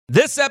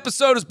This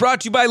episode is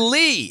brought to you by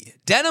Lee.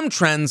 Denim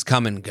trends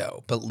come and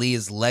go, but Lee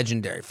is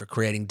legendary for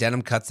creating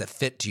denim cuts that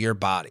fit to your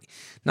body,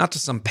 not to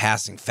some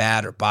passing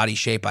fad or body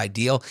shape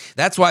ideal.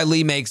 That's why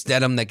Lee makes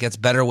denim that gets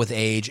better with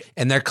age,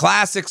 and their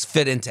classics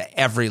fit into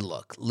every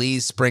look.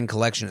 Lee's spring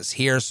collection is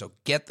here, so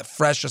get the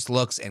freshest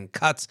looks and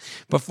cuts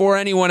before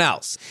anyone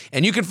else.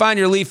 And you can find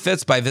your Lee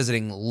fits by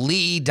visiting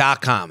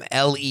lee.com,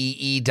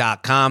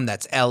 Lee.com,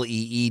 that's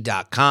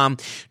Lee.com,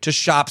 to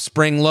shop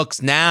spring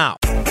looks now.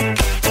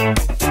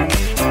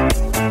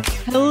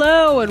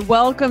 Hello and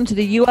welcome to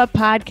the U Up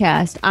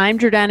Podcast. I'm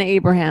Jordana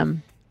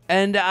Abraham.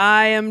 And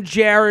I am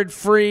Jared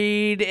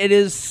Freed. It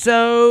is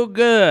so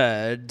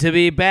good to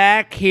be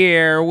back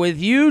here with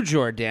you,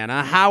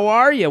 Jordana. How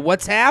are you?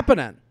 What's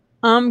happening?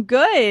 I'm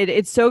good.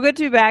 It's so good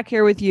to be back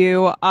here with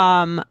you.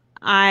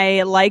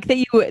 I like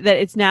that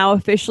it's now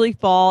officially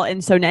fall,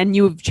 and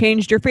you've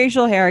changed your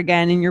facial hair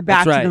again, and you're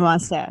back to the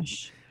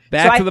mustache.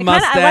 Back to the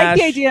mustache. I like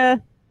the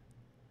idea.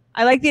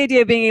 I like the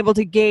idea of being able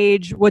to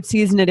gauge what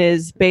season it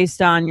is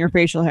based on your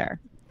facial hair.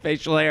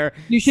 Facial hair.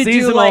 You should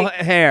seasonal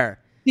hair.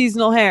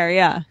 Seasonal hair,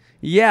 yeah.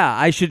 Yeah,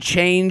 I should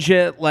change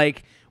it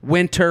like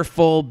winter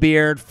full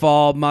beard,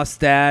 fall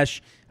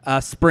mustache,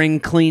 spring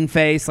clean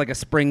face, like a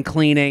spring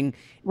cleaning,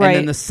 right. And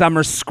then the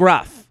summer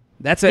scruff.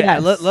 That's it.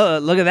 Yes.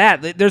 Look at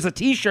that. There's a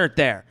T-shirt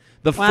there.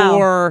 The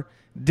 4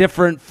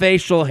 different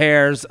facial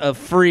hairs of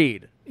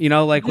Freed. You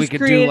know, like we could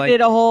do like created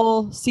a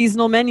whole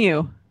seasonal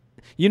menu.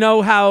 You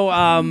know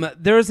how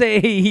there's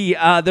isn't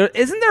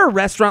there a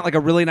restaurant, like a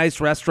really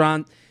nice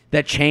restaurant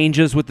that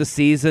changes with the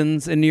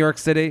seasons in New York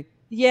City?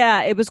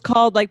 Yeah, it was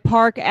called like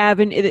Park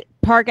Avenue,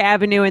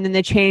 and then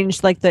they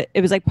changed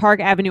it was like Park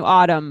Avenue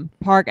Autumn,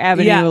 Park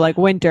Avenue like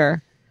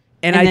Winter,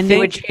 and then they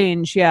would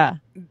change. Yeah,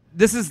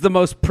 this is the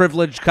most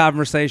privileged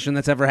conversation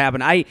that's ever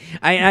happened.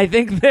 I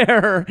think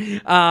their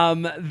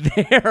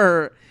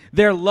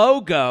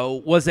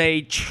logo was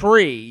a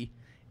tree,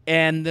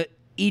 and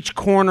each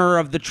corner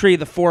of the tree,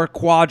 the 4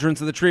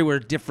 quadrants of the tree, were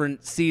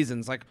different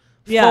seasons, like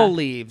full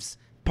leaves,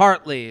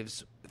 part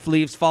leaves,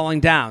 leaves falling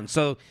down.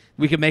 So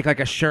we could make like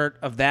a shirt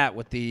of that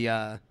with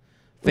the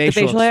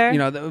facial hair. You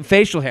know, the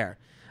facial hair.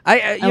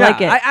 I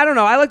like it. I don't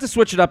know. I like to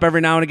switch it up every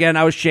now and again.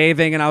 I was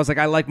shaving and I was like,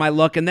 I like my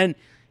look. And then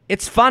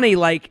it's funny,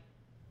 like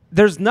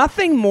there's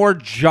nothing more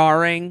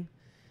jarring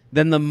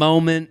than the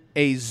moment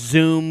a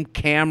Zoom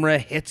camera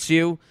hits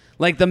you.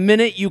 Like the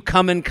minute you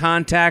come in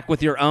contact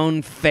with your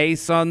own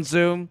face on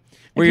Zoom.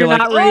 Where you're like,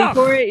 not ready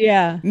for it,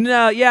 yeah.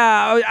 No,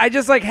 yeah. I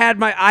just like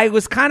I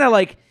was kind of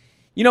like,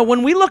 you know,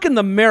 when we look in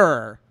the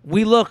mirror,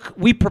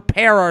 we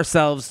prepare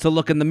ourselves to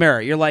look in the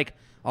mirror. You're like,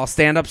 I'll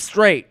stand up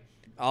straight.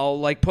 I'll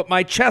like put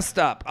my chest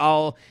up.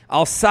 I'll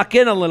suck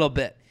in a little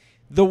bit.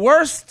 The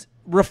worst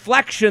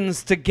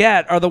reflections to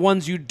get are the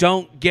ones you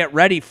don't get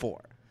ready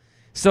for.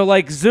 So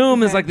like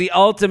Zoom is like the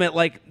ultimate,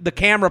 like the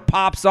camera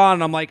pops on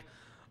and I'm like,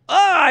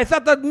 oh, I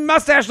thought the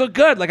mustache looked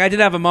good. Like I did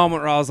have a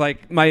moment where I was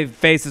like, my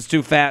face is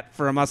too fat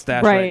for a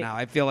mustache right now.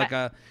 I feel like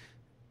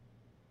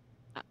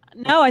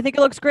No, I think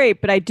it looks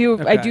great, but I do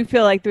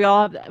feel like we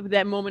all have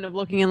that moment of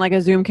looking in like a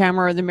Zoom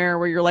camera or the mirror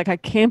where you're like, I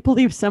can't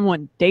believe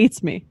someone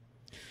dates me.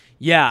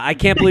 Yeah, I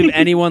can't believe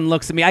anyone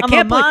looks at me. I'm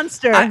a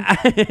monster.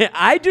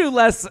 I do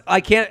less.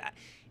 I can't.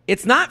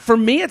 It's not for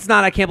me. It's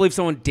not. I can't believe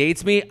someone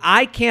dates me.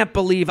 I can't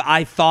believe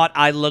I thought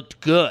I looked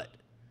good.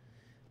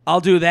 I'll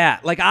do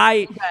that. Like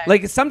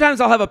like sometimes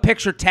I'll have a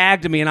picture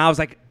tagged to me and I was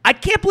like, I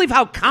can't believe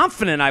how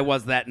confident I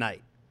was that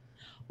night.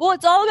 Well,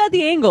 it's all about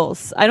the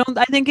angles. I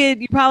think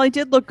you probably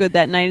did look good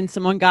that night and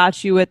someone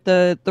got you at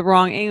the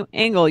wrong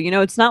angle. You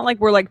know, it's not like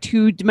we're like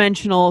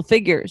 2-dimensional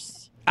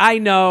figures. I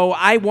know.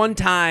 One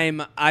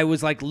time I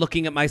was like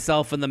looking at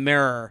myself in the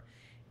mirror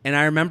and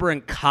I remember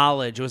in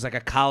college, it was like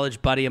a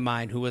college buddy of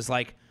mine who was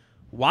like,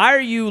 why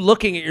are you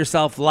looking at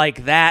yourself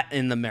like that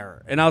in the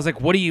mirror? And I was like,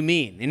 what do you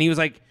mean? And he was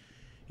like,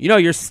 you know,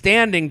 you're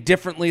standing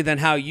differently than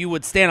how you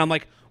would stand. I'm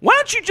like, why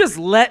don't you just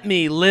let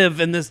me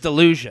live in this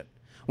delusion?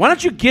 Why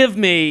don't you give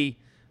me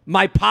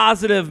my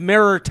positive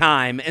mirror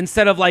time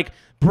instead of like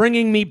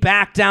bringing me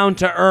back down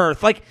to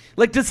earth? Like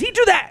does he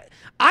do that?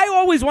 I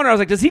always wonder, I was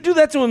like, does he do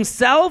that to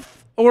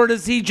himself or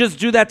does he just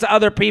do that to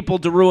other people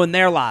to ruin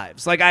their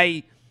lives? Well,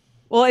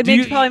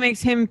 it probably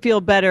makes him feel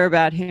better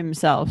about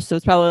himself. So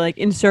it's probably like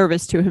in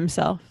service to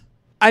himself.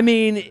 I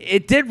mean,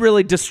 it did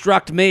really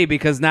destruct me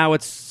because now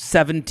it's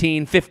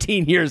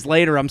 15 years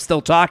later, I'm still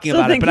talking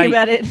about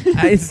it.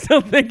 I'm still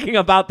thinking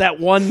about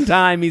that one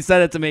time he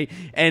said it to me,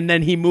 and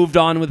then he moved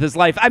on with his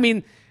life. I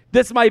mean,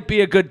 this might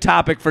be a good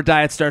topic for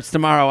Diet Starts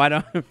Tomorrow. I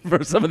don't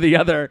for some of the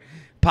other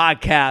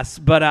podcasts,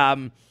 but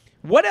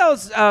what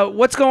else?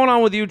 What's going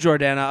on with you,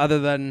 Jordana? Other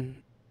than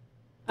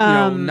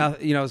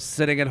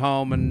sitting at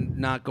home and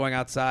not going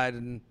outside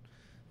and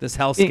this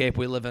hellscape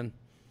we live in.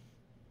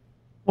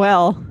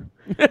 Well,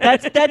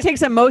 that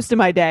takes up most of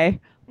my day,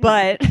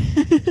 but.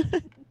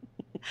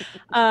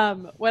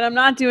 When I'm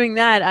not doing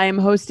that, I am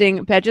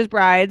hosting Betches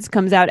Brides.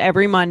 Comes out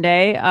every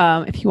Monday.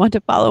 If you want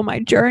to follow my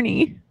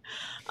journey.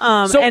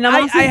 And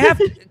I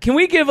have. Can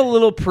we give a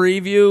little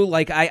preview?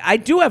 Like, I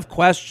do have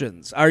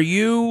questions. Are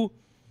you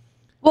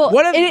Well,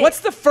 what's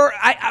the first?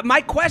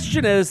 My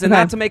question is, and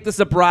not to make this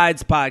a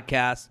brides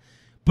podcast,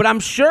 but I'm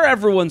sure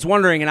everyone's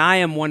wondering, and I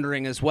am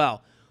wondering as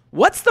well.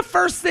 What's the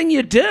first thing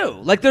you do?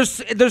 Like,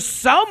 there's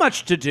so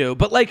much to do,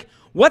 but like,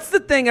 what's the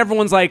thing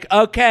everyone's like?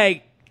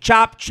 Okay,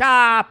 chop,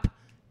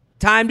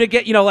 time to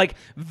get, like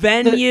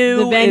venue.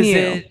 The venue.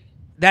 Is it,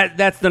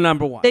 that's the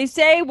number one. They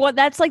say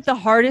that's like the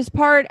hardest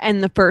part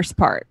and the first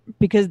part,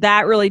 because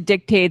that really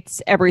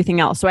dictates everything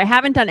else. So I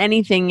haven't done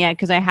anything yet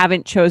because I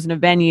haven't chosen a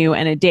venue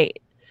and a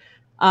date.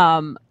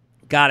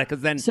 Got it.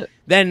 Because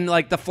then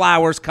like the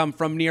flowers come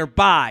from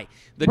nearby.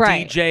 The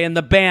DJ and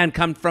the band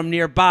come from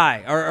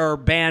nearby, or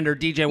band or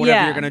DJ,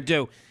 whatever you're going to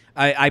do.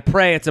 I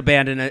pray it's a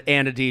band and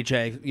a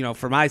DJ,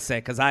 for my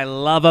sake, because I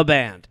love a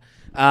band.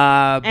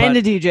 And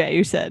a DJ,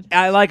 you said.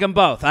 I like them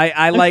both.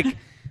 I like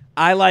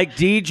I like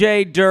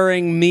DJ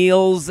during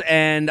meals,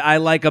 and I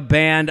like a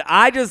band.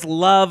 I just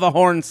love a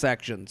horn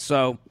section.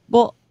 So,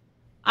 well,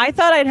 I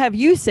thought I'd have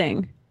you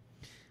sing.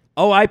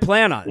 Oh, I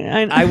plan on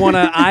it. I want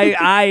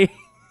to.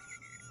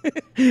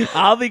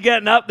 I'll be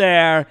getting up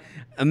there.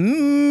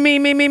 Me.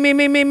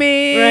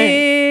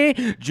 Right.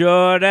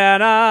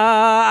 Jordana,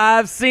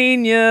 I've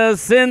seen you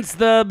since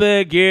the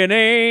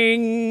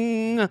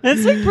beginning.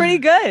 That's like pretty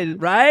good.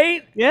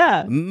 Right?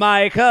 Yeah.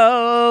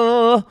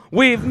 Michael,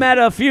 we've met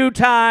a few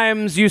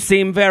times. You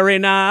seem very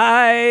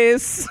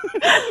nice.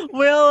 You'll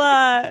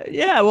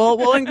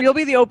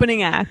be the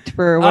opening act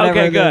for whatever.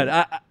 Okay, good.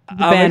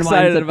 I'm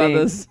excited about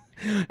this.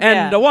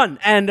 And a one,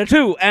 and a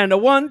two, and a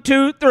 1,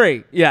 2,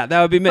 3. Yeah,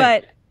 that would be me.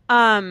 But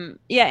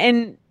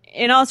and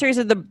in all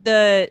seriousness,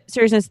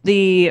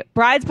 the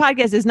Brides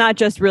podcast is not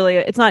just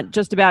it's not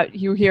just about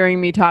you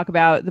hearing me talk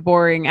about the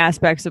boring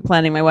aspects of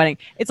planning my wedding.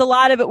 It's a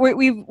lot of it.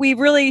 We've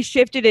really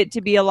shifted it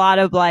to be a lot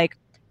of like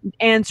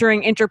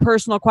answering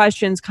interpersonal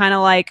questions, kind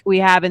of like we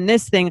have in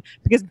this thing,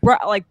 because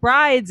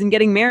brides and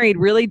getting married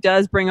really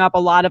does bring up a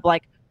lot of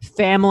like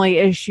family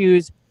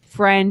issues,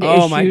 friend issues.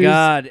 Oh my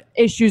God.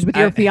 Issues with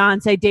your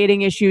fiance,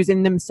 dating issues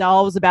in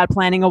themselves about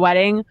planning a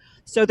wedding.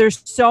 So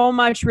there's so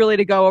much really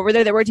to go over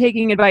there that we're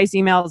taking advice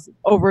emails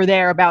over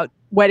there about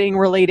wedding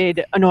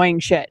related annoying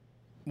shit.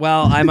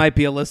 Well, I might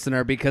be a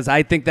listener, because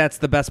I think that's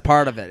the best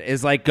part of it,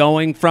 is like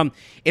going from,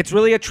 it's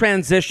really a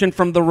transition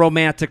from the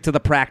romantic to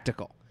the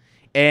practical.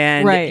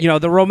 And,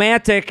 the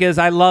romantic is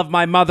I love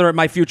my mother and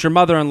my future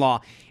mother-in-law.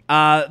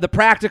 The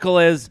practical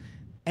is,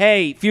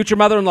 hey, future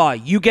mother-in-law,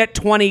 you get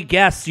 20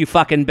 guests, you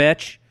fucking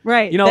bitch.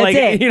 Right.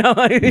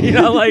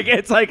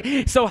 It's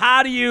like, so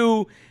how do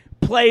you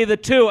play the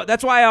two?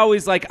 That's why I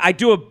always I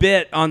do a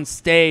bit on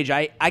stage.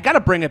 I got to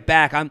bring it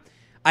back.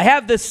 I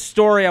have this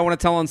story I want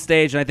to tell on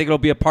stage, and I think it'll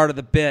be a part of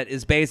the bit,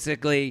 is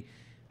basically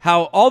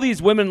how all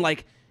these women,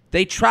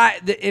 they try,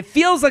 it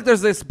feels like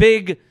there's this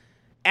big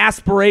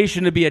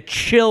aspiration to be a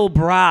chill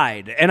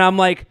bride. And I'm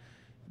like,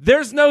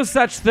 there's no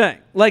such thing.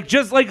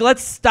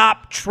 Let's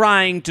stop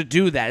trying to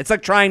do that. It's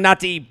like trying not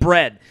to eat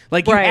bread.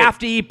 You have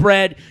to eat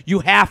bread. You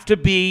have to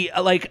be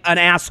an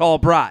asshole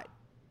bride.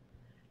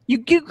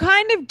 You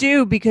kind of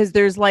do, because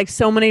there's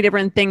so many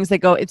different things that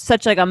go. It's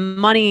such a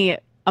money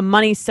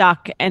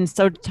suck, and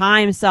so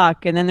time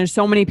suck, and then there's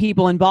so many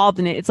people involved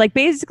in it. It's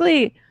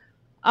basically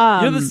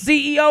you're the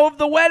CEO of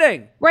the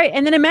wedding, right?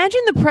 And then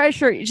imagine the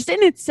pressure just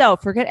in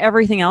itself. Forget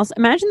everything else.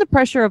 Imagine the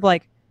pressure of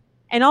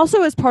and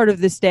also as part of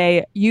this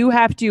day, you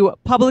have to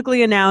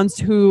publicly announce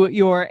who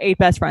your 8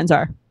 best friends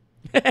are.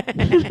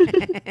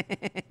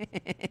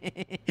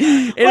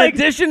 In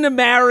addition to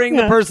marrying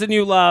the person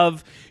you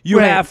love, you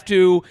have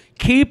to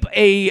keep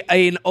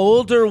an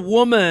older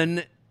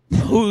woman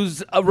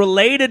who's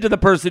related to the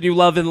person you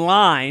love in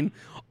line.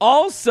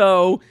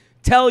 Also,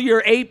 tell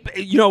your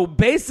 8,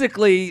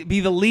 basically be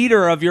the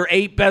leader of your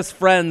 8 best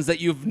friends that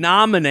you've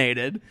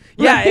nominated.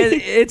 Yeah,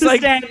 it's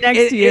like stand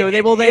next to you.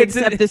 They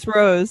accept this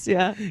rose.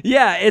 Yeah,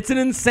 yeah, it's an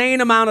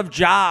insane amount of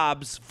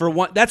jobs for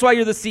one. That's why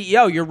you're the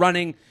CEO. You're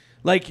running.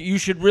 You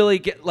should really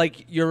get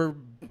your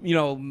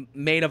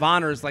maid of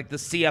honor is the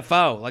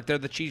CFO, they're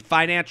the chief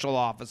financial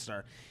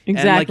officer.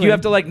 Exactly. And you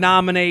have to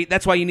nominate.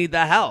 That's why you need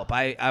the help.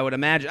 I would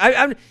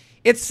imagine.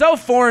 It's so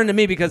foreign to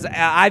me, because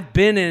I've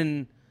been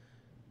in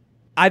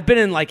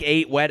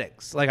 8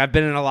 weddings. I've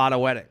been in a lot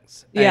of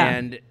weddings. Yeah.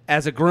 And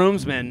as a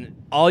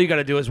groomsman, all you got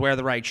to do is wear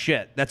the right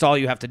shit. That's all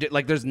you have to do.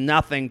 There's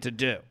nothing to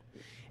do.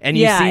 And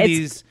you see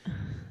these.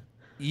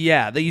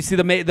 Yeah, you see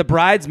the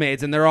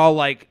bridesmaids, and they're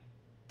all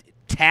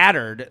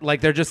tattered,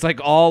 they're just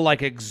all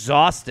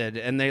exhausted,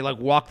 and they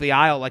walk the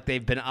aisle like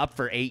they've been up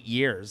for 8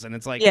 years, and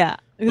it's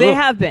they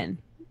have been.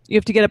 You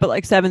have to get up at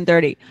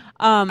 7:30.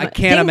 I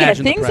can't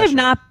imagine things have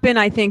not been.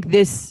 I think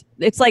this.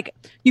 It's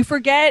you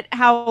forget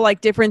how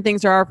different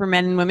things there are for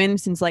men and women.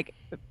 Since I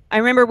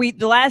remember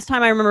the last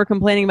time I remember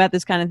complaining about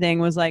this kind of thing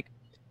was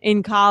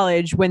in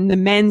college, when the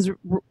men's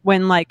or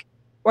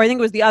I think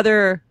it was the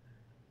other,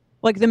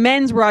 the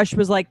men's rush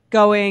was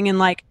going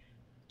and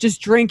just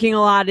drinking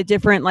a lot of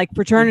different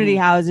fraternity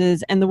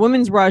houses, and the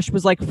women's rush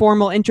was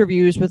formal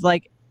interviews with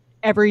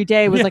every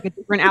day was like a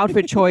different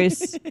outfit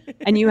choice,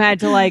 and you had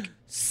to like.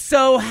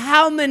 So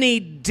how many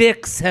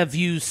dicks have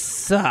you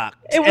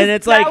sucked? And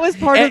it's like that was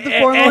part of the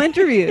formal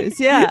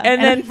interviews, yeah.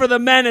 And then for the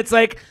men, it's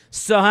like,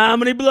 so how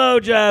many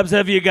blowjobs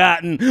have you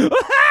gotten?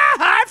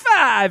 High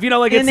five! You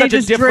know, like and it's such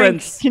a drink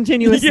difference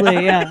continuously.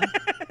 Yeah.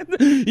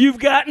 You've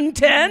gotten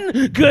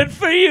 10? Good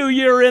for you.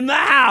 You're in the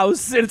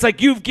house. And it's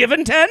like, you've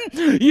given 10?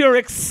 You're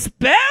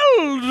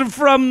expelled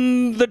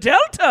from the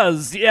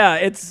deltas. Yeah,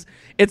 it's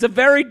a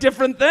very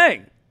different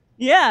thing.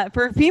 Yeah,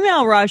 for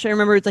Female Rush, I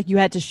remember it's like you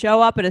had to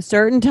show up at a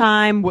certain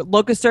time,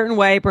 look a certain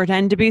way,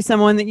 pretend to be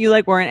someone that you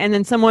like weren't, and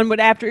then someone would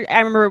I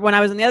remember when I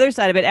was on the other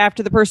side of it,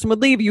 after the person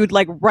would leave, you would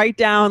like write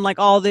down like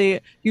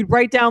you'd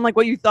write down like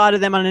what you thought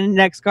of them on an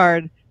index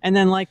card, and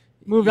then like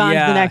moved on to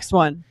the next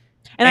one.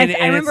 And I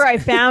remember I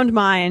found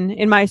mine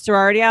in my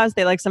sorority house.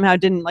 They like somehow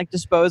didn't like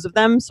dispose of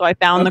them, so I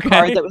found the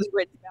card that was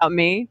written about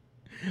me.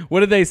 What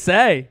did they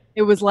say?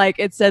 It was like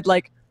it said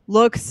like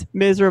looks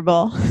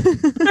miserable.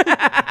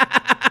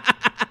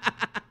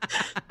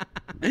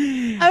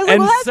 I was like,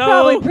 well, that's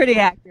probably pretty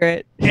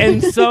accurate.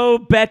 And so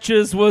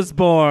Betches was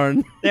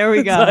born. There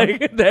we go.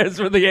 Like, there's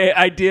where the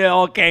idea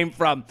all came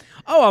from.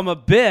 Oh, I'm a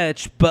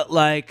bitch, but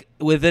like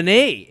with an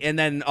E. And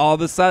then all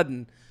of a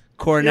sudden,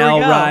 Cornell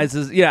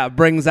rises,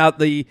 brings out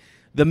the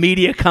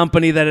media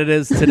company that it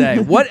is today.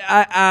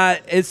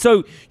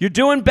 So you're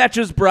doing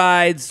Betches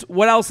Brides.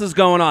 What else is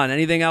going on?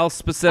 Anything else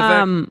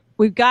specific?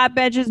 We've got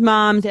Betches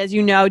Moms, as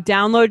you know,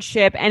 download,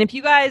 ship. And if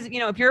you guys,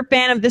 if you're a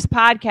fan of this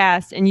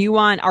podcast and you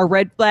want our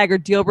red flag or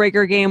deal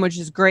breaker game, which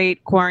is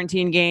great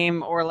quarantine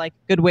game or like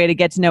good way to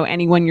get to know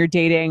anyone you're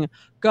dating,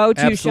 go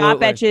to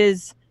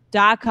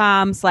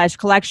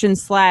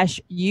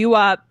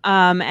shopbetches.com/collection/youup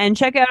and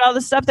check out all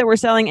the stuff that we're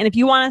selling. And if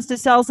you want us to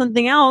sell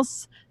something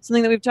else,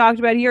 something that we've talked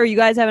about here, you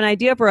guys have an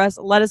idea for us,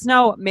 let us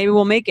know. Maybe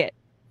we'll make it.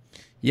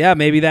 Yeah,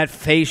 maybe that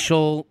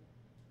facial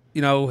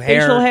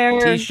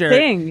hair t-shirt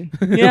thing.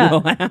 Yeah.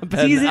 will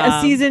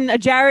happen. A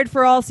Jared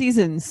for all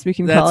seasons, we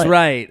can call it. That's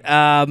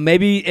right.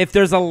 Maybe if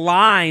there's a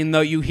line,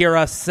 though, you hear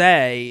us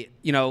say,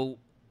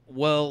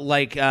 we'll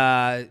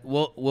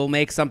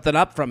make something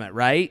up from it,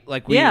 right?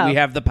 Like we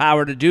have the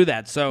power to do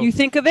that. So you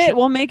think of it,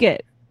 we'll make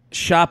it.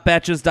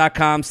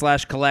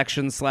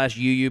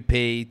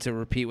 shopbetches.com/collection/UUP to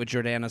repeat what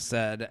Jordana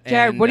said.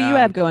 Jared, what do you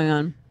have going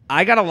on?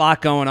 I got a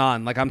lot going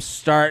on. Like I'm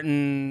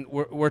starting,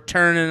 we're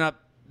turning up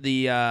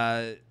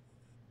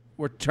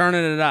we're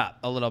turning it up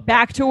a little bit.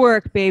 Back to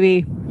work,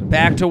 baby.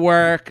 Back to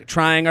work,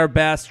 trying our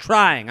best.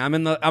 Trying. I'm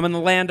in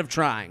the land of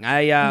trying.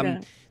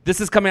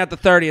 This is coming out the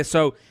 30th,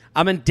 so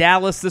I'm in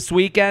Dallas this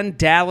weekend.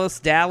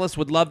 Dallas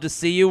would love to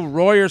see you.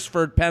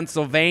 Royersford,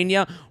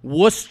 Pennsylvania,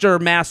 Worcester,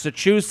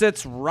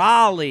 Massachusetts,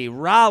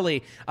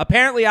 Raleigh.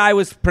 Apparently I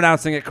was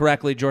pronouncing it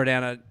correctly,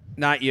 Jordana.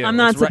 Not you. I'm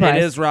not surprised.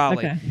 It is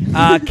Raleigh.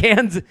 Okay.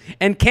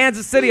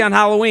 Kansas City on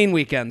Halloween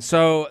weekend.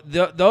 So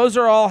those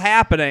are all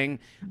happening.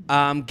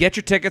 Get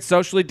your tickets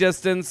socially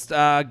distanced.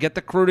 Get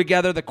the crew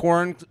together, the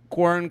Corin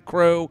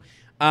crew,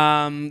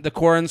 the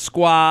Corin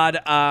squad.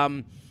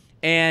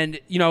 And,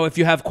 if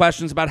you have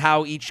questions about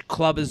how each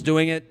club is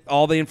doing it,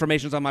 all the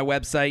information is on my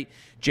website,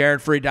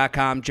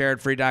 jaredfree.com,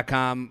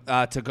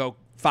 to go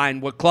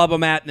find what club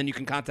I'm at, and then you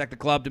can contact the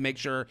club to make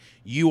sure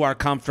you are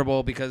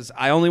comfortable, because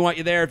I only want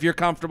you there if you're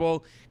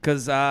comfortable,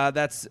 because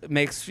that's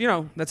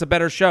a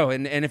better show.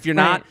 And if you're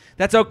not,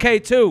 that's okay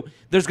too.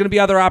 There's going to be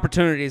other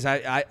opportunities.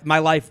 My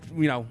life,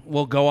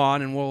 will go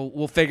on, and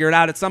we'll figure it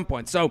out at some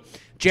point. So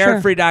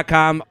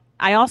jaredfree.com.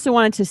 I also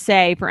wanted to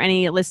say, for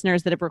any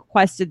listeners that have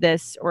requested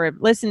this or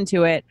have listened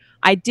to it,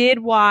 I did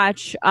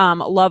watch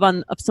Love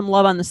on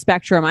the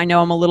Spectrum. I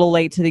know I'm a little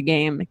late to the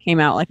game. It came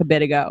out like a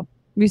bit ago.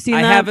 Have you seen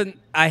that?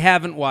 I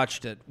haven't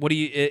watched it. What do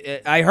you?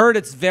 I heard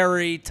it's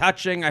very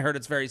touching. I heard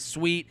it's very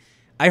sweet.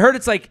 I heard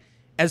it's like,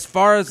 as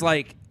far as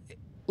like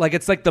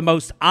it's like the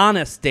most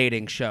honest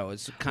dating show.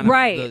 Is kind of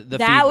right. The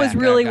that was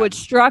really what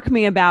struck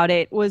me about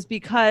it, was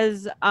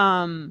because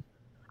I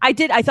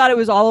thought it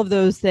was all of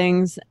those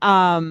things.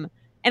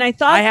 And I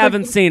thought I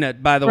haven't seen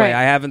it, by the way.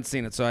 I haven't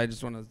seen it, so I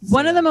just want to.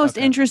 One of the most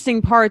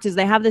interesting parts is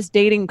they have this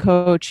dating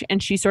coach,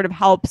 and she sort of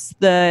helps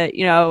the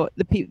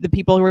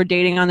people who are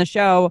dating on the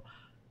show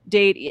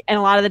date. And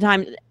a lot of the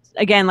time,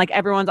 again, like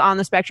everyone's on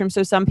the spectrum,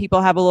 so some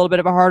people have a little bit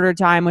of a harder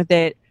time with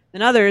it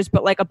than others.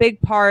 But like a big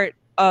part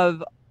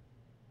for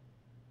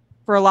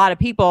a lot of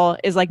people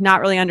is like not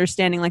really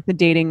understanding like the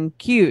dating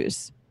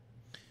cues.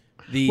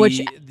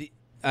 Just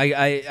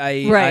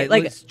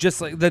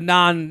like the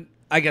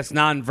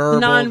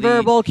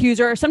nonverbal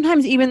cues, or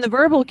sometimes even the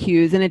verbal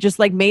cues. And it just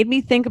like made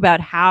me think about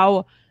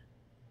how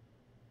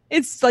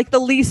it's like the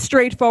least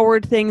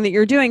straightforward thing that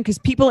you're doing, because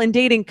people in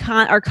dating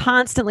are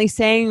constantly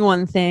saying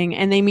one thing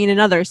and they mean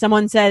another.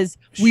 Someone says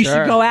we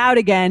should go out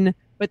again,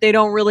 but they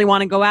don't really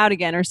want to go out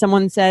again. Or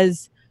someone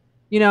says,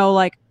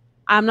 like,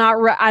 I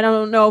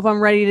don't know if I'm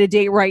ready to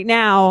date right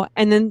now.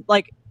 And then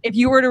like, if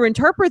you were to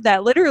interpret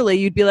that literally,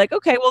 you'd be like,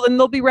 okay, well then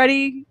they'll be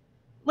ready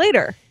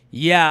later.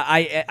 Yeah,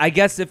 I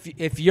guess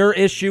if your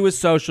issue is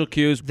social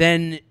cues,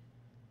 then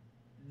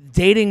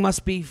dating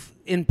must be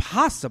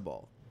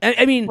impossible.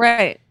 I mean,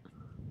 right.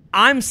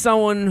 I'm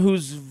someone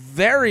who's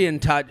very in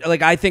touch.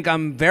 Like, I think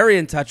I'm very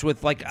in touch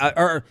with, like,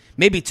 or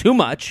maybe too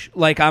much.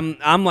 Like, I'm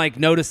like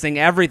noticing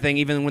everything,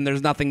 even when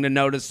there's nothing to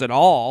notice at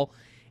all,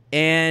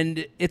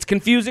 and it's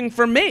confusing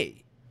for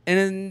me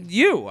and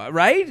you,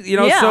 right? You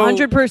know, yeah, so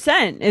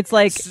 100%. It's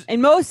like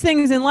in most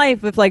things in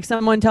life, if like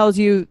someone tells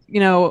you, you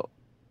know,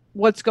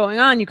 what's going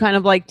on, you kind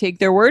of like take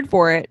their word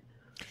for it.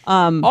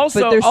 But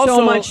there's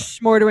so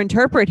much more to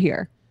interpret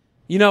here.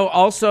 You know,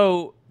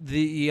 also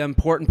the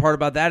important part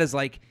about that is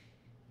like,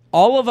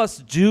 all of us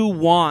do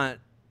want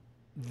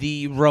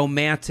the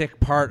romantic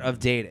part of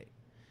dating.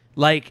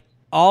 Like,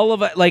 all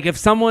of it, like if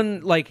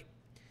someone like,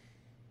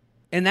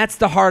 and that's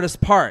the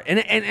hardest part.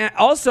 And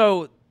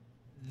also,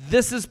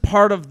 this is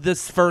part of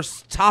this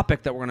first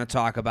topic that we're going to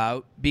talk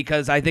about,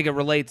 because I think it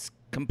relates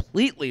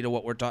completely to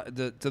what we're talking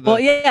to the well,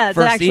 yeah, it's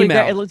first actually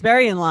email. it's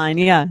very in line.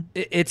 Yeah,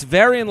 It's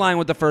very in line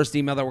with the first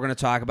email that we're going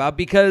to talk about,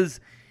 because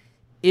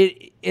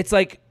it's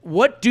like,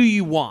 what do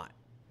you want?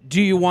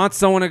 Do you want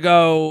someone to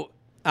go,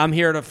 I'm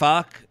here to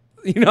fuck,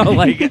 you know,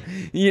 like,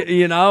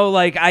 you know,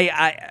 like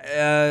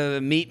I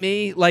meet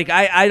me. Like,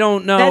 I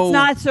don't know. That's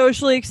not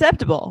socially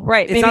acceptable.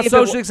 Right. It's not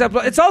socially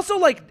acceptable. It's also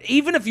like,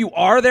 even if you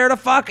are there to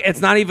fuck,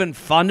 it's not even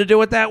fun to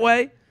do it that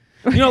way.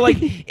 You know, like,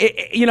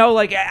 you know,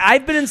 like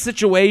I've been in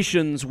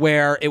situations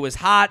where it was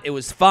hot, it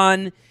was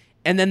fun.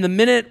 And then the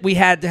minute we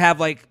had to have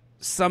like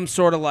some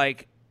sort of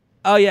like,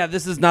 oh yeah,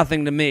 this is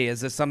nothing to me.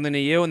 Is this something to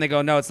you? And they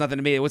go, no, it's nothing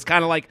to me. It was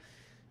kind of like,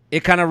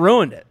 it kind of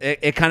ruined it.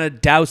 It kind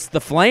of doused the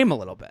flame a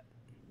little bit.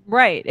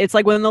 Right. It's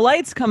like when the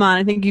lights come on.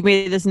 I think you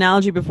made this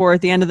analogy before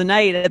at the end of the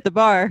night at the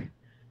bar.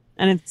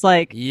 And it's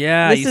like,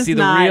 yeah, this you is see the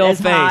not real as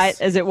face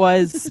hot as it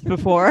was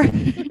before.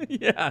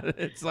 Yeah,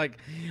 it's like,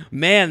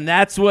 man,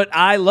 that's what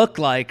I look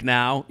like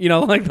now. You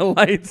know, like the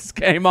lights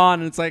came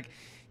on and it's like,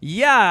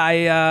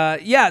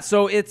 yeah,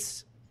 so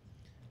it's,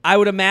 I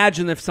would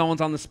imagine if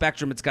someone's on the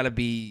spectrum, it's got to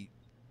be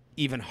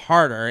even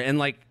harder. And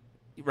like,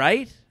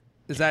 right?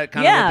 Is that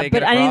kind of what they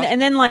get across? I mean, and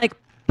then like,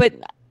 but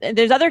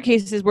there's other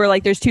cases where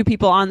like there's two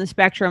people on the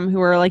spectrum who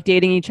are like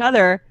dating each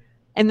other,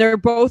 and they're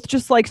both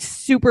just like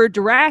super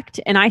direct,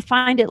 and I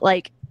find it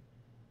like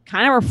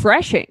kind of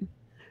refreshing.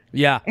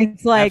 Yeah,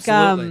 it's like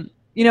absolutely.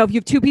 you know, if you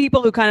have two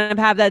people who kind of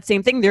have that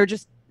same thing,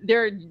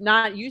 they're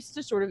not used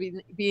to sort of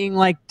being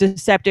like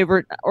deceptive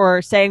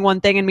or saying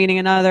one thing and meaning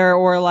another,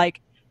 or like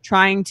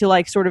trying to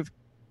like sort of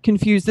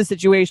confuse the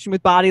situation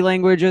with body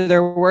language or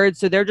their words.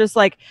 So they're just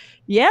like,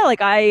 yeah, like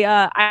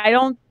I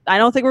don't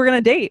think we're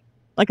gonna date.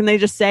 Like, and they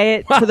just say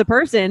it to the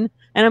person,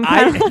 and I'm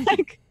kind of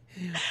like,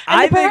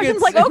 and the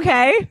person's like,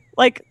 okay,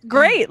 like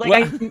great,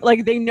 like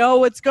like they know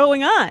what's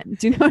going on.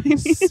 Do you know what I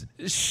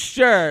mean?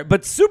 Sure,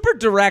 but super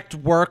direct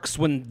works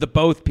when the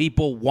both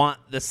people want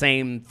the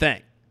same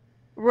thing,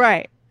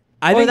 right?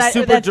 I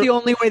think that's the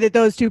only way that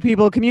those two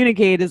people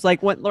communicate is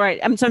like what, right?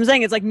 So I'm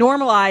saying it's like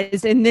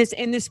normalized in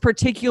this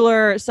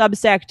particular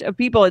subsect of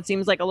people. It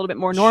seems like a little bit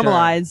more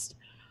normalized.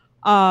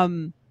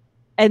 Sure.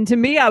 And to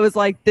me, I was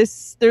like,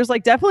 there's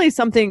like definitely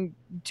something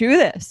to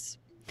this.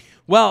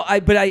 Well,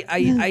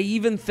 I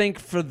even think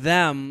for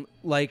them,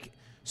 like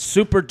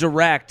super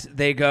direct,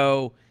 they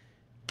go,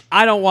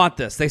 I don't want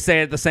this. They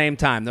say it at the same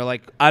time. They're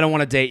like, I don't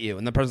want to date you.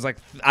 And the person's like,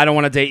 I don't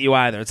want to date you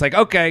either. It's like,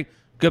 okay,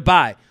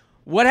 goodbye.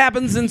 What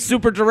happens in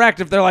super direct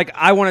if they're like,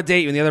 I want to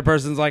date you, and the other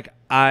person's like,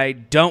 I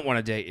don't want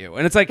to date you?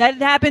 And it's like, that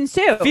happens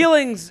too.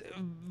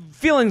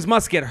 Feelings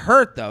must get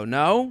hurt though,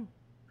 no?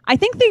 I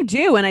think they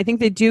do, and I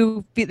think they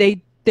do.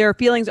 Their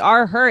feelings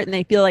are hurt, and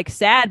they feel like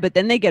sad, but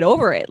then they get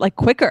over it like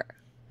quicker.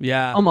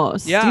 Yeah,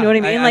 almost. Yeah, do you know what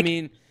I mean? I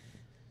mean,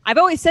 I've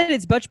always said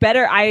it's much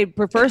better. I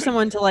prefer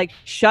someone to like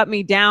shut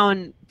me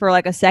down for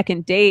like a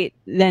second date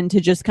than to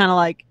just kind of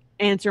like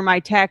answer my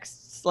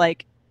texts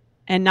like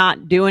and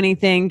not do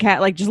anything.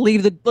 Like just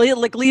leaving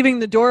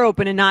the door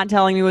open and not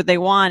telling me what they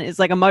want is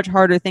like a much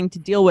harder thing to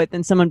deal with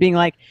than someone being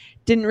like,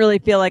 didn't really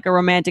feel like a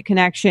romantic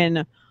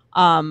connection,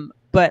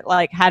 but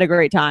like had a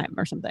great time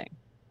or something.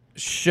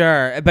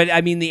 Sure, but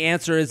I mean the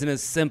answer isn't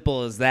as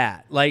simple as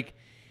that. Like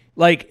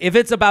if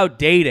it's about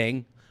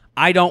dating,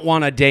 I don't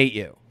want to date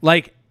you.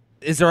 Like,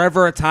 is there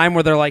ever a time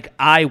where they're like,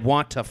 I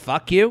want to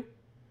fuck you?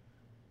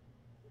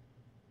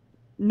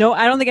 No,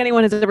 I don't think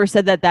anyone has ever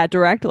said that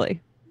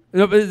directly.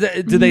 No,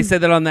 but do they say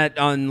that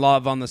on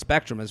Love on the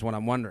Spectrum is what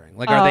I'm wondering.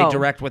 Like, are they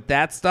direct with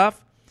that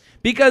stuff?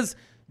 Because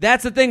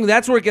that's the thing.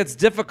 That's where it gets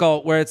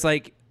difficult, where it's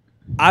like,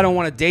 I don't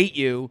want to date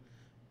you,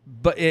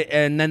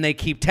 and then they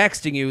keep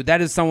texting you.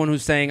 That is someone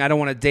who's saying, I don't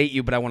want to date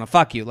you, but I want to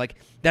fuck you. Like,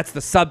 that's the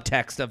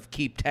subtext of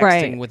keep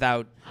texting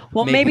without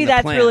maybe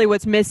that's plan. Really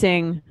what's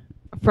missing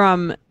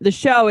from the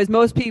show is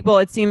most people,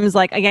 it seems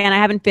like, again, I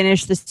haven't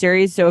finished the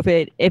series, so if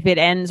it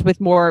ends with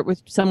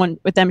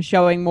them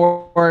showing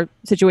more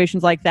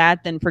situations like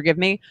that, then forgive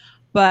me.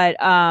 But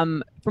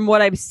from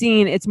what I've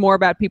seen, it's more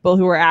about people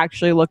who are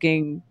actually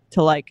looking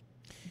to like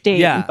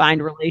date and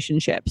find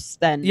relationships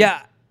than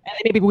and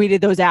maybe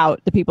weeded those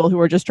out, the people who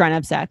are just trying to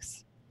have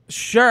sex.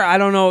 Sure, I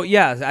don't know.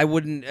 Yeah, I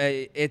wouldn't.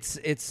 It's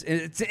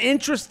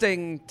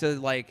interesting to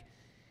like.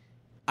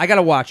 I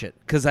gotta watch it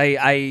because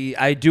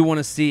I do want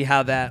to see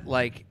how that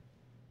like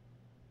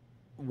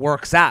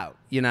works out,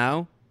 you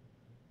know?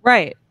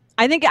 Right.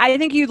 I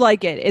think you'd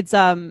like it.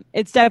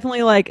 It's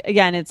definitely like,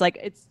 again, it's like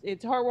it's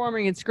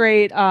heartwarming, it's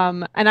great.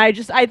 And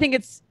I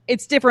think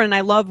it's different. And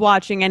I love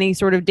watching any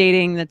sort of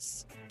dating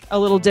that's a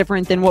little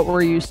different than what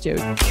we're used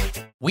to.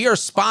 We are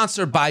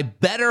sponsored by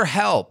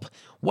BetterHelp.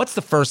 What's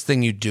the first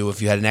thing you'd do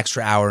if you had an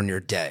extra hour in your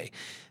day?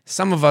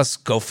 Some of us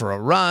go for a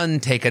run,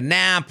 take a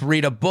nap,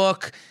 read a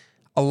book.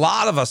 A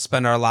lot of us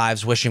spend our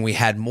lives wishing we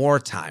had more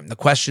time. The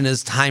question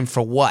is, time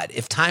for what?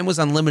 If time was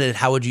unlimited,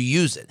 how would you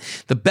use it?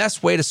 The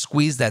best way to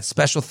squeeze that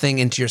special thing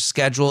into your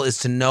schedule is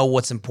to know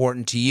what's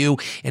important to you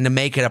and to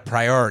make it a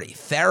priority.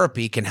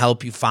 Therapy can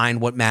help you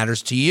find what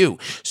matters to you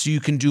so you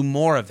can do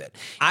more of it.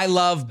 I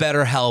love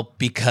BetterHelp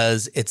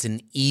because it's an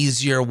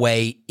easier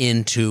way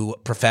into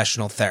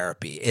professional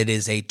therapy. It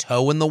is a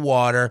toe in the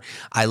water.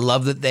 I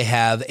love that they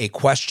have a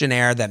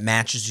questionnaire that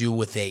matches you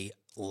with a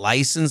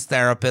licensed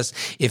therapist.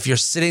 If you're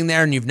sitting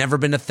there and you've never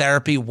been to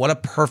therapy, what a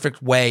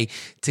perfect way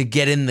to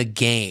get in the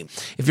game.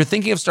 If you're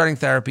thinking of starting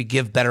therapy,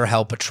 give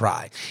BetterHelp a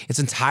try. It's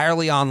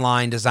entirely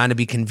online, designed to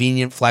be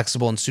convenient,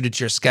 flexible, and suited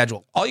to your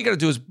schedule. All you got to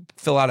do is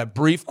fill out a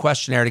brief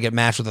questionnaire to get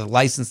matched with a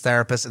licensed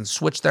therapist and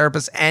switch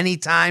therapists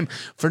anytime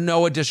for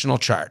no additional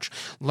charge.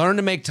 Learn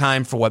to make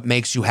time for what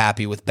makes you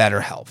happy with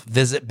BetterHelp.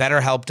 Visit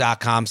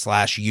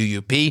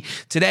BetterHelp.com/UUP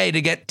today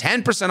to get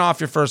 10% off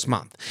your first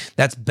month.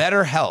 That's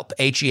BetterHelp,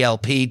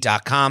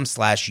 HELP.com/UUP.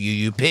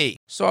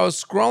 So I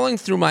was scrolling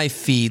through my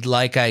feed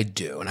like I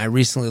do, and I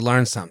recently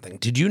learned something.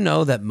 Did you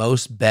know that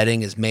most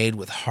bedding is made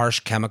with harsh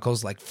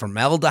chemicals like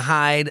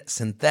formaldehyde,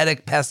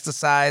 synthetic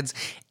pesticides,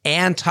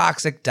 and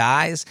toxic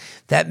dyes?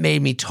 That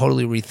made me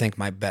totally rethink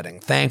my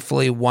bedding.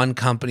 Thankfully, one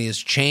company is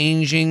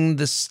changing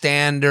the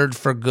standard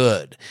for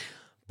good.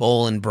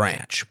 Boll &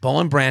 Branch.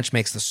 Boll & Branch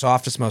makes the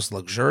softest, most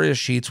luxurious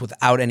sheets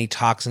without any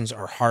toxins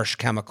or harsh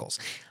chemicals.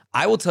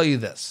 I will tell you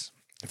this.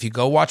 If you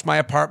go watch my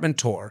apartment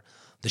tour,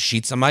 the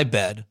sheets on my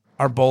bed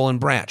are Boll &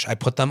 Branch. I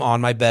put them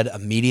on my bed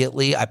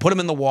immediately. I put them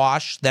in the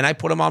wash, then I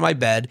put them on my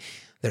bed.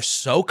 They're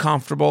so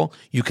comfortable.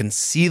 You can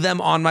see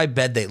them on my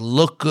bed. They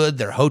look good.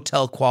 They're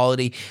hotel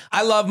quality.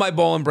 I love my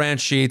Boll & Branch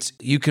sheets.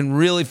 You can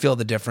really feel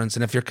the difference.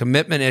 And if your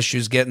commitment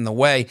issues get in the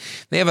way,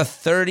 they have a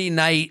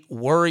 30-night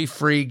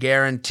worry-free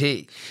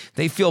guarantee.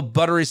 They feel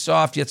buttery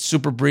soft yet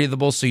super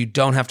breathable, so you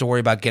don't have to worry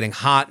about getting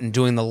hot and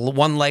doing the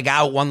one leg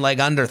out, one leg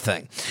under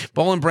thing.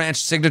 Boll & Branch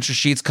signature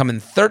sheets come in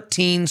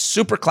 13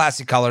 super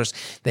classy colors.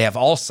 They have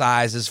all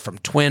sizes from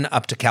twin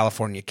up to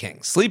California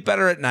king. Sleep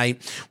better at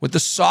night with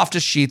the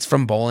softest sheets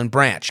from Boll &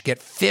 Branch. Get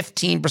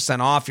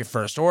 15% off your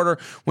first order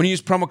when you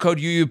use promo code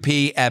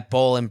UUP at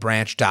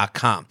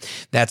bollandbranch.com.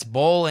 That's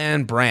Boll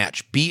 &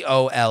 Branch,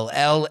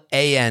 BOLLAND,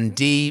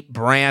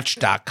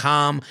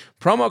 branch.com.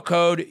 Promo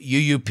code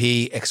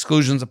UUP.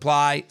 Exclusions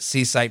apply.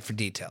 See site for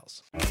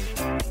details.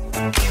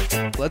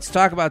 Let's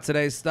talk about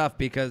today's stuff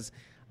because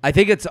I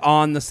think it's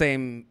on the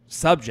same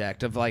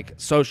subject of like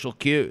social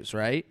cues,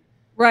 right?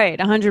 Right,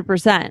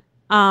 100%.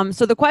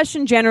 So the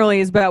question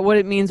generally is about what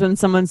it means when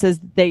someone says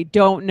they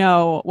don't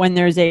know when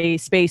there's a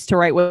space to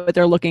write what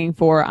they're looking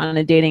for on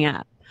a dating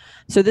app.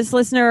 So this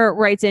listener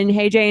writes in,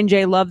 "Hey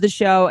J&J, love the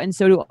show, and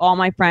so do all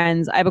my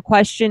friends. I have a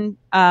question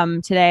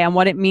today on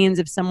what it means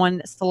if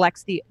someone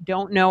selects the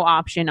don't know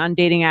option on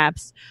dating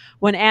apps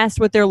when asked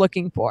what they're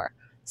looking for.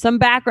 Some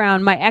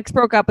background, my ex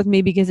broke up with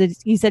me because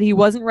he said he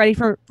wasn't ready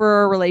for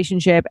a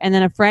relationship, and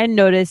then a friend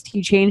noticed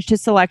he changed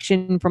his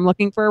selection from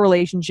looking for a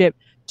relationship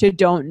to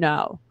don't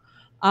know.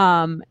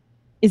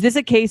 Is this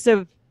a case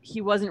of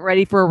he wasn't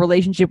ready for a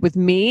relationship with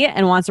me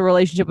and wants a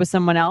relationship with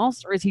someone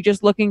else, or is he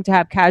just looking to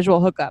have casual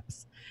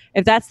hookups?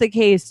 If that's the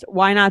case,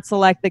 why not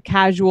select the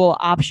casual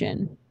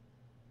option?"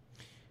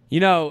 You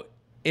know,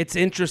 it's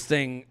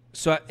interesting.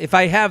 So if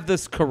I have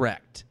this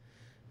correct,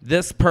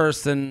 this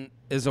person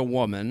is a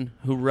woman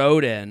who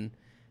wrote in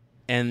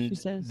and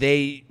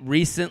they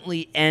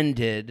recently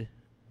ended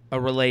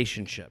a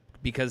relationship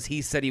because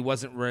he said he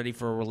wasn't ready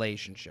for a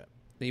relationship.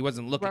 He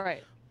wasn't looking.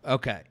 Right.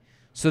 Okay.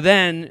 So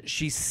then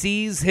she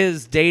sees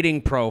his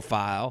dating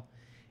profile,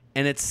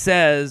 and it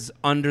says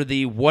under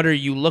the "what are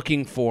you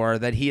looking for"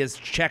 that he has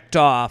checked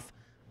off,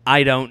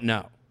 "I don't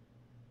know."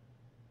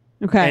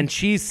 Okay. And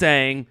she's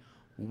saying,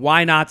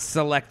 why not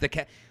select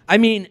the I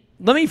mean,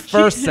 let me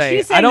first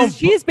say,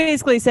 she's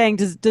basically saying,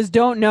 does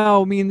don't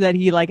know mean that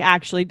he like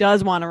actually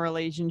does want a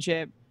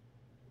relationship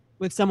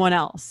with someone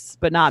else,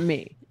 but not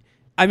me?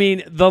 I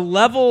mean, the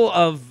level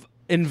of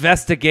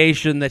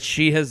investigation that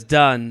she has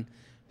done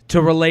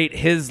to relate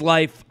his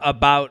life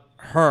about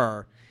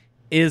her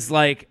is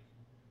like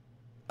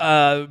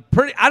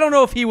pretty. I don't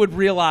know if he would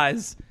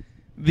realize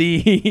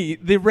the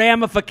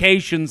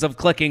ramifications of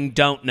clicking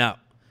 "don't know."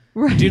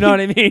 Right. Do you know what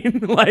I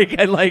mean?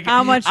 like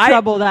how much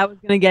trouble that was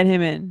going to get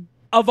him in.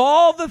 Of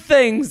all the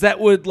things that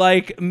would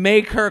like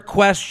make her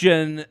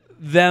question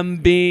them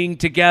being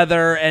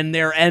together and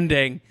their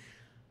ending,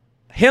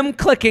 him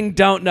clicking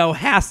 "don't know"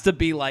 has to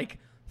be like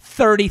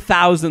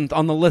 30,000th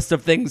on the list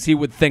of things he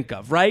would think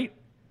of, right?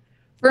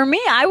 For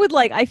me,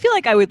 I feel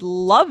like I would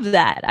love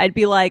that. I'd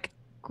be like,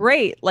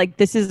 great. Like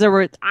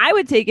I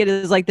would take it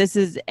as like, this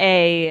is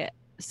a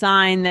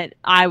sign that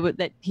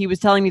that he was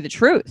telling me the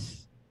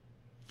truth.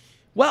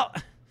 Well,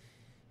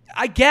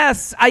 I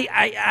guess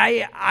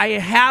I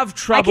have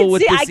trouble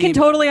with this. I can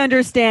totally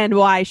understand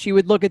why she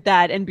would look at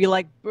that and be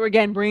like,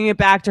 again, bringing it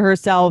back to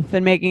herself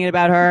and making it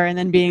about her, and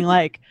then being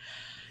like,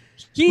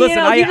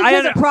 listen, he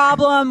has a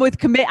problem with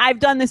commit. I've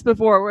done this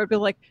before where it'd be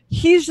like,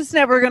 he's just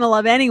never going to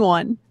love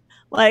anyone.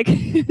 Like,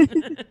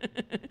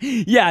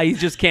 yeah, he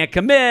just can't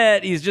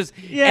commit. He's just,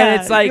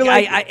 and it's like,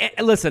 I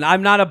listen,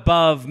 I'm not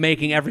above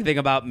making everything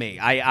about me.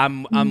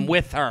 I'm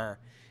with her.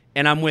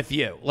 And I'm with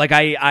you. Like,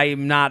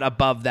 I'm not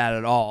above that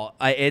at all.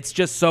 It's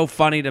just so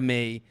funny to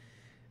me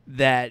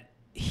that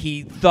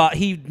he thought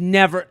he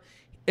never,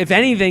 if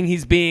anything,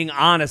 he's being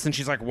honest. And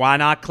she's like, why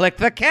not click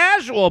the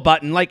casual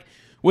button? Like,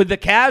 with the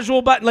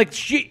casual button, like,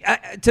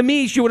 to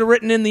me, she would have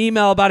written in the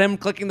email about him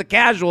clicking the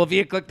casual if he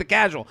had clicked the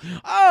casual.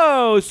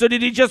 Oh, so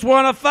did he just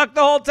want to fuck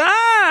the whole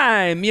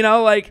time? You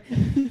know, like,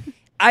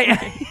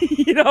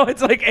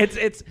 it's like,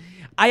 it's,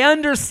 I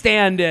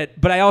understand it,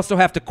 but I also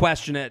have to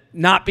question it,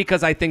 not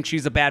because I think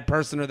she's a bad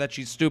person or that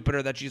she's stupid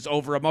or that she's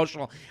over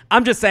emotional.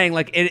 I'm just saying,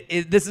 like,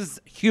 this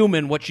is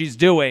human what she's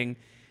doing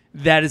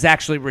that is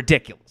actually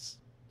ridiculous.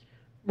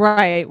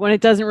 Right, when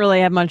it doesn't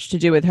really have much to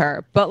do with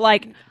her. But,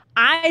 like,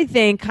 I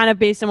think, kind of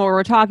based on what we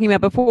were talking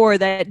about before,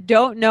 that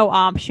don't know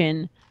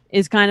option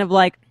is kind of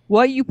like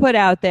what you put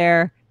out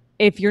there.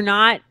 If you're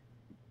not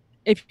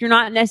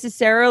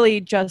necessarily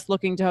just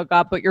looking to hook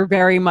up, but you're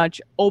very much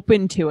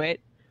open to it.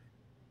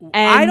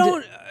 And I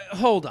don't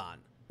hold on.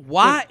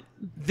 Why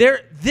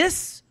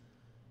this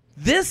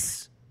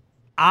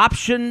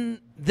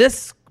option,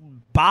 this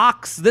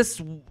box, this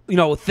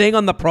thing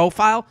on the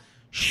profile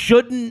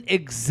shouldn't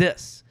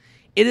exist.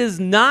 It is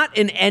not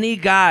in any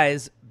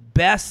guy's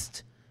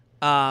best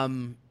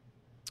in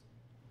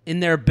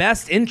their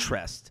best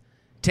interest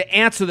to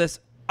answer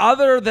this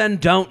other than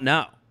don't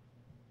know.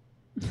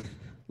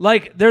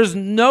 Like, there's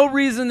no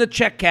reason to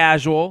check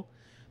casual.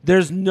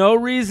 There's no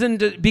reason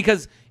to,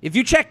 because if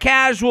you check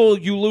casual,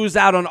 you lose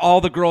out on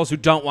all the girls who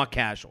don't want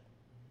casual.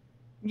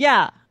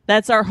 Yeah,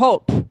 that's our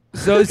hope.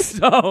 So,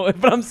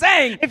 but I'm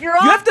saying, if you're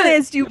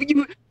honest,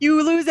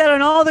 you lose out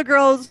on all the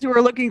girls who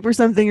are looking for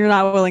something you're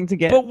not willing to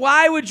get. But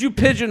why would you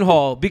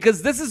pigeonhole?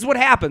 Because this is what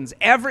happens.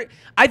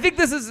 I think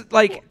this is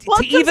like,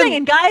 saying,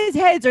 in guys'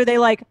 heads, are they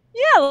like,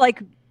 yeah,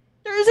 like,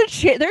 there's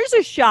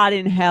a shot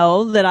in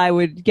hell that I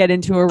would get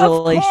into a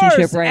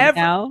relationship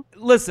now.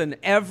 Listen,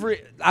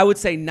 I would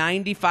say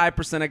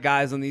 95% of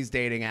guys on these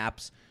dating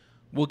apps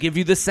will give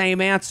you the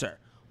same answer.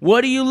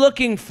 What are you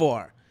looking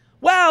for?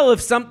 Well, if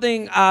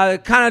something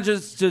kind of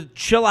just to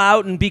chill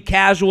out and be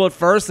casual at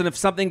first, and if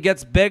something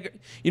gets big,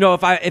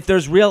 if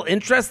there's real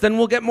interest, then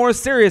we'll get more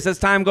serious as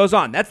time goes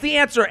on. That's the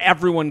answer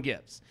everyone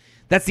gives.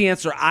 That's the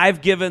answer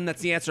I've given.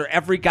 That's the answer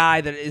every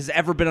guy that has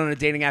ever been on a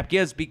dating app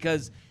gives,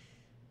 because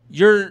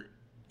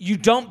you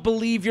don't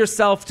believe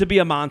yourself to be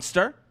a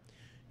monster.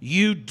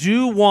 You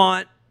do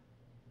want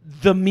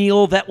the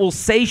meal that will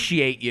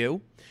satiate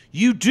you.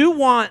 You do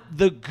want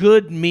the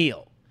good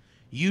meal.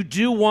 You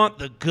do want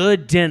the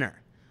good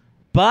dinner.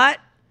 But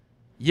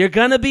you're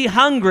going to be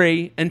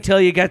hungry until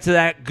you get to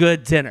that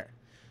good dinner.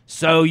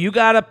 So you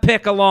got to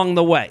pick along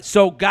the way.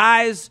 So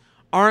guys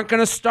aren't going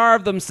to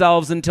starve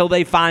themselves until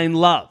they find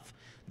love.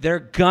 They're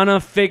going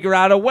to figure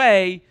out a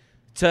way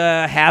to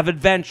have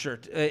adventure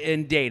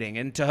in dating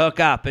and to hook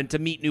up and to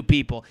meet new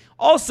people.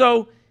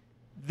 Also,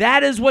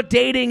 that is what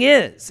dating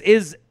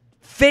is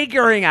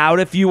figuring out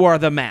if you are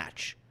the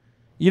match.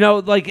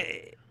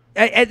 Like,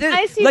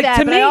 I see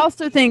that, but I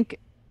also think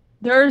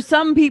there are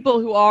some people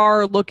who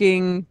are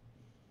looking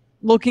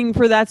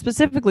for that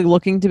specifically,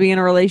 looking to be in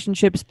a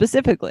relationship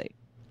specifically.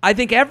 I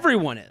think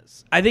everyone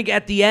is. I think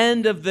at the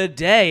end of the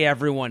day,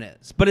 everyone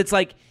is. But it's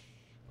like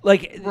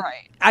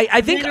right.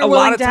 I think a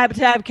lot of to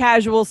have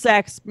casual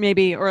sex,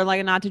 maybe, or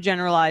like, not to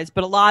generalize,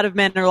 but a lot of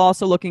men are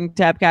also looking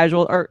to have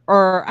casual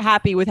or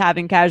happy with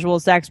having casual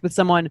sex with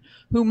someone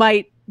who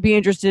might be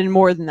interested in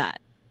more than that.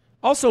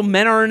 Also,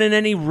 men aren't in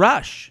any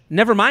rush.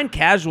 Never mind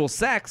casual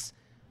sex.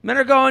 Men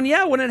are going,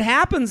 yeah, when it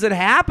happens, but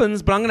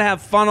I'm going to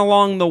have fun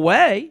along the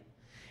way.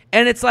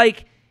 And it's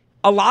like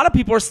a lot of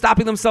people are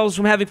stopping themselves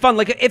from having fun.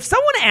 Like, if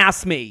someone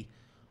asked me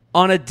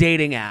on a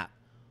dating app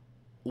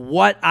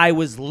what I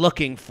was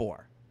looking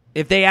for,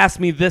 if they asked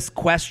me this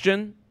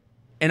question,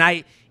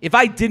 and if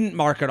I didn't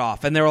mark it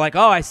off, and they were like,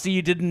 oh, I see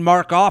you didn't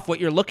mark off what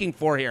you're looking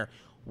for here.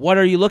 What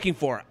are you looking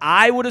for?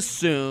 I would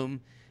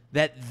assume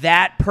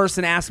that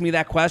person asking me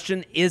that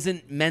question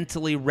isn't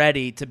mentally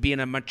ready to be in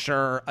a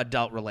mature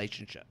adult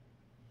relationship.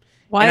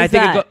 Why is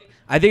that?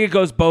 I think it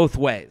goes both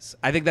ways.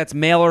 I think that's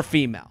male or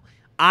female.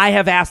 I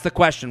have asked the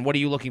question, what are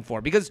you looking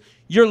for? Because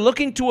you're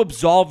looking to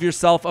absolve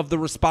yourself of the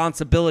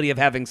responsibility of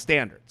having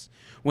standards.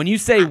 When you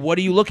say, what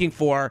are you looking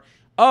for?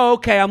 Oh,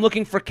 okay, I'm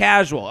looking for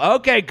casual.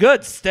 Okay,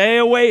 good. Stay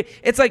away.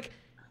 It's like,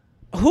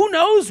 who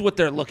knows what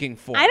they're looking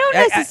for? I don't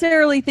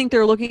necessarily think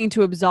they're looking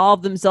to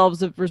absolve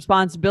themselves of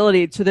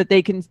responsibility so that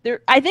they can.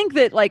 I think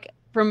that, like,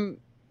 from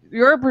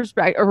your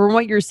perspective, or from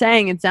what you're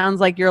saying, it sounds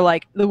like you're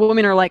like, the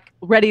women are like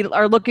ready,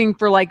 are looking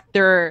for like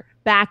their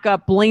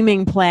backup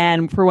blaming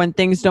plan for when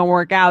things don't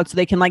work out, so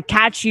they can like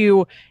catch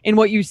you in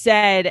what you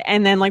said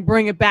and then like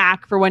bring it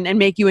back for when and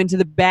make you into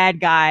the bad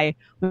guy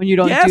when you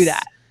don't do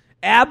that.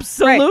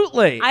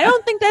 Absolutely. Right. I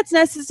don't think that's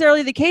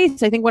necessarily the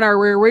case. I think when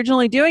we're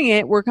originally doing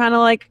it, we're kind of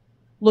like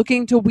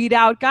looking to weed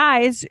out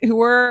guys who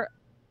were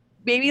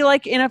maybe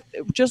like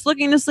just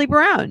looking to sleep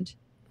around.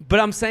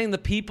 But I'm saying the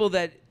people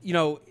that,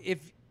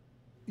 if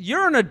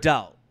you're an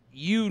adult,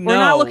 we're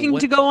not looking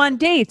to go on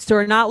dates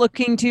or not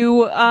looking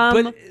to.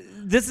 But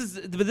this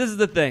is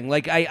the thing.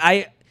 Like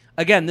I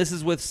again, this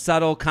is with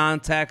subtle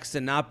context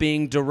and not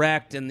being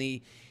direct, and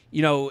the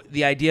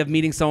idea of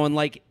meeting someone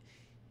like.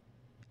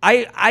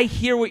 I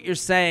hear what you're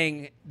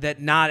saying, that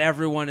not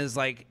everyone is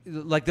like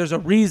there's a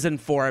reason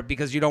for it,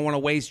 because you don't want to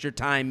waste your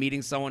time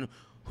meeting someone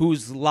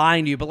who's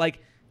lying to you. But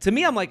like, to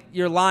me, I'm like,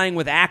 you're lying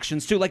with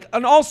actions too. Like,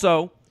 and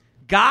also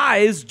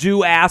guys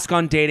do ask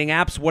on dating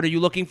apps, what are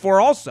you looking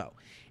for also?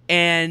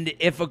 And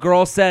if a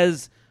girl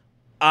says,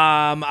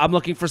 I'm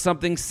looking for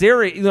something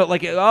serious,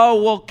 like,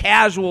 oh, well,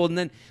 casual. And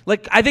then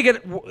like, I think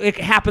it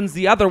happens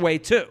the other way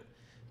too.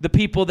 The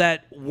people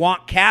that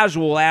want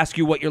casual ask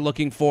you what you're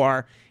looking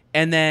for,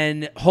 and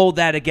then hold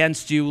that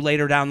against you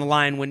later down the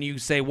line when you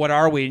say, what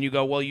are we? And you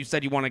go, well, you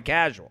said you wanted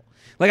casual.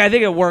 Like, I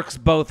think it works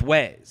both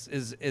ways,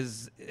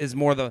 is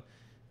more the...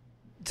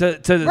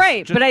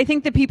 Right, but I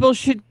think that people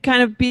should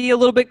kind of be a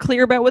little bit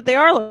clear about what they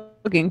are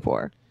looking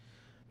for.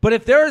 But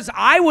if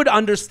I would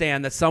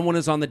understand that someone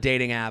is on the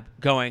dating app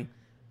going,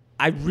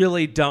 I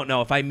really don't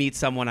know. If I meet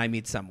someone, I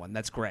meet someone.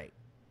 That's great.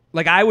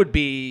 Like, I would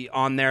be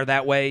on there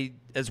that way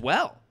as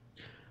well.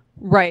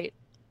 Right.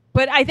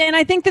 But I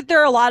think that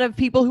there are a lot of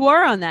people who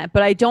are on that,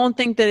 but I don't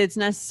think that it's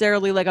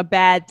necessarily like a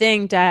bad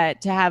thing to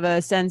have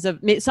a sense of.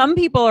 Some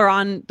people are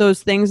on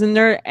those things, and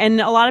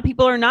a lot of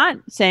people are not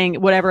saying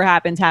whatever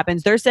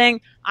happens. They're saying,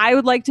 I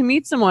would like to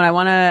meet someone. I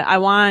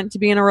want to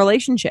be in a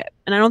relationship,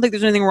 and I don't think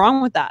there's anything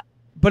wrong with that.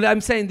 But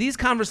I'm saying these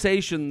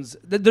conversations,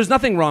 there's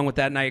nothing wrong with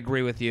that, and I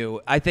agree with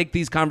you. I think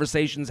these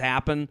conversations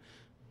happen.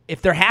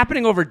 If they're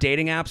happening over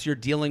dating apps, you're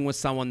dealing with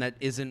someone that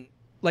isn't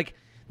like,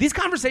 these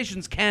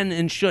conversations can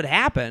and should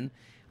happen.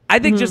 I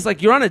think just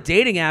like, you're on a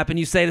dating app and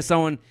you say to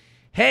someone,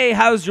 hey,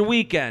 how's your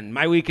weekend?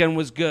 My weekend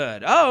was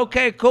good. Oh,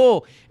 okay,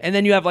 cool. And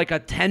then you have like a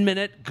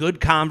 10-minute good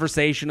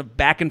conversation of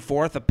back and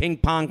forth, a ping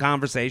pong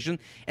conversation.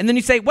 And then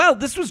you say, well,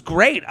 this was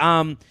great.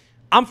 I'm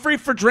free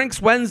for drinks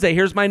Wednesday.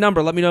 Here's my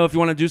number. Let me know if you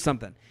want to do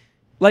something.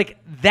 Like,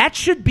 that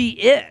should be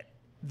it.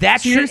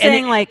 You're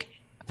saying like,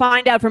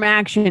 find out from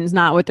actions,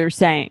 not what they're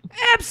saying.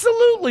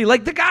 Absolutely.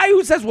 Like the guy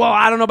who says, well,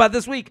 I don't know about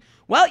this week.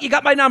 Well, you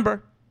got my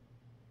number.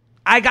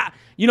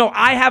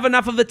 I have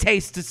enough of a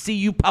taste to see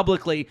you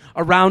publicly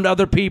around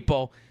other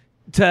people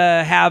to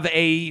have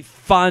a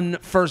fun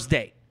first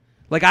date.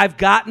 Like, I've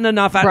gotten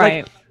enough out.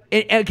 Right.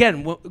 Like,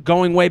 again,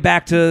 going way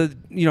back to,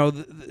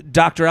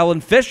 Dr.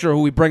 Ellen Fisher,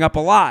 who we bring up a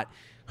lot,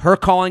 her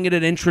calling it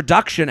an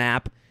introduction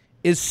app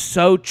is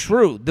so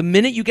true. The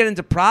minute you get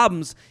into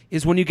problems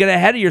is when you get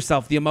ahead of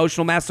yourself, the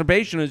emotional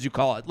masturbation, as you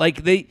call it.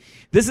 Like,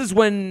 this is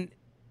when,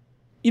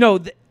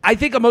 I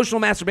think emotional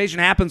masturbation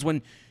happens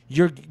when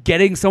you're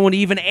getting someone to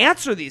even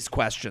answer these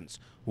questions.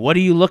 What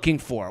are you looking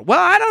for? Well,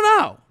 I don't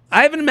know.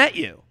 I haven't met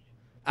you.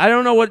 I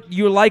don't know what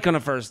you're like on a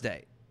first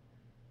date.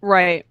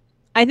 Right.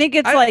 I think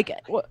it's like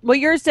what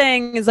you're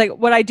saying is like,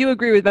 what I do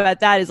agree with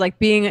about that is like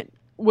being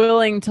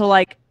willing to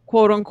like,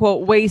 quote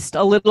unquote, waste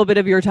a little bit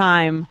of your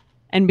time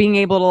and being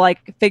able to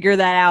like figure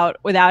that out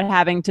without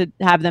having to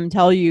have them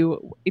tell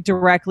you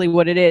directly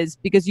what it is,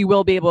 because you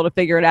will be able to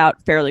figure it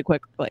out fairly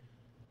quickly.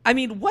 I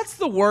mean, what's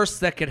the worst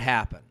that could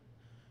happen?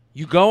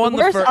 You go on the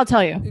worst, I'll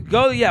tell you.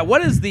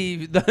 What is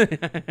the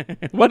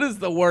what is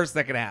the worst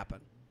that could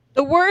happen?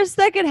 The worst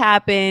that could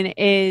happen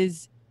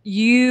is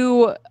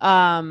you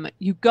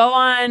go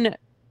on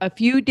a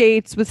few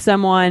dates with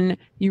someone,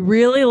 you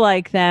really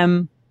like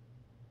them,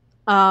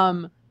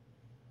 then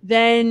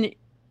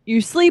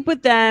you sleep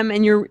with them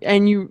and you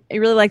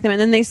really like them, and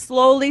then they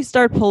slowly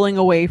start pulling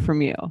away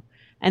from you,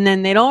 and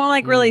then they don't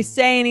like really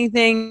say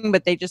anything,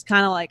 but they just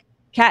kind of like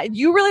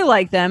you really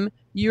like them.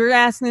 You're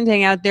asking them to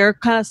hang out. They're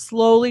kind of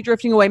slowly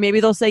drifting away. Maybe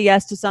they'll say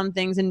yes to some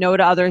things and no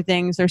to other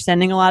things. They're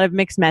sending a lot of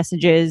mixed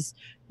messages.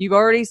 You've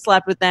already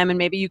slept with them, and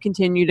maybe you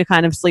continue to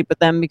kind of sleep with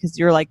them because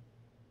you're like,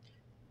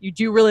 you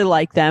do really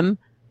like them.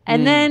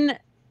 And then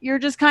you're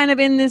just kind of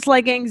in this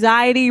like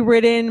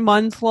anxiety-ridden,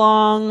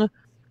 month-long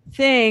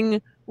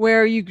thing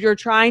where you're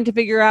trying to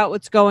figure out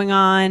what's going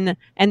on,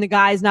 and the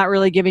guy's not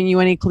really giving you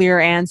any clear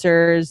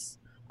answers.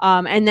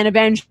 And then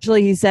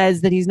eventually he says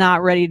that he's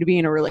not ready to be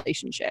in a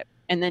relationship.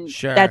 And then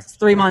that's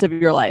 3 months of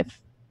your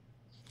life.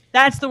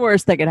 That's the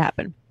worst that could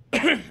happen.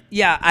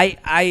 Yeah,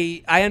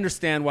 I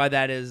understand why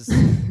that is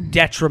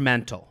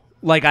detrimental.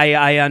 Like,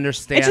 I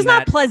understand. It's just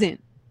not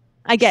pleasant.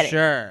 I get it.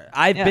 Sure.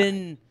 I've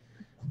been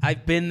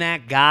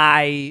that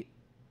guy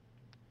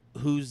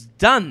who's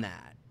done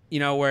that.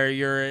 Where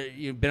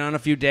you've been on a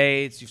few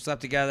dates, you've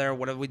slept together.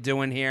 What are we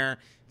doing here?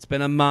 It's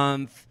been a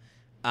month.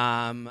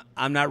 I'm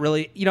not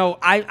really,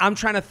 I'm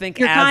trying to think.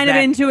 You're kind of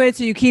into it,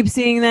 so you keep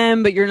seeing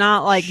them, but you're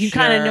not like, you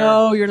kind of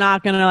know you're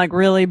not going to like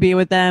really be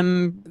with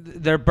them.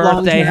 Their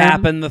birthday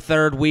happened the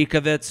third week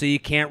of it, so you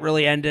can't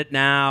really end it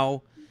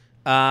now.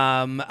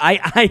 I'm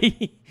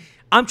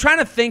trying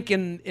to think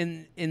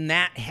in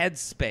that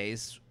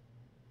headspace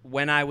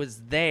when I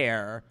was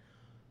there.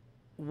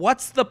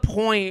 What's the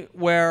point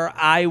where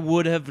I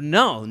would have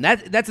known?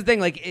 That's the thing.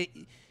 Like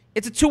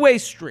it's a two-way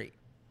street,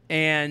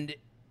 and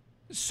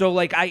so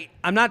like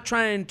I'm not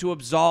trying to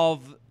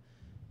absolve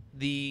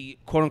the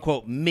quote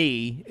unquote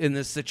me in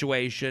this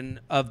situation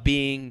of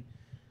being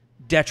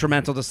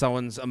detrimental to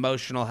someone's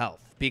emotional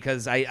health,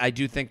 because I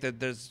do think that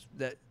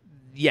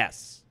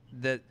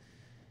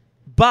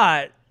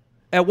but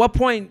at what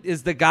point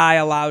is the guy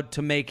allowed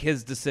to make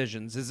his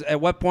decisions?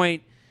 At what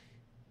point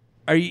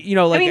are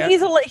you, like... I mean,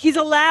 he's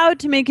allowed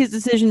to make his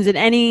decisions at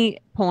any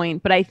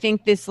point, but I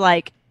think this,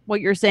 like,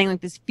 what you're saying,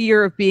 like this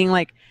fear of being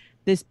like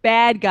this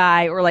bad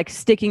guy or like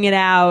sticking it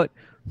out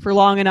for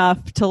long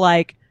enough to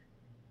like,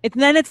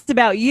 then it's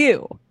about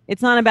you.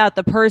 It's not about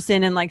the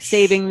person and like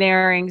saving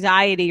their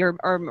anxiety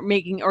or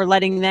making or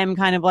letting them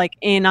kind of like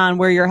in on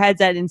where your head's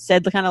at,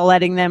 instead kind of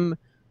letting them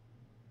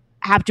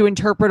have to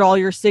interpret all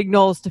your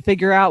signals to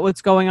figure out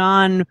what's going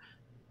on.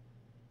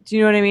 Do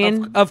you know what I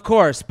mean? Of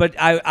course, but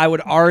I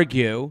would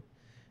argue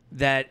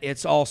that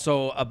it's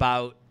also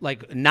about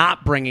like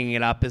not bringing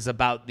it up is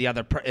about the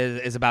other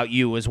is about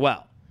you as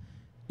well.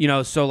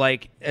 So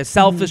like as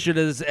selfish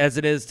as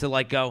it is to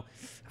like go,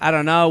 I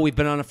don't know, we've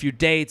been on a few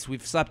dates,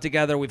 we've slept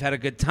together, we've had a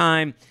good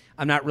time.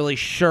 I'm not really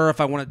sure if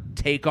I want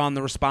to take on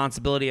the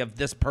responsibility of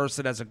this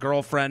person as a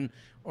girlfriend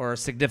or a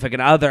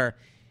significant other.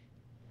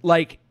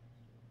 Like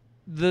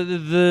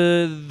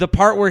the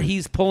part where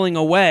he's pulling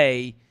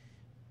away,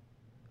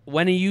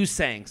 when are you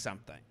saying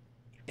something?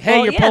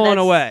 Hey, you're pulling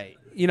away.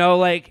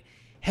 Like,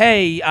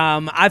 hey,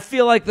 I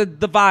feel like the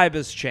vibe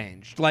has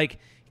changed. Like,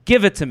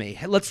 give it to me.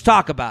 Let's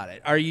talk about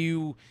it. Are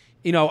you,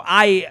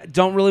 I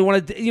don't really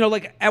want to,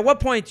 like, at what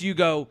point do you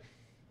go,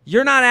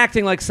 you're not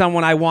acting like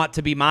someone I want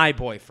to be my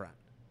boyfriend?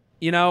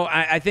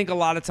 I think a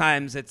lot of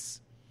times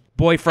it's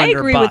boyfriend or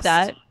bust. I agree with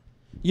that.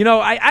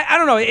 I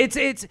don't know.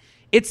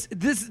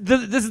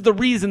 This is the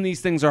reason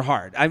these things are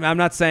hard. I'm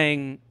not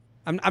saying,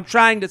 I'm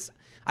trying to,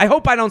 I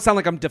hope I don't sound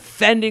like I'm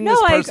defending this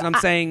person.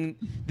 I'm saying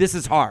this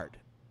is hard.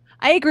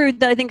 I agree with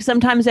that. I think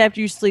sometimes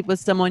after you sleep with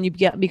someone, you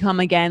become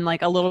again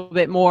like a little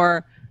bit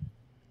more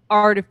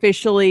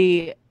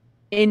artificially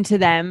into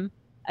them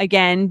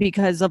again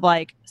because of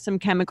like some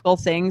chemical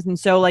things, and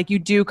so like you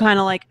do kind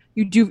of like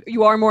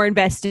you are more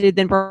invested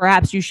than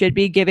perhaps you should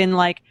be, given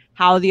like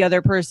how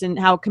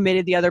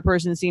committed the other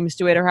person seems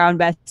to it or how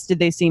invested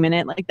they seem in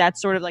it. Like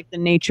that's sort of like the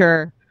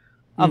nature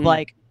of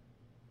like.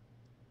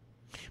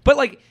 But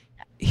like,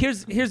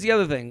 here's the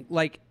other thing.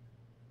 Like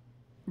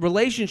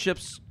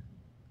relationships.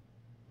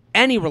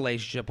 Any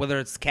relationship, whether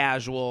it's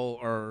casual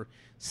or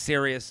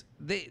serious,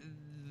 they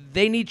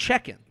need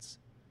check-ins.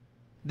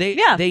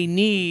 They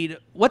need,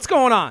 what's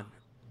going on?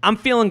 I'm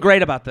feeling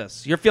great about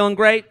this. You're feeling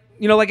great?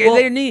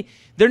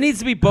 There needs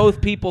to be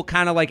both people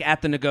kind of like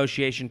at the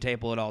negotiation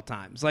table at all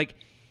times. Like,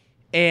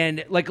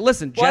 and like,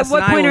 listen, Jess, at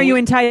what point are you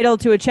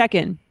entitled to a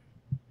check-in?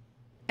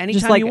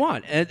 Anytime you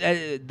want.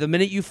 The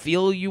minute you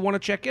feel you want to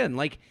check in.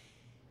 Like,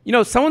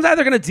 someone's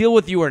either going to deal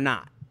with you or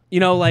not.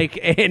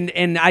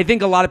 And I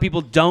think a lot of people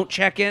don't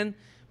check in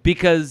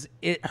because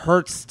it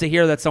hurts to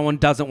hear that someone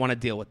doesn't want to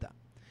deal with them.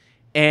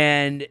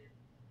 And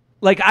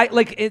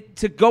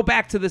to go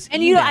back to this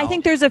and email, I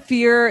think there's a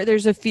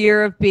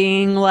fear of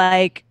being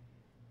like,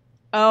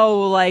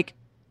 oh, like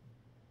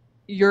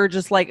you're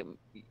just like,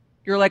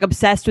 you're like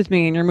obsessed with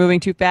me and you're moving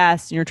too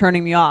fast and you're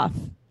turning me off.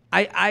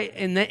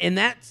 In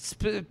that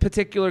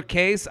particular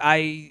case,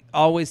 I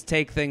always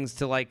take things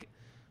to like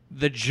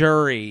the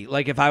jury.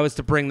 Like if I was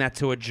to bring that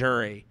to a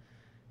jury,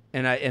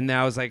 and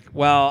I was like,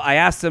 well, I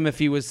asked him if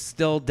he was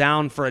still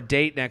down for a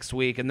date next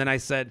week, and then I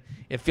said,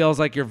 it feels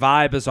like your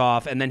vibe is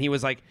off, and then he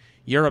was like,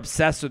 you're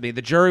obsessed with me.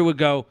 The jury would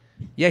go,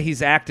 yeah,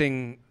 he's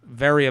acting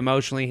very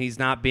emotionally.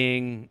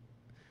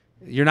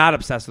 You're not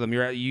obsessed with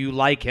him. You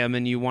like him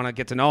and you want to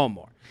get to know him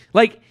more.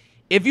 Like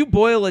if you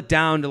boil it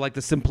down to like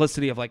the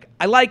simplicity of like,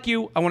 I like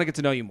you, I want to get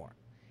to know you more.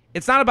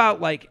 It's not about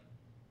like,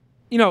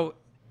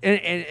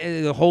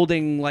 and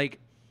holding like.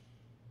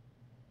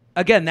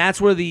 Again, that's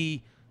where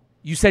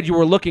you said you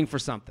were looking for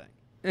something.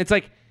 And it's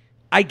like,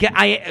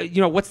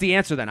 what's the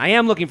answer then? I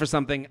am looking for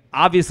something.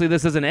 Obviously,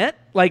 this isn't it.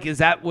 Like, is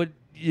that what,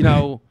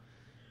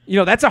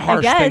 that's a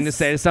harsh thing to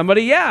say to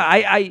somebody.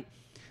 Yeah,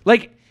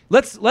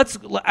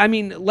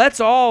 let's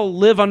all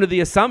live under the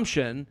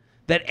assumption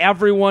that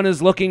everyone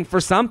is looking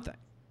for something.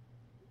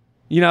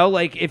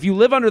 Like if you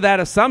live under that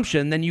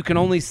assumption, then you can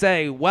only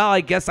say, well, I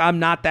guess I'm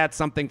not that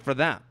something for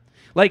them.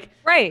 Like,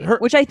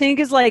 right. Which I think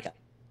is like,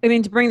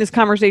 to bring this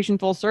conversation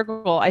full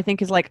circle, I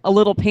think is like a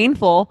little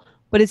painful,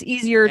 but it's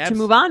easier to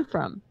move on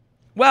from.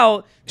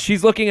 Well,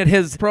 she's looking at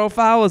his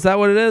profile. Is that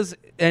what it is?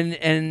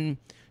 And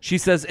She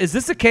says, is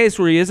this a case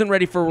where he isn't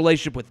ready for a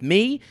relationship with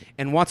me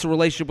and wants a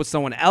relationship with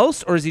someone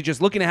else, or is he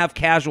just looking to have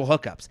casual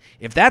hookups?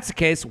 If that's the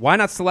case, why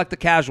not select the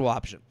casual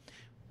option?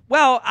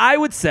 Well, I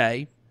would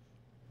say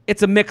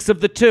it's a mix of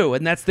the two,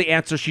 and that's the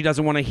answer she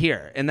doesn't want to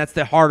hear, and that's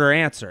the harder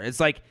answer. It's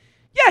like,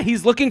 yeah,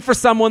 he's looking for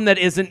someone that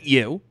isn't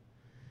you,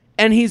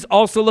 and he's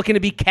also looking to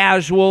be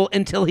casual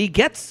until he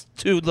gets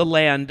to the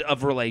land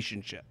of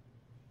relationship.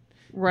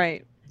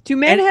 Right. Do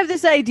men have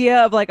this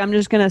idea of like, I'm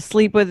just going to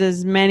sleep with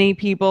as many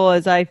people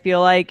as I feel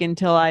like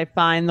until I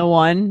find the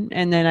one,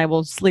 and then I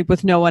will sleep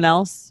with no one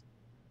else?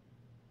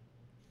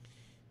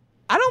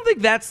 I don't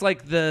think that's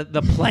like the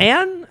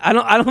plan. I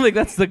don't think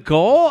that's the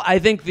goal. I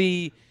think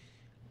the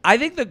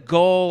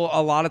goal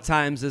a lot of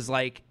times is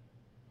like,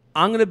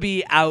 I'm going to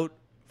be out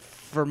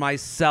for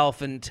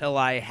myself until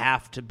I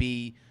have to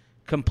be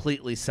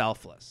completely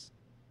selfless.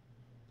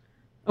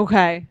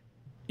 Okay.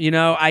 You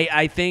know,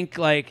 I think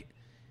like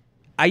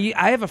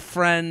I have a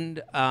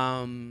friend,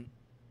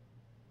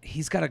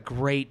 he's got a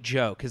great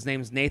joke. His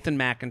name's Nathan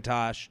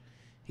McIntosh.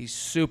 He's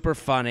super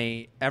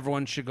funny.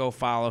 Everyone should go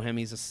follow him.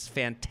 He's a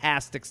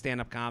fantastic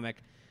stand-up comic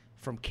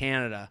from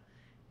Canada.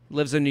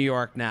 Lives in New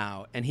York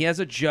now. And he has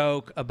a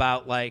joke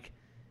about like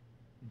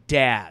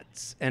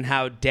dads and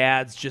how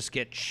dads just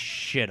get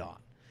shit on.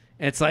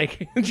 And it's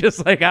like,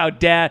 just like how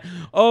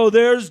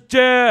there's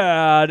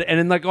dad. And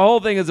then like the whole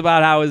thing is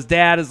about how his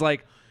dad is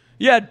like,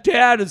 yeah,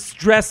 dad is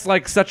dressed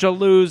like such a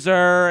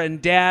loser,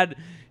 and dad,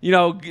 you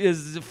know,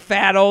 is a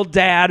fat old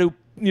dad who,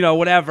 you know,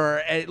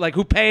 whatever, like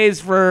who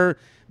pays for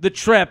the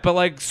trip, but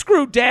like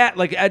screw dad.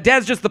 Like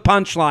dad's just the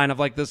punchline of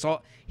like this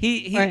whole.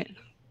 Right.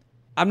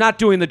 I'm not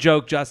doing the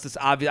joke justice.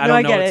 Obviously,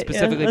 I don't know it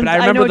specifically, but I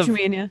remember know what you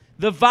mean, yeah.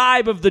 The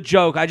vibe of the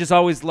joke. I just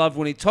always loved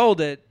when he told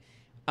it,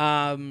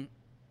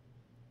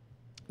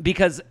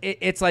 because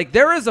it's like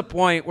there is a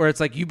point where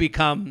it's like you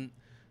become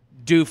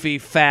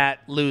doofy, fat,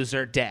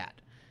 loser dad.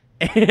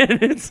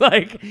 And it's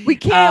like we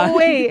can't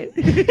wait.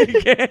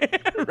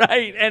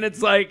 Right. And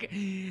it's like,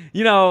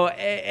 you know,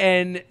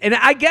 and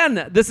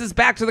again, this is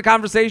back to the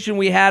conversation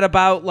we had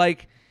about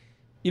like,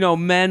 you know,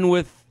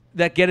 men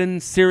that get in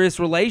serious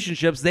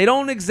relationships. They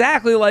don't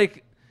exactly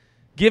like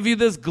give you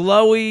this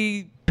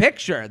glowy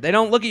picture. They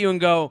don't look at you and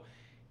go,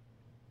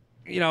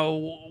 you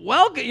know,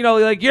 well, you know,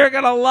 like you're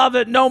going to love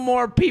it. No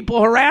more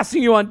people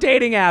harassing you on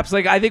dating apps.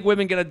 Like I think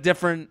women get a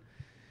different,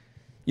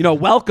 you know,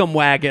 welcome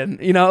wagon,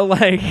 you know,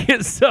 like,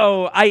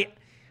 so I'm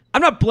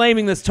not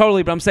blaming this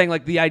totally, but I'm saying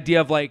like the idea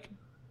of like,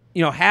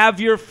 you know, have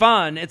your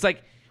fun. It's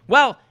like,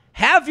 well,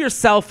 have your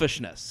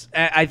selfishness,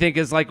 I think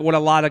is like what a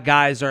lot of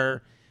guys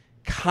are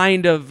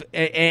kind of,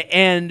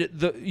 and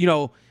the, you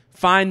know,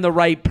 find the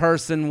right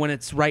person when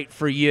it's right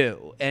for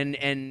you.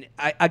 And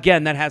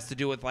again, that has to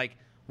do with like,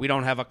 we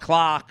don't have a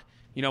clock,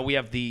 you know, we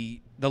have the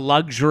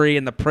luxury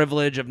and the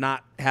privilege of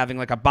not having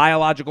like a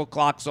biological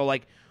clock. So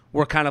like,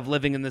 we're kind of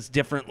living in this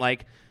different,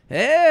 like,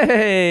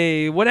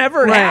 hey,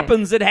 whenever it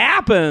happens, it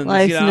happens.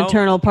 Life's an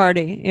eternal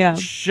party, yeah.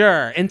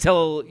 Sure,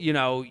 until, you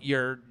know,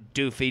 you're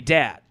doofy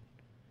dad.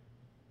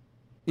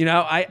 You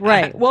know,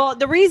 Well,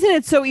 the reason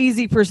it's so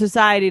easy for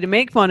society to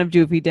make fun of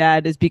doofy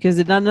dad is because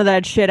none of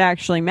that shit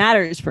actually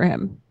matters for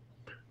him.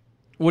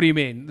 What do you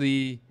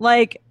mean?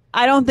 Like,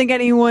 I don't think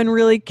anyone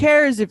really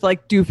cares if,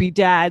 like, doofy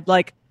dad,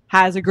 like,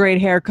 has a great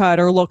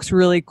haircut or looks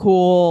really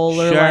cool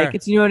or like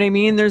it's, you know what I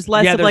mean? There's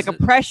less of like a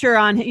pressure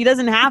on him. He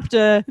doesn't have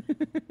to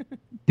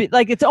be,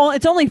 like it's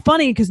only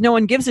funny because no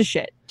one gives a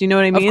shit. Do you know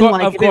what I mean?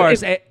 Of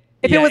course. If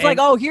it was like,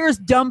 oh, here's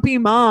dumpy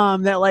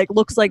mom that like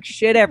looks like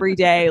shit every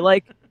day,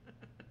 like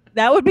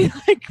that would be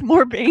like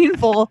more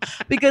painful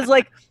because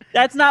like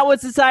that's not what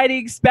society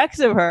expects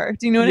of her.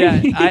 Do you know what I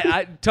mean?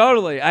 I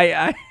totally.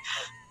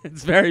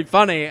 It's very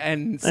funny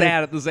and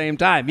sad at the same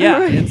time.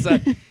 Yeah, it's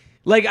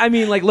like, I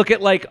mean, like, look at,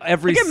 like,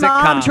 every sitcom.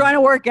 Mom trying to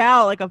work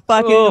out like a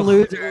fucking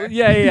loser.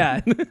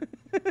 Yeah.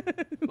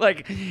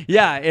 Like,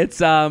 yeah,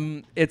 it's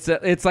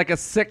like a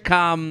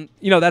sitcom.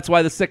 You know, that's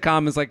why the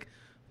sitcom is, like,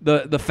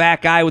 the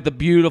fat guy with the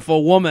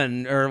beautiful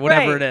woman or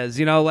whatever it is.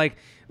 You know, like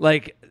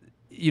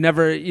you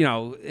never, you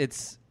know,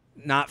 it's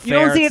not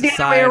fair. You don't see it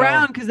the other way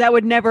around because that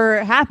would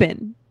never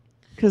happen.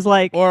 Because,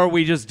 like... Or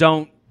we just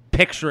don't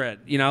picture it,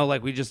 you know,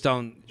 like we just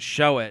don't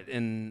show it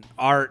in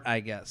art, I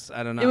guess.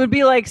 I don't know. It would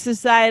be like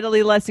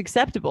societally less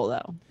acceptable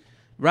though.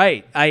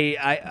 Right.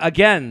 I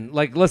again,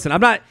 like, listen,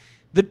 I'm not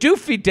the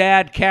doofy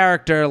dad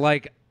character.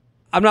 Like,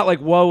 I'm not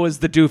like, woe is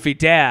the doofy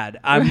dad.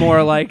 I'm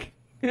more like,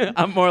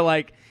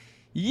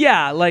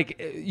 yeah,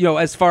 like, you know,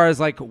 as far as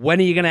like, when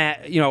are you going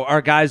to, you know,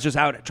 are guys just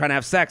out trying to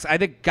have sex? I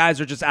think guys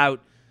are just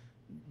out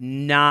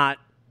not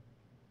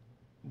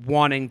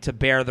wanting to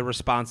bear the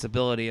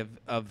responsibility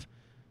of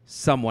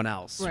someone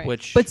else, right.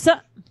 which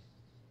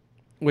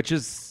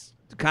is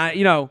kind of,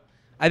 you know,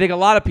 I think a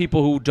lot of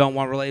people who don't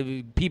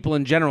want people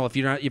in general, if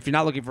you're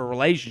not looking for a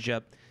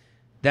relationship,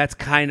 that's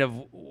kind of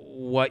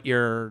what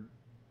you're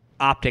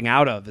opting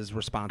out of is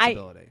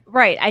responsibility.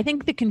 Right. I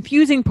think the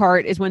confusing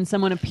part is when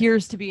someone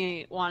appears to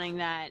be wanting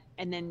that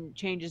and then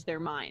changes their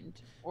mind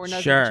or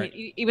doesn't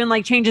even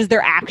like changes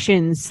their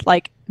actions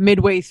like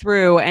midway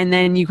through, and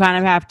then you kind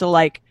of have to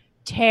like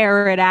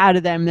tear it out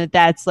of them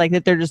that's like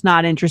that they're just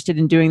not interested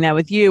in doing that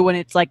with you, when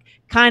it's like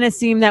kind of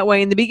seemed that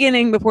way in the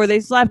beginning before they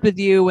slept with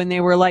you, when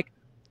they were like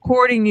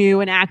courting you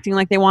and acting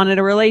like they wanted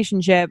a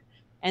relationship,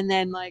 and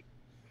then like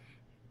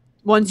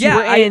once you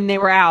were in, they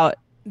were out.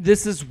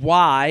 This is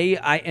why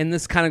and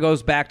this kind of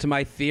goes back to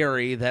my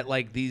theory that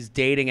like these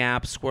dating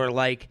apps were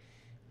like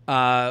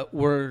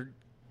are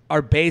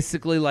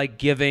basically like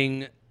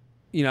giving,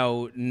 you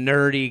know,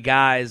 nerdy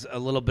guys a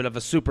little bit of a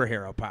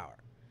superhero power.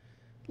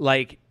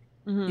 Like,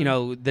 you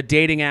know, the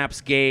dating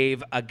apps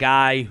gave a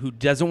guy who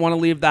doesn't want to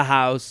leave the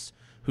house,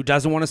 who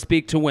doesn't want to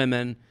speak to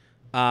women,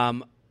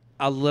 a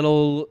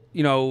little,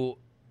 you know,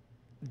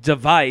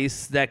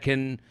 device that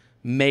can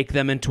make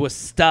them into a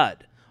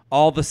stud.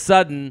 All of a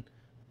sudden,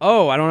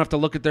 oh, I don't have to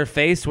look at their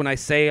face when I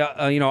say,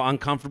 you know,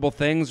 uncomfortable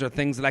things or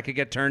things that I could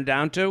get turned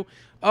down to.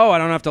 Oh, I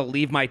don't have to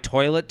leave my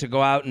toilet to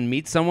go out and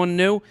meet someone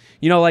new.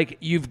 You know, like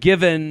you've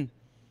given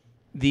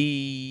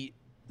the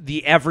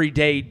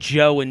everyday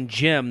Joe and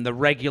Jim, the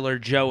regular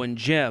Joe and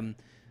Jim,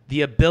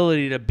 the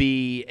ability to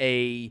be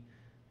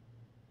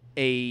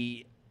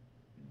a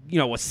you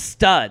know, a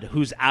stud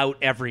who's out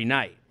every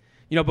night.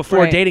 You know,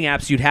 before dating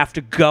apps, you'd have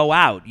to go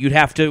out. You'd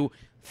have to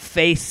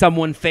face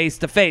someone face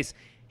to face.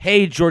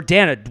 Hey,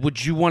 Jordana,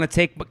 would you want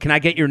to can I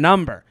get your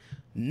number?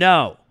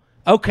 No.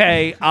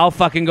 Okay, I'll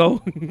fucking go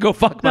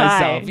fuck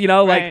myself. You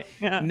know, like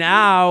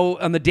now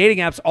on the dating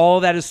apps, all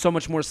of that is so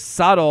much more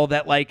subtle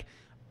that like,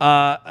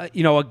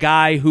 you know, a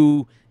guy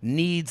who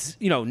needs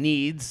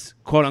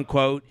quote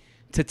unquote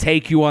to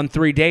take you on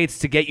 3 dates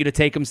to get you to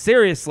take him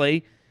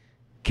seriously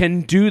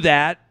can do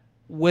that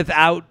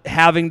without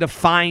having to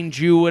find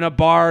you in a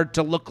bar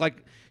to look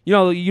like, you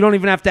know, you don't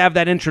even have to have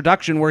that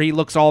introduction where he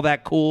looks all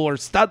that cool or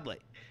studly.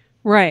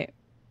 Right.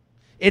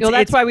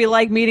 That's why we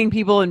like meeting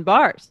people in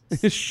bars.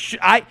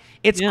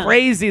 It's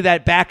crazy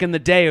that back in the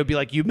day it would be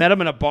like you met him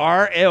in a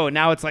bar. Ew.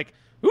 Now it's like,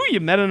 ooh, you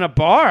met in a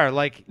bar.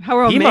 Like how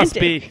romantic.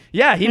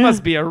 He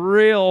must be a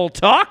real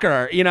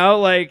talker. You know,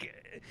 like,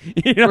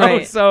 you know.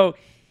 Right. So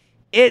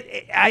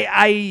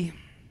again,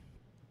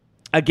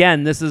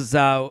 this is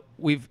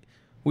we've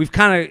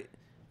kind of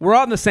we're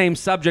on the same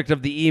subject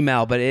of the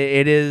email, but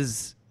it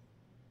is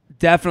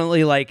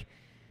definitely like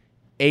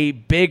a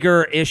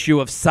bigger issue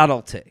of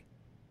subtlety.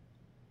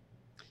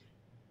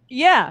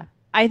 Yeah,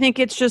 I think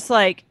it's just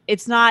like,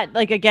 it's not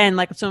like, again,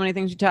 like so many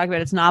things you talk about,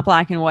 it's not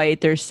black and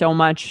white. There's so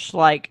much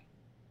like,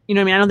 you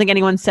know what I mean? I don't think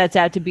anyone sets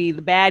out to be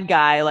the bad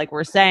guy like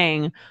we're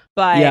saying,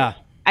 but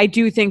I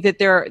do think that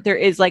there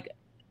is like,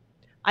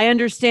 I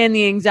understand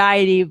the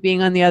anxiety of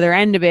being on the other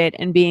end of it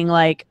and being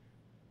like,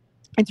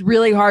 it's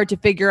really hard to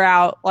figure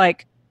out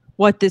like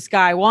what this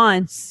guy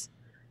wants.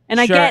 And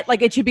I get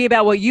like it should be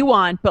about what you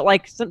want, but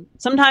like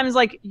sometimes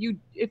like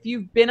if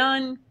you've been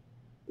on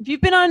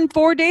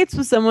 4 dates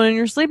with someone and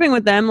you're sleeping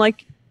with them,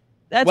 like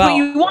that's what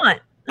you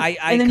want.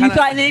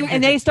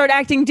 And they start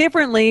acting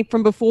differently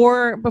from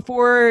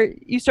before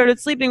you started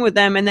sleeping with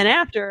them, and then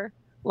after,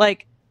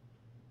 like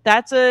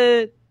that's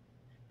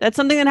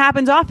something that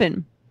happens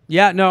often.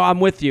 Yeah, no, I'm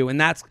with you,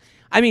 and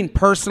I mean,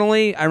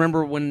 personally, I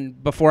remember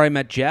before I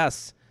met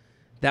Jess,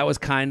 that was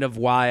kind of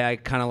why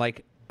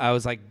I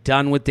was like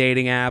done with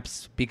dating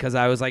apps, because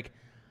I was like,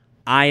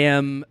 I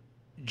am.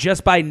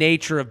 Just by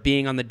nature of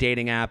being on the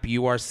dating app,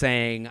 you are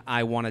saying,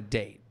 I want to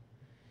date.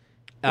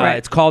 Right.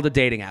 It's called a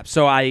dating app.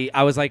 So I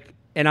was like,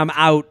 and I'm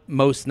out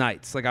most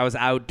nights. Like I was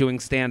out doing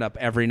stand-up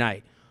every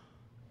night.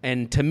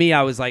 And to me,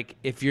 I was like,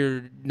 if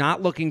you're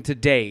not looking to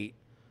date,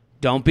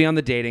 don't be on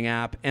the dating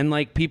app. And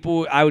like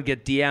I would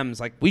get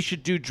DMs like, we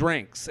should do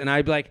drinks. And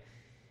I'd be like,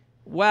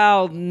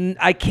 well,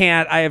 I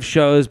can't. I have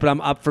shows, but I'm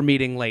up for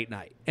meeting late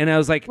night. And I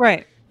was like,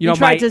 right. You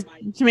tried to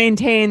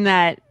maintain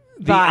that.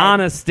 The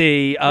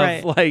honesty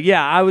of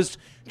I was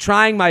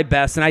trying my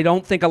best, and I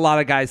don't think a lot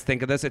of guys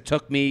think of this. It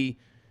took me,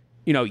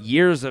 you know,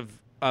 years of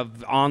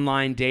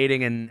online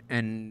dating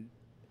and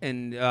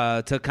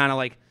to kind of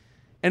like,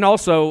 and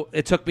also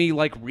it took me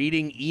like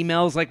reading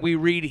emails like we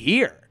read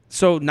here.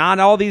 So not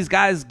all these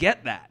guys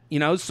get that, you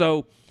know.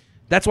 So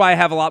that's why I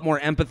have a lot more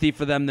empathy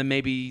for them than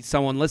maybe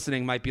someone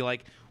listening might be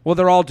like, well,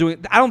 they're all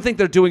doing. I don't think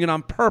they're doing it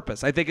on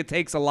purpose. I think it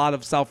takes a lot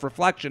of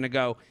self-reflection to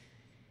go,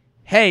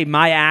 hey,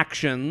 my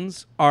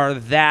actions are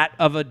that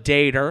of a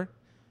dater.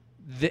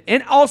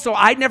 And also,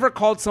 I never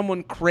called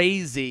someone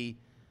crazy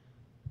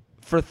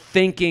for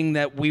thinking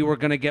that we were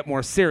going to get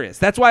more serious.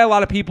 That's why a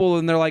lot of people,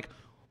 and they're like,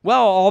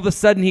 well, all of a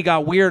sudden he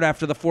got weird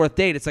after the 4th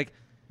date. It's like,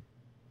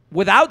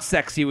 without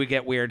sex, he would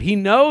get weird. He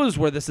knows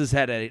where this is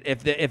headed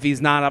if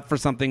he's not up for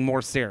something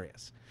more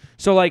serious.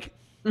 So, like,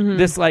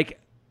 this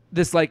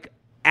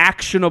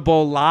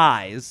actionable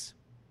lies,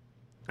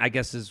 I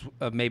guess is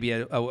maybe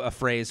a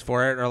phrase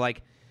for it, or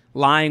like,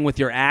 lying with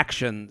your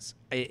actions,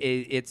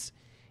 it's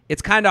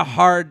kind of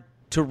hard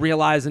to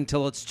realize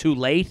until it's too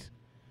late.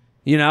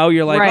 You know,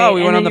 you're like, oh,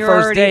 we went on the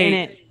first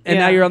date, and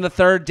now you're on the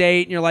 3rd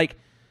date, and you're like,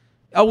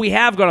 oh, we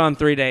have gone on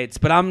 3 dates,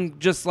 but I'm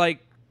just like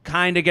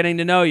kind of getting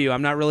to know you.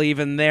 I'm not really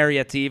even there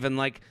yet to even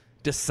like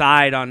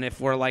decide on if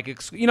we're like,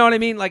 you know what I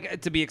mean?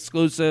 Like to be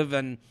exclusive,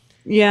 and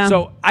Yeah.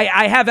 So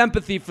I have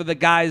empathy for the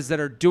guys that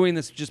are doing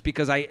this just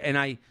because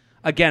I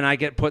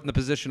get put in the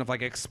position of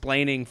like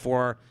explaining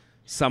for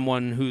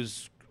someone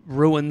who's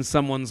ruined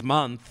someone's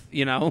month,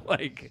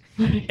 like,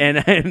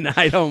 and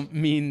I don't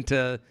mean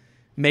to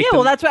make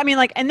well, that's what I mean.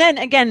 Like, and then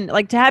again,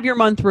 like to have your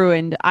month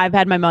ruined, I've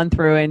had my month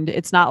ruined.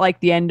 It's not like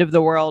the end of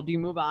the world. You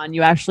move on.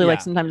 You actually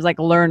like sometimes like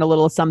learn a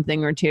little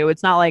something or two.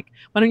 It's not like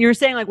when you're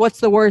saying like, what's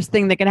the worst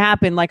thing that can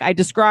happen? Like I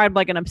described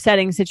like an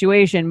upsetting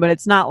situation, but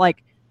it's not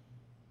like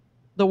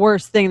the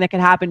worst thing that can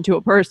happen to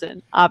a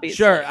person, obviously.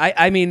 Sure.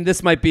 I mean,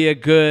 this might be a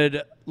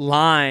good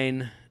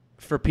line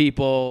for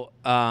people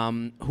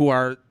who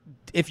are,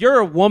 if you're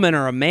a woman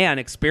or a man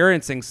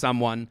experiencing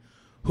someone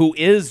who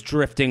is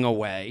drifting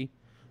away,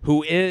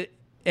 who is,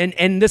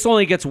 and this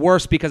only gets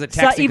worse because of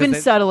texting. Even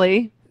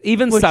subtly.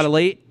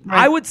 Right.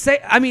 I would say,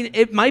 I mean,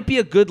 it might be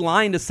a good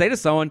line to say to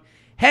someone,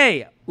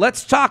 hey,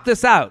 let's talk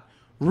this out.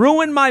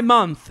 Ruin my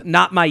month,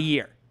 not my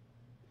year.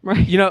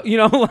 Right.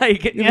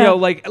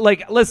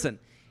 Like, listen,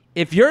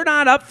 if you're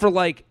not up for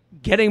like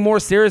getting more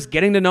serious,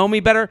 getting to know me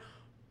better,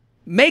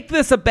 make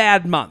this a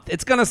bad month.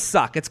 It's going to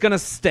suck. It's going to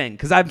sting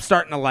because I'm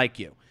starting to like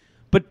you.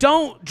 But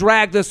don't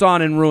drag this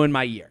on and ruin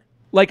my year.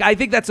 Like, I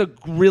think that's a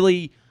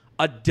really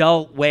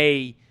adult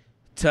way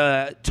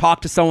to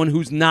talk to someone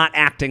who's not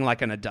acting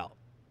like an adult.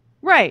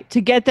 Right.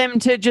 To get them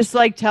to just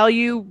like tell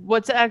you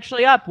what's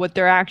actually up, what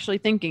they're actually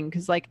thinking.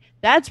 Because like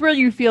that's where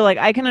you feel like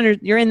I can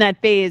you're in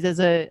that phase as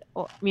as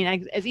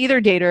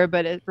either dater,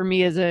 but for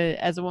me as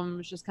a woman,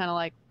 was just kind of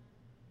like,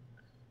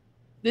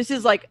 this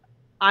is like,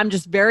 I'm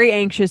just very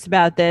anxious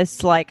about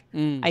this. Like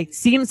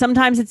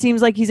sometimes it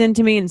seems like he's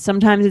into me and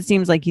sometimes it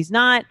seems like he's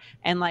not.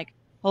 And like,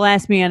 he'll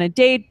ask me on a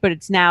date, but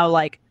it's now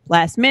like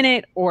last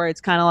minute, or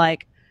it's kind of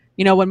like,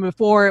 when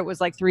before it was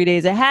like 3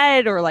 days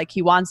ahead, or like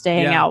he wants to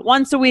hang out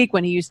once a week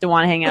when he used to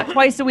want to hang out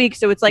twice a week.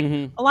 So it's like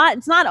a lot.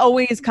 It's not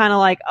always kind of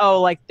like,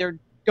 oh, like they're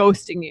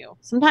ghosting you.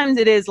 Sometimes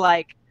it is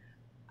like,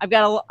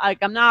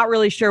 I'm not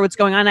really sure what's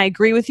going on. I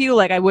agree with you.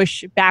 Like, I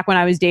wish back when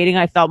I was dating,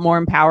 I felt more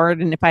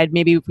empowered. And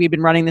if we'd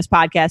been running this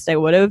podcast, I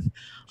would have,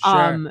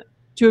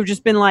 to have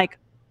just been like,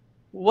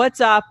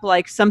 what's up?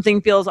 Like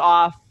something feels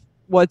off.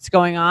 What's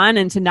going on?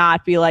 And to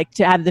not be like,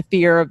 to have the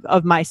fear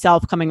of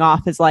myself coming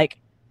off as like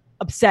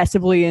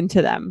obsessively into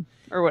them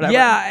or whatever.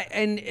 Yeah.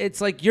 And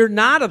it's like, you're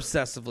not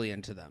obsessively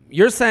into them.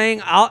 You're saying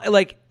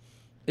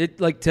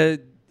to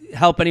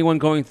help anyone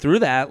going through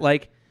that.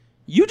 Like,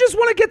 you just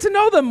want to get to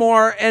know them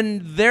more,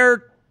 and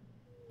they're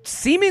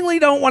seemingly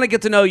don't want to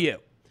get to know you.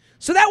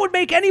 So that would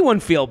make anyone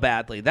feel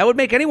badly. That would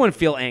make anyone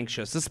feel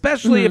anxious,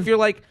 especially if you're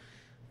like,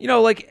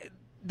 like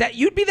that.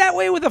 You'd be that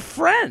way with a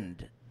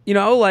friend.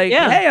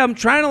 Hey, I'm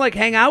trying to like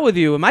hang out with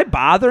you. Am I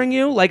bothering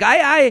you? Like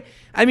I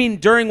mean,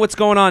 during what's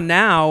going on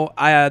now,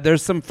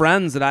 there's some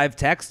friends that I've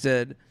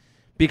texted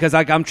because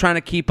like I'm trying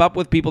to keep up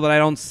with people that I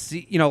don't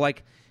see.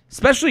 Like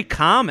especially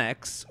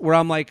comics where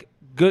I'm like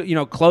good,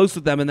 close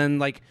with them, and then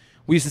like.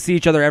 We used to see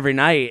each other every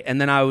night, and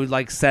then I would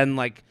like send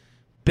like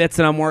bits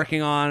that I'm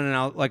working on and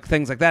I'll like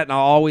things like that. And I'll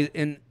always,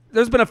 and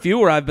there's been a few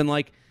where I've been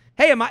like,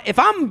 hey, if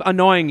I'm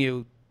annoying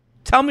you,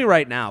 tell me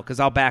right now, 'cause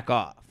I'll back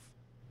off,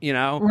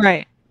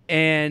 Right.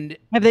 And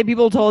have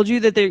people told you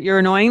that you're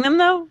annoying them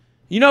though?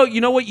 You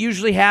know what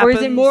usually happens? Or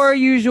is it more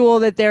usual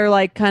that they're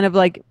like kind of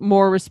like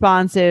more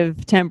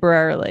responsive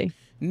temporarily?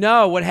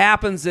 No, what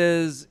happens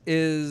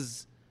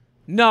is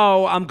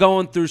no, I'm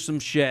going through some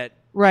shit.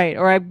 Right,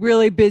 or I'm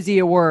really busy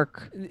at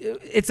work.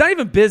 It's not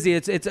even busy.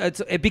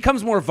 It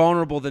becomes more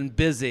vulnerable than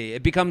busy.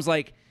 It becomes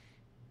like,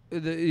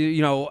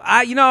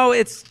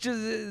 it's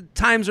just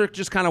times are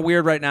just kind of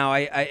weird right now.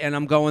 And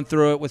I'm going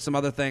through it with some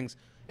other things,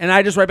 and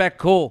I just write back,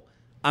 cool,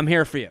 I'm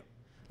here for you.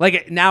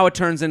 Like now it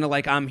turns into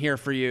like I'm here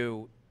for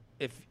you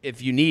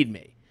if you need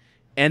me,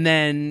 and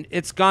then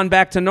it's gone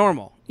back to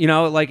normal.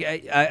 Like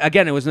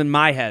again, it was in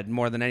my head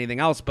more than anything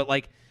else. But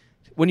like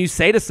when you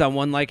say to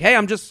someone like, hey,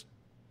 I'm just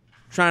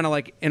trying to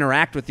like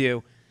interact with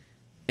you,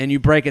 and you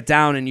break it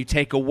down and you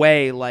take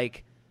away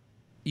like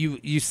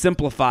you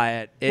simplify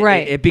it,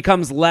 right. It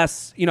becomes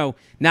less,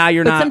 now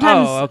you're not,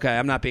 okay,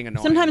 I'm not being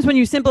annoying. Sometimes when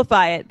you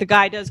simplify it, the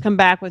guy does come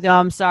back with, oh,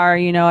 I'm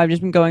sorry, I've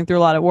just been going through a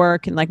lot of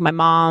work, and like my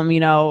mom,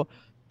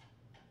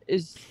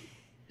 is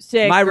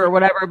sick or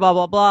whatever, blah,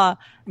 blah, blah.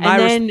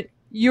 And then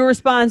your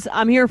response,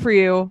 I'm here for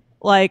you.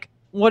 Like,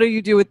 what do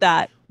you do with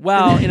that?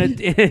 Well,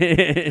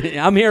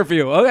 I'm here for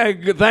you. Okay,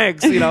 good,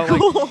 thanks.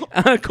 Cool.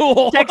 Like,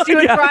 cool. Text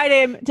you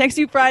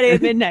Friday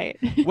at midnight.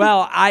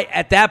 Well,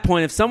 at that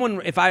point,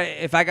 if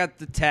I got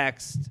the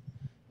text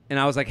and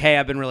I was like, hey,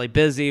 I've been really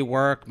busy,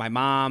 work, my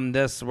mom,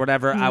 this,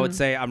 whatever, I would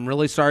say, I'm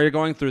really sorry you're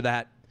going through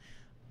that.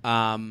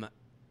 I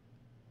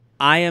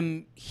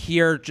am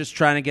here just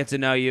trying to get to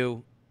know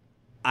you.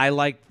 I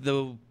like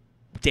the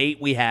date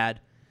we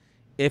had.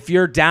 If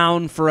you're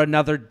down for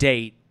another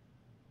date,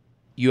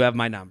 you have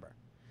my number.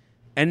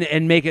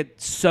 And make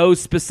it so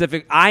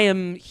specific. I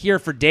am here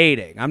for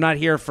dating. I'm not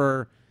here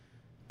for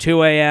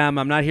 2 a.m.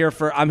 I'm here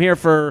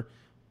for,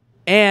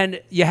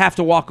 and you have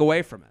to walk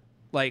away from it.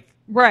 Like,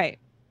 right.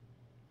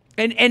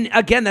 And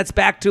again, that's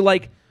back to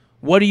like,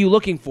 what are you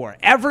looking for?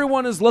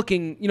 Everyone is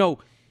looking,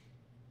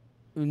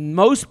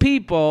 most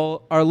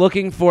people are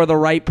looking for the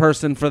right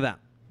person for them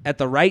at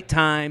the right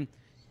time,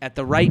 at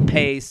the right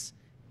pace,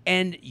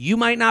 and you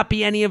might not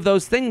be any of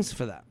those things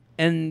for them.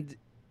 And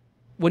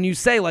when you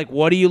say, like,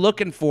 what are you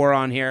looking for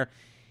on here?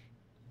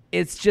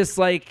 It's just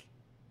like,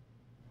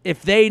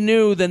 if they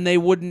knew, then they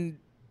wouldn't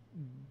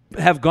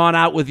have gone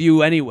out with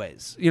you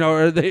anyways.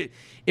 Or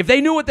if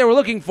they knew what they were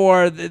looking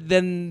for,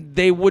 then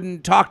they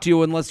wouldn't talk to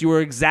you unless you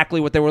were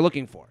exactly what they were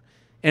looking for.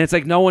 And it's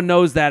like no one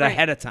knows that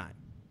ahead of time.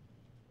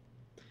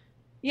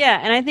 Yeah,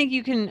 and I think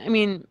you can,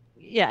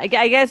 I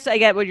guess I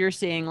get what you're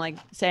saying, like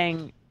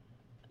saying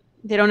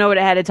they don't know it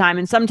ahead of time.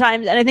 And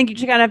sometimes, and I think you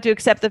just kind of have to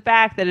accept the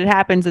fact that it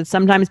happens, that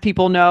sometimes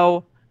people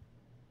know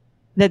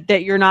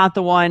that you're not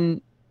the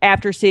one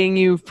after seeing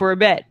you for a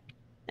bit.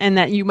 And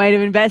that you might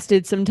have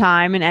invested some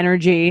time and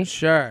energy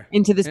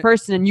into this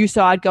person, and you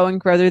saw it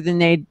going further than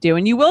they do.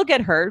 And you will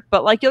get hurt,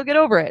 but you'll get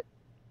over it.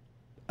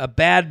 A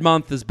bad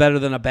month is better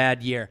than a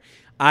bad year.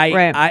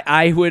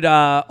 I would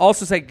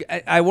also say,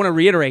 I want to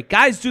reiterate,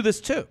 guys do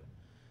this too.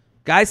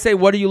 Guys say,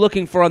 what are you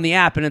looking for on the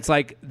app? And it's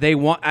like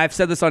I've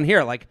said this on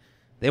here, like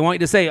they want you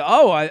to say,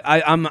 oh,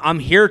 I'm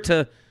here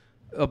to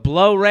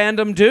blow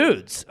random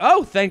dudes.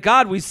 Oh, thank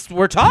God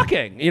we're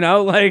talking.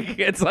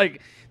 It's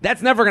like,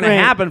 that's never going to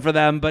happen for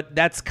them, but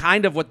that's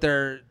kind of what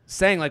they're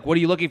saying. Like, what are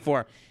you looking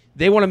for?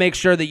 They want to make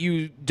sure that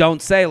you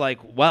don't say, like,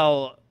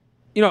 well,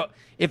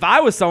 if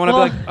I was someone, I'd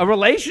be like, a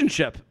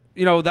relationship.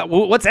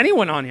 What's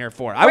anyone on here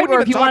for? I wouldn't.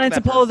 Or if you wanted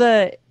to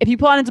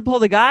pull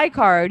the guy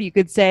card, you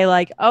could say,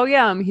 like, oh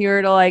yeah, I'm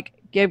here to like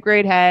give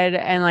great head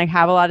and like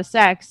have a lot of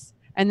sex.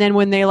 And then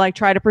when they like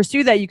try to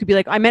pursue that, you could be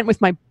like, I meant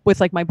with my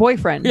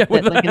boyfriend, in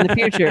the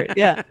future.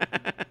 Yeah.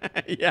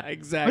 Yeah,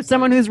 exactly. With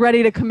someone who's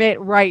ready to commit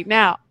right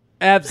now.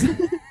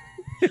 Absolutely.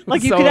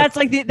 Like you could, that's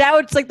like that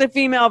was like the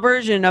female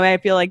version of, I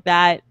feel like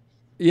that.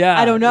 Yeah.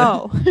 I don't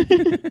know.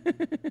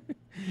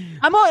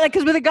 I'm all like,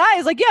 because with a guy,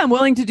 it's like, yeah, I'm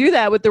willing to do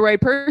that with the right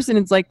person.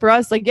 It's like for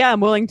us, like, yeah, I'm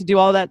willing to do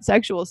all that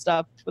sexual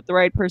stuff with the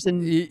right person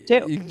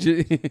too.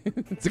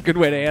 It's a good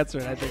way to answer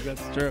it. I think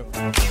that's true.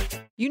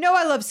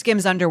 I love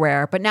Skims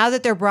underwear, but now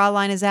that their bra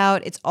line is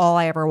out, it's all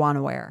I ever want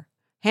to wear.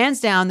 Hands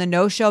down, the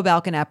no-show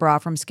Balconette bra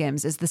from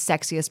Skims is the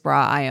sexiest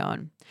bra I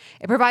own.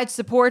 It provides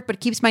support, but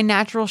keeps my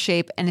natural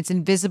shape, and it's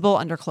invisible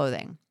under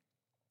clothing.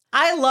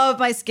 I love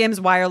my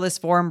Skims wireless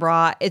form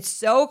bra. It's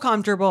so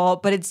comfortable,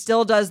 but it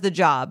still does the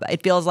job.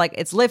 It feels like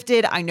it's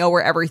lifted. I know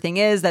where everything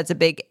is. That's a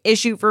big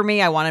issue for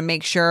me. I want to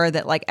make sure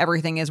that like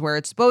everything is where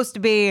it's supposed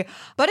to be,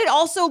 but it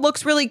also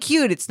looks really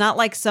cute. It's not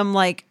like some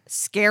like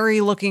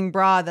scary looking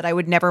bra that I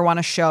would never want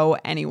to show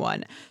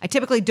anyone. I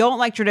typically don't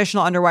like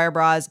traditional underwire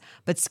bras,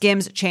 but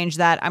Skims changed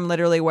that. I'm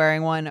literally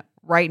wearing one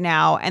right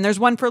now. And there's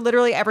one for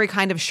literally every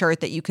kind of shirt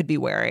that you could be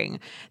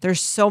wearing.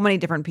 There's so many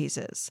different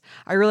pieces.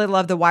 I really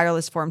love the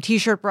wireless form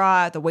t-shirt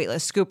bra, the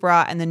weightless scoop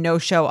bra, and the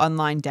no-show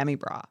unlined demi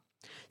bra.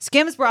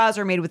 Skims bras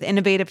are made with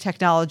innovative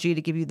technology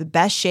to give you the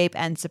best shape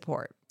and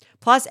support.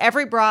 Plus,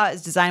 every bra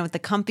is designed with the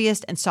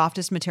comfiest and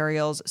softest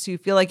materials, so you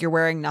feel like you're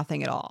wearing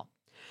nothing at all.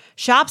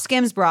 Shop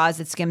Skims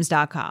bras at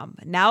skims.com.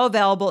 Now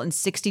available in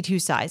 62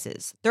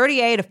 sizes,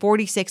 30A to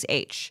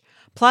 46H.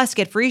 Plus,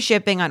 get free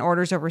shipping on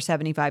orders over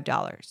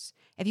 $75.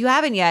 If you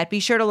haven't yet, be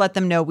sure to let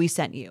them know we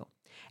sent you.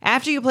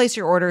 After you place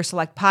your order,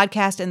 select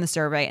podcast in the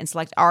survey and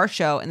select our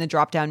show in the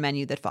drop-down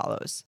menu that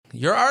follows.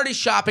 You're already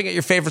shopping at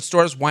your favorite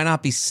stores. Why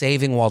not be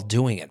saving while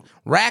doing it?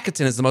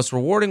 Rakuten is the most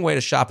rewarding way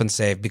to shop and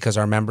save because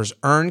our members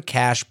earn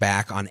cash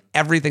back on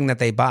everything that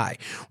they buy.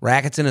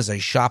 Rakuten is a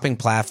shopping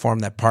platform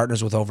that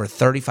partners with over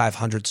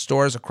 3,500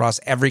 stores across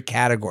every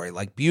category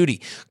like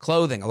beauty,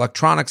 clothing,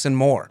 electronics, and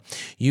more.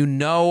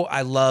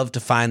 I love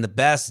to find the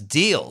best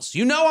deals.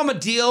 I'm a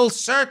deal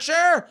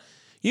searcher.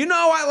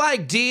 I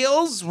like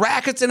deals.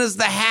 Rakuten is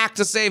the hack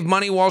to save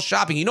money while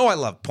shopping. I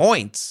love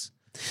points.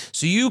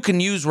 So you can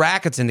use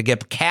Rakuten to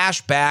get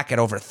cash back at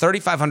over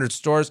 3,500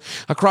 stores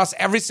across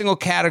every single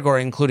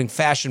category, including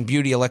fashion,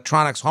 beauty,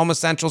 electronics, home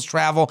essentials,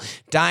 travel,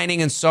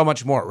 dining, and so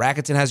much more.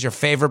 Rakuten has your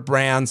favorite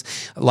brands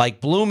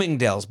like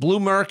Bloomingdale's, Blue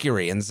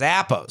Mercury, and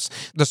Zappos.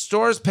 The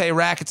stores pay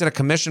Rakuten a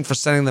commission for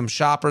sending them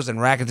shoppers, and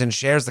Rakuten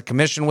shares the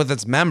commission with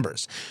its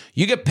members.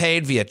 You get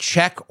paid via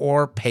check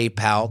or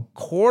PayPal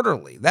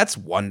quarterly. That's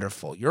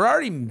wonderful. You're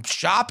already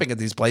shopping at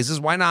these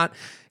places. Why not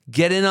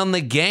get in on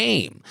the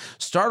game?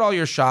 Start all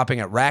your shopping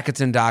at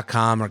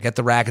Rakuten.com or get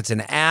the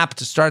Rakuten app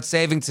to start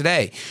saving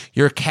today.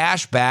 Your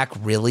cash back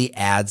really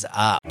adds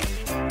up.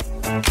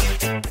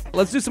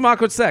 Let's do some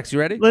awkward sex. You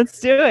ready? Let's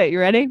do it. You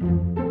ready?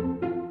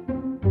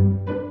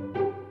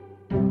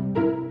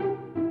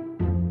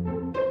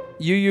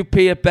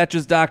 UUP at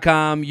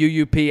Betches.com,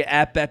 UUP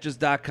at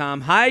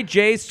Betches.com. Hi,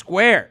 J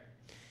Square.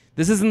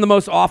 This isn't the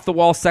most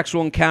off-the-wall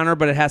sexual encounter,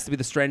 but it has to be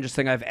the strangest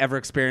thing I've ever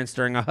experienced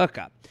during a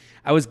hookup.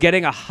 I was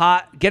getting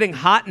hot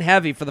and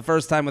heavy for the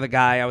first time with a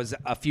guy I was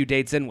a few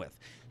dates in with.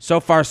 So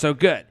far, so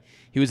good.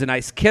 He was a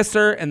nice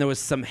kisser, and there was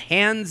some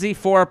handsy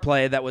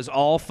foreplay that was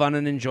all fun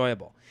and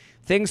enjoyable.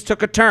 Things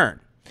took a turn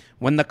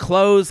when the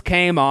clothes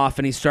came off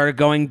and he started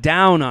going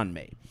down on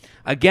me.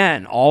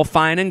 Again, all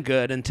fine and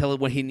good until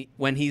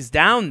when he's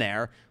down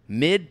there,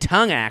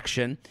 Mid-tongue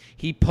action,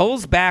 he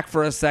pulls back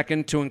for a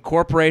second to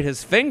incorporate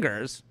his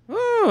fingers.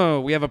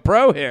 Oh, we have a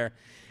pro here.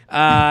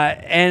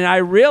 And I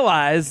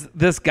realize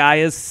this guy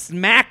is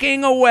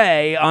smacking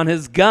away on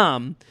his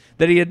gum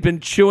that he had been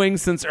chewing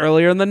since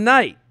earlier in the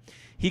night.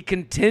 He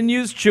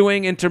continues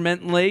chewing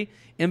intermittently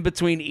in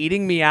between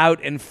eating me out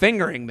and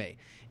fingering me.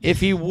 If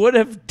he would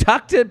have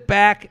tucked it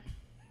back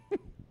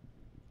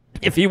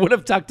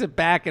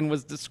and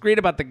was discreet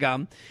about the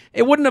gum,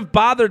 it wouldn't have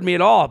bothered me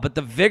at all, but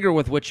the vigor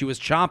with which he was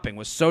chomping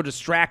was so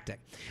distracting.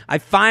 I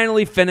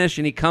finally finish,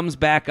 and he comes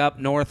back up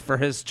north for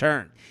his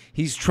turn.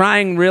 He's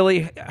trying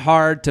really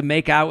hard to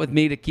make out with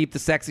me to keep the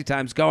sexy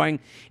times going,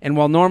 and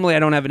while normally I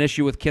don't have an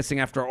issue with kissing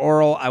after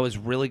oral, I was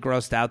really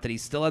grossed out that he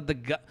still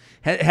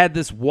had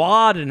this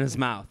wad in his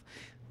mouth.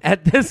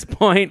 At this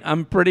point,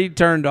 I'm pretty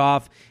turned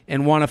off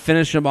and want to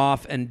finish him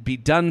off and be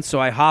done, so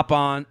I hop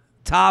on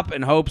top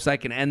in hopes I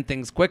can end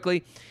things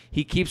quickly.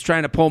 He keeps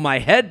trying to pull my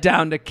head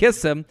down to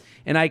kiss him,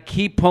 and I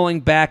keep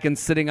pulling back and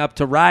sitting up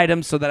to ride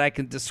him so that I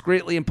can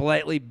discreetly and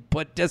politely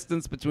put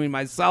distance between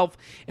myself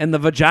and the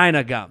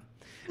vagina gum.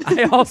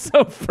 I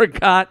also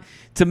forgot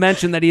to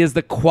mention that he is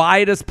the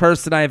quietest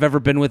person I have ever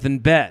been with in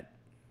bed.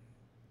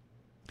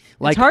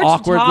 Like, hard to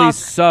awkwardly talk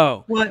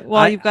so.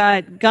 While you've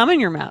got gum in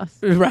your mouth.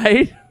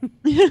 Right?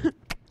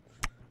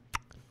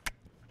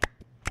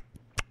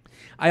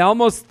 I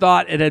almost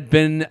thought it had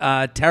been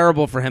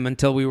terrible for him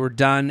until we were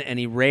done and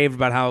he raved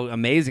about how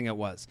amazing it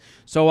was.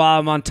 So while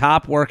I'm on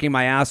top working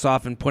my ass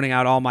off and putting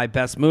out all my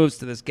best moves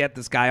to get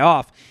this guy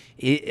off,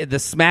 the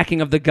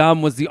smacking of the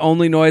gum was the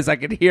only noise I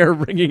could hear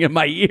ringing in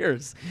my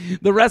ears.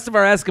 The rest of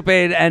our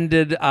escapade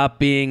ended up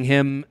being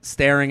him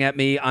staring at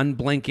me,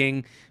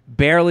 unblinking,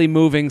 barely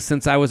moving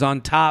since I was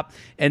on top,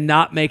 and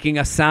not making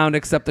a sound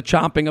except the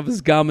chomping of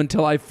his gum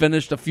until I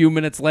finished a few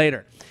minutes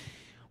later.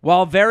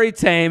 While very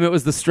tame, it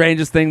was the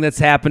strangest thing that's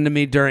happened to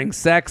me during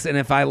sex, and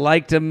if I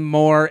liked him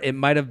more, it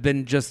might have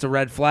been just a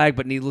red flag,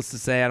 but needless to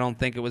say, I don't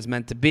think it was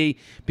meant to be,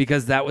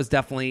 because that was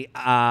definitely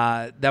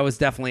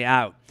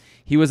out.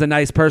 He was a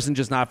nice person,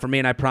 just not for me,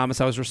 and I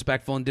promise I was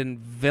respectful and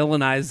didn't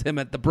villainize him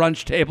at the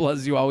brunch table,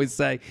 as you always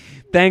say.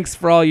 Thanks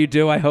for all you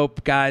do. I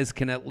hope guys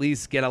can at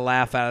least get a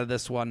laugh out of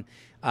this one.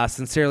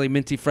 Sincerely,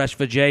 Minty Fresh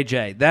for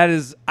JJ. That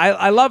is,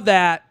 I love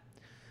that,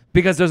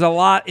 because there's a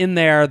lot in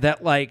there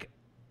that, like,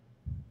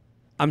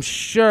 I'm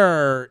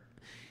sure.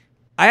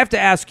 I have to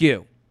ask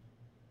you,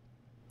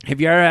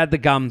 have you ever had the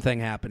gum thing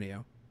happen to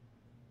you?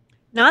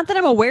 Not that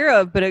I'm aware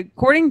of, but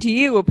according to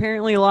you,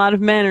 apparently a lot of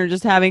men are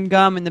just having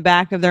gum in the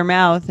back of their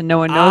mouth and no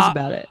one knows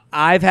about it.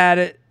 I've had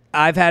it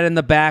in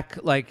the back,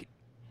 like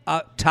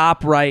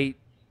top right.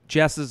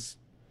 Jess is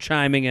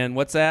chiming in.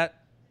 What's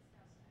that?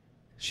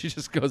 She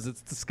just goes,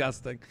 it's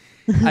disgusting.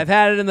 I've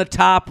had it in the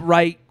top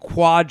right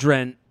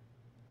quadrant,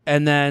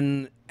 and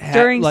then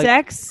during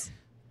sex?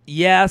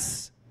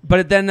 Yes.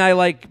 But then I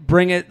like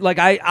bring it, like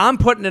I'm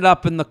putting it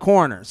up in the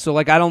corner. So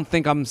like I don't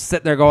think I'm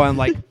sitting there going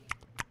like,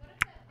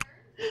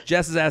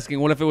 Jess is asking,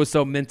 what if it was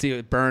so minty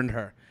it burned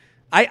her?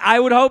 I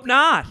would hope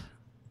not.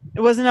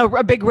 It wasn't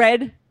a big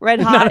red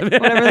hot,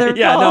 whatever they're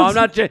yeah, called.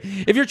 no, I'm not.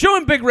 If you're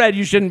chewing Big Red,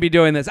 you shouldn't be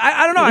doing this.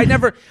 I don't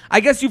know. I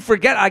guess you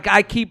forget.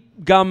 I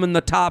keep gum in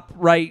the top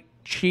right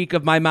cheek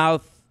of my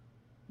mouth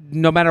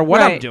no matter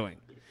what I'm doing.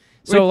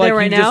 So like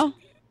right now?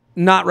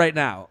 Not right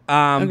now.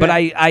 Okay.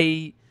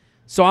 But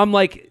so I'm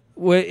like,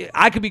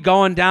 I could be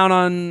going down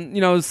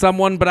on,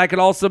 someone, but I could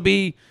also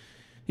be,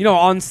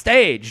 on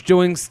stage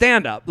doing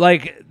stand up.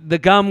 Like the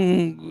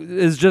gum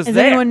is just Has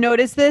there. anyone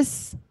noticed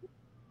this?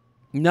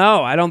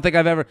 No, I don't think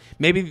I've ever.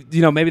 Maybe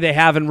they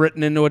haven't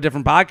written into a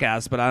different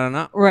podcast, but I don't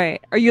know.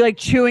 Right. Are you like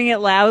chewing it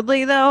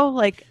loudly though?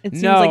 Like it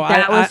seems like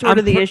that was sort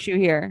of the issue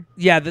here.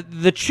 Yeah,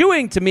 the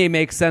chewing to me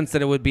makes sense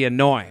that it would be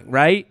annoying,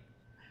 right?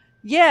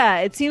 Yeah,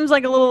 it seems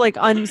like a little like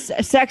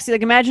unsexy.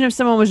 Like imagine if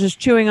someone was just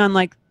chewing on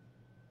like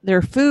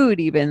their food,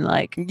 even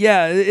like.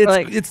 Yeah,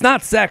 it's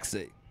not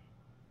sexy.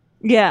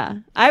 Yeah,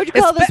 I would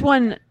call this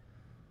one.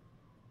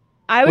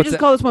 I would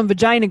call this one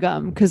vagina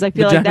gum because I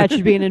feel like that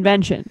should be an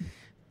invention.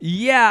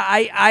 Yeah,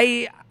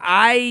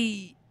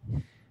 I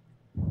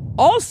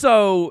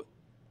also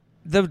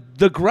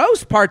the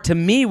gross part to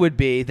me would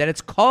be that it's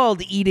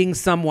called eating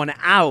someone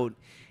out,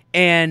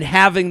 and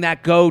having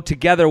that go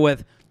together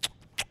with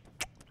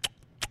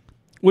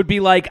would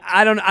be like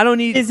I don't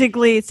need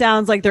physically. It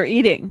sounds like they're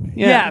eating.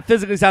 Yeah,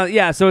 physically sounds.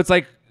 Yeah, so it's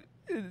like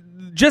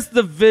just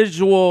the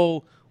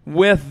visual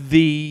with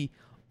the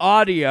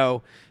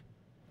audio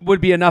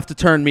would be enough to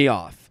turn me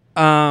off.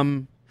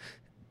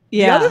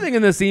 The other thing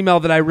in this email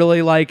that I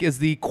really like is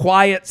the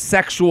quiet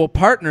sexual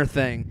partner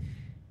thing.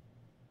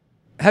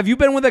 Have you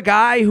been with a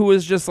guy who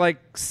is just like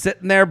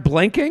sitting there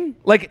blinking?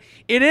 Like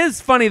it is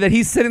funny that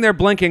he's sitting there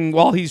blinking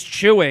while he's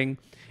chewing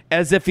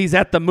as if he's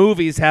at the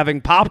movies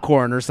having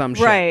popcorn or some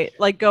shit. Right,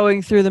 like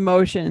going through the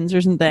motions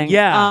or something.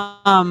 Yeah.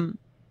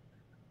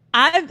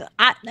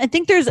 I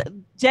think there's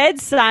dead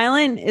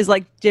silent is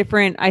like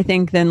different, I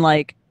think, than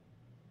like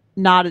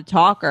not a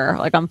talker.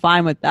 Like I'm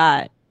fine with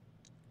that.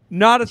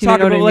 Not a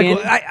talker, but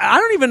like I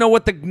don't even know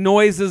what the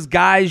noises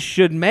guys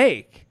should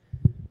make.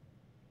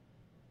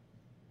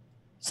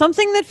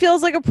 something that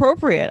feels like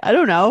appropriate. I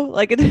don't know.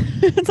 Like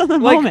it's on the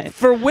Like moment.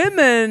 for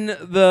women,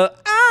 the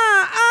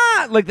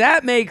like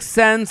that makes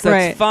sense. That's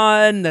Right.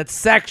 fun. That's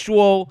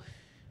sexual.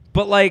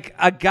 But like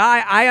a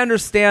guy, I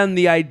understand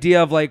the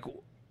idea of like,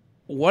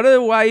 what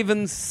do I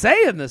even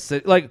say in this?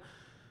 Like,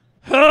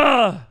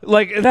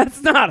 like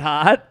that's not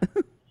hot.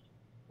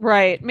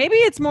 Right. Maybe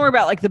it's more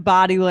about like the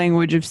body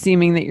language of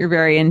seeming that you're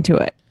very into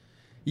it.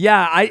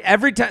 Yeah,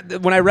 every time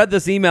when I read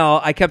this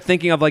email, I kept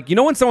thinking of like, you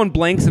know, when someone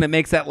blinks and it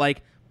makes that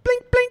like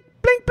blink, blink,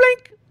 blink,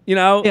 blink, you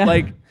know, Yeah.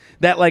 like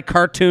that like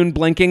cartoon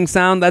blinking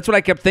sound. That's what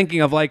I kept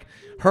thinking of, like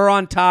her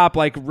on top,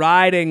 like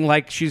riding,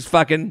 like she's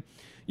fucking,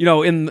 you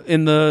know, in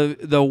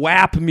the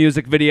WAP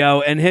music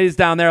video, and he's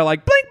down there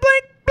like blink,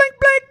 blink, blink,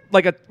 blink,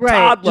 like a Right.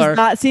 toddler. Just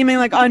not seeming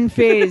like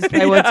unfazed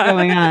by what's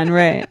going on.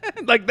 Right.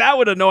 Like that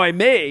would annoy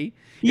me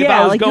if I Yeah.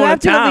 was Like you going have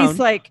to to town. at least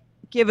like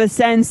give a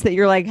sense that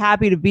you're like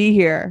happy to be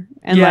here.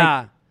 And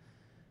Yeah.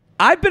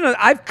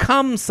 I've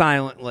come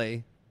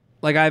silently.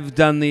 Like I've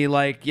done the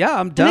like, yeah,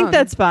 I'm I done. think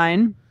that's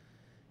fine.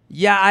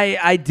 Yeah,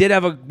 I did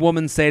have a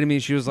woman say to me,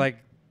 she was like,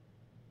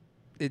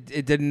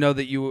 it didn't know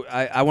that you,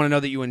 I want to know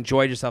that you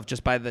enjoyed yourself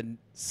just by the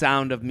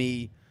sound of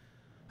me.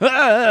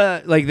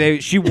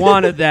 Like she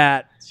wanted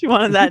that. She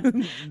wanted that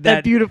That-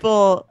 that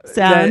beautiful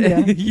sound.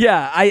 that-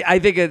 yeah. yeah, I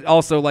think it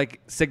also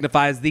like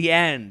signifies the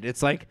end.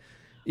 It's like,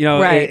 you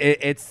know, Right.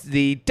 it's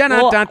the dun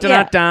Well, dun dun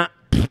yeah. dun.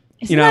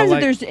 You know,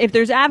 Sometimes like, if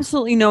there's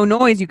absolutely no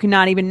noise, you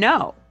cannot even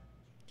know.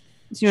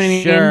 You know what I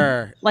mean?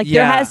 Sure. Like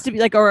Yeah. there has to be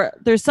like, or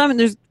there's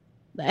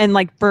and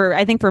like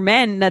I think for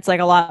men that's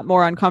like a lot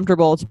more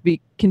uncomfortable to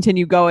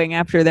continue going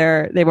after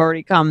they've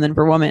already come than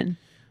for women.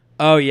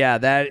 Oh yeah,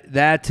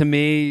 that to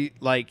me,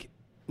 like,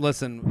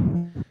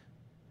 listen,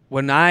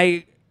 when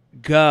I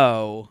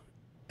go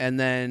and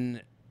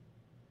then,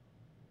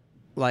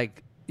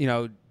 like, you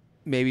know,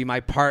 maybe my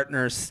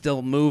partner's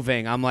still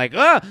moving, I'm like,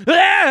 Right.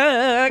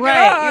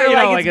 You're you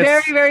know, like, it's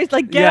very, very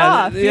like get yeah,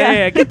 off.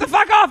 yeah, get the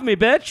fuck off me,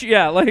 bitch.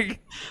 Yeah, like,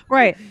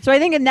 Right. So I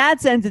think in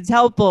that sense it's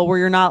helpful where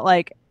you're not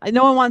like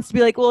no one wants to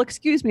be like, well,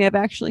 excuse me, I've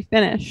actually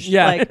finished.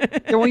 Yeah.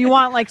 Like you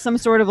want like some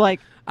sort of like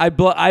I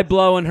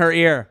blow in her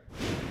ear,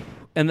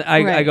 and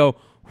I Right. go,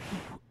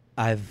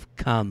 I've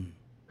come.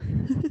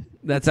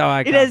 That's how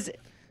I. it is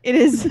it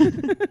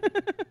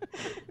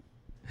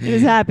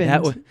has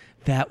happened.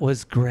 That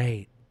was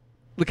great.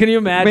 Can you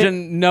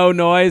imagine no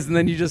noise and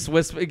then you just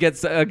whisper? It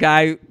gets a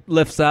guy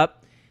lifts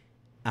up.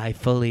 I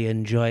fully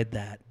enjoyed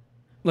that.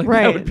 Like, that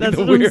Right. would be That's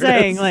the what I'm weirdest.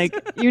 saying. Like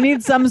you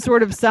need some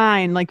sort of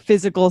sign, like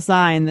physical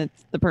sign that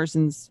the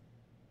person's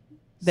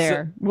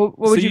there. What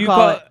would So you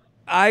call it?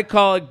 I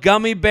call it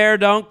Gummy Bear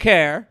Don't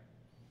Care,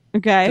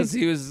 Okay. because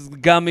he was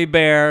Gummy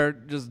Bear,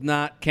 just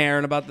not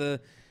caring about the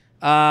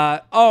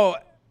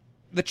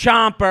the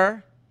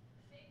Chomper.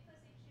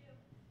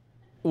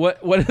 What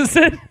is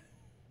it?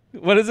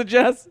 What is it,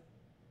 Jess?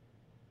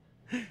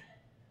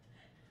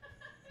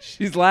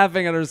 She's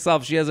laughing at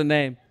herself. She has a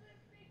name.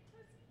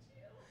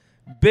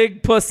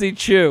 Big Pussy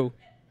Chew.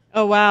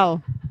 Oh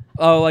wow.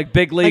 Oh, like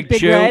Big League Like Big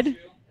Chew. Red?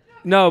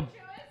 No,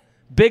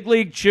 Big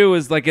League Chew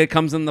is like it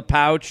comes in the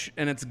pouch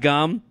and it's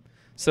gum.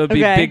 So it'd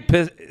be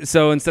Okay.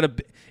 so instead of,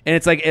 and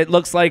it's like, it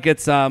looks like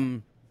it's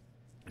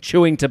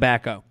chewing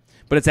tobacco,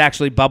 but it's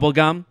actually bubble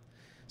gum.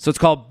 So it's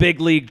called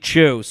Big League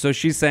Chew. So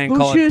she's saying Who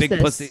call it chews Big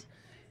this? Pussy.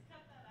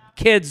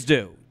 Kids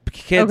do.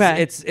 Kids.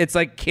 Okay. It's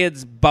like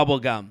kids bubble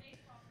gum.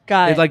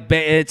 Got It's it.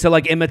 like to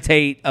like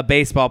imitate a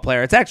baseball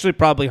player. It's actually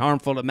probably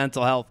harmful to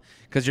mental health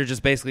because you're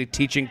just basically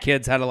teaching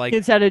kids how to like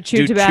Kids how to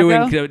chew do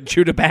tobacco?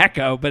 chew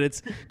tobacco. But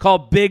it's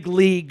called Big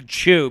League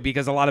Chew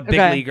because a lot of big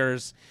Okay.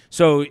 leaguers.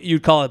 So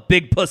you'd call it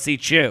Big Pussy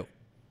Chew,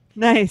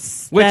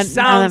 Nice. which That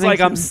sounds makes like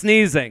I'm sense.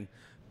 sneezing.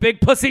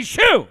 Big Pussy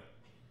Chew.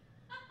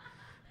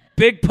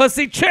 Big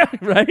Pussy Chew.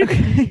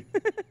 Right.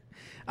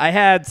 I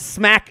had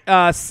Snack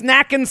and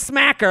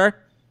Smacker.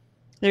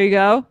 There you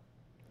go.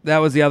 That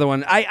was the other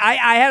one. I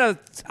had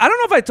I don't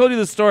know if I told you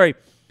this story.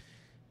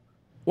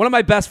 One of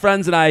my best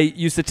friends and I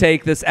used to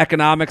take this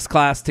economics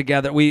class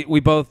together. We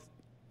both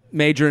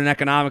majored in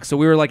economics, so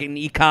we were like an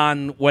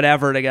econ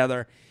whatever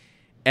together.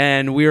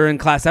 And we were in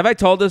class. Have I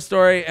told this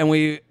story? And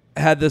we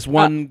had this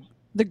one.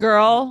 The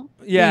girl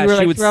Yeah, you were she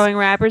like would throwing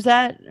rappers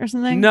at or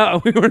something?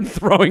 No, we weren't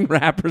throwing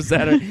rappers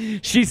at her.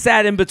 She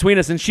sat in between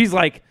us, and she's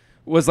like,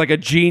 was like a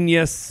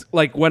genius,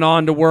 like went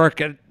on to work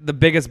at the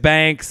biggest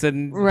banks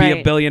and be a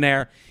Right.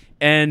 billionaire.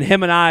 And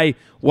him and I,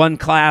 one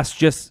class,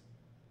 just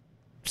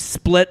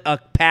split a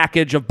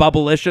package of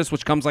Bubblicious,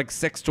 which comes like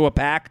 6 to a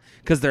pack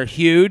because they're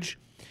huge.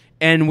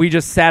 And we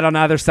just sat on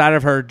either side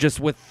of her just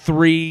with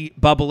 3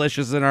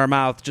 Bubblicious in our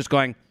mouth, just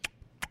going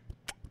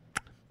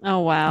Oh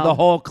wow. the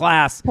whole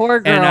class. Poor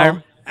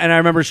girl. And I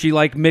remember she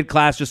like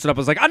mid-class just stood up and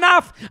was like,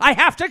 enough, I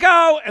have to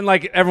go. And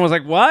like everyone was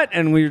like, what?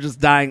 And we were just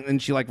dying.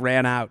 And she like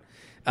ran out.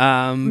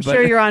 I'm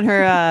sure you're on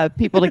her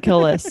people to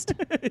kill list.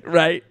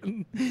 Right.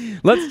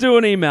 Let's do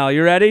an email.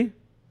 You ready?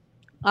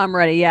 I'm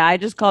ready. Yeah, I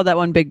just called that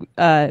one big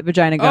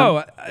vagina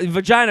gum. Oh,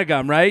 vagina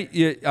gum, right?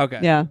 Okay.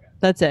 Yeah,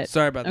 that's it.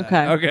 Sorry about that.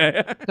 Okay.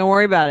 Okay. Don't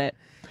worry about it.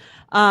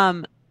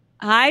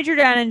 Hi,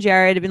 Jordan and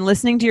Jared. I've been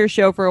listening to your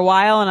show for a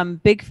while, and I'm a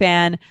big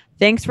fan.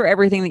 Thanks for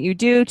everything that you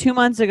do. 2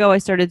 months ago, I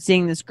started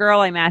seeing this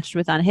girl I matched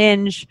with on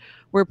Hinge.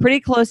 We're pretty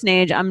close in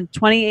age. I'm a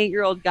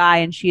 28-year-old guy,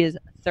 and she is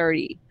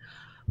 30.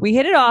 We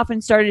hit it off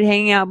and started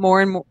hanging out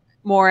more and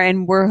more,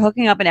 and we're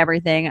hooking up and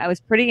everything. I was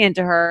pretty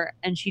into her,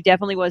 and she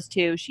definitely was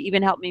too. She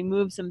even helped me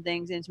move some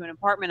things into an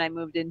apartment I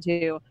moved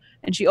into,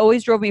 and she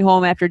always drove me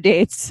home after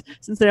dates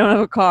since I don't have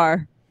a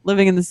car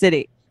living in the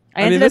city.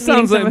 I mean, this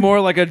sounds like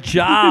more like a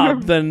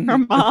job than her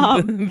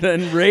mom.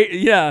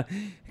 Yeah.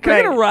 Can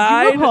I get a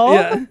Right.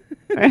 ride?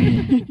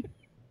 Yeah.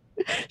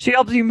 She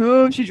helps you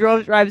move. She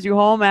drives you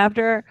home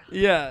after.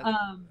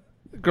 Yeah.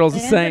 Girl's a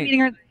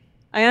saint.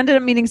 I ended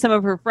up meeting some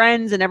of her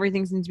friends, and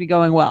everything seems to be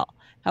going well.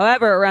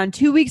 However, around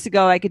 2 weeks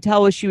ago, I could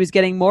tell she was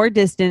getting more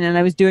distant, and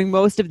I was doing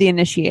most of the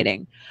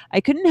initiating. I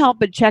couldn't help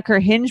but check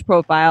her Hinge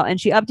profile, and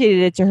she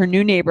updated it to her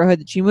new neighborhood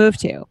that she moved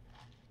to.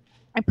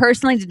 I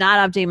personally did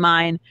not update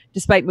mine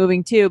despite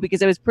moving too,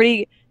 because I was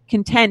pretty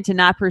content to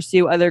not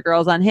pursue other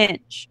girls on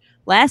Hinge.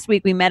 Last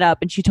week we met up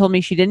and she told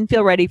me she didn't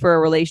feel ready for a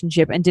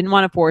relationship and didn't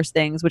want to force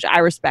things, which I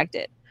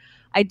respected.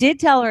 I did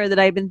tell her that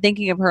I'd been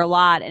thinking of her a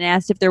lot and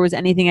asked if there was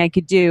anything I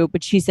could do,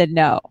 but she said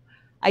no.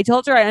 I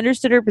told her I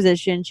understood her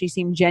position. She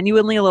seemed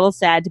genuinely a little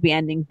sad to be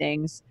ending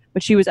things,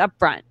 but she was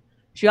upfront.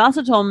 She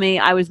also told me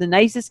I was the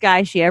nicest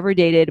guy she ever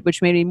dated,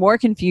 which made me more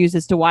confused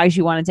as to why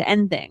she wanted to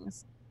end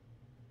things.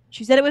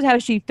 She said it was how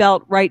she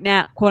felt right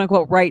now, quote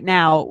unquote, right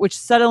now, which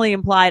subtly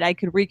implied I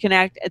could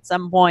reconnect at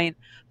some point,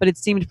 but it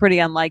seemed pretty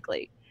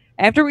unlikely.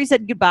 After we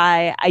said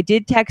goodbye, I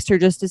did text her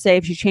just to say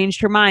if she changed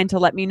her mind to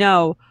let me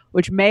know,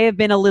 which may have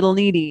been a little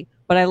needy,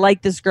 but I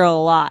like this girl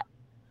a lot.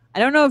 I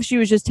don't know if she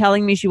was just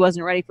telling me she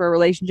wasn't ready for a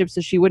relationship so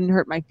she wouldn't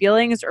hurt my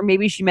feelings, or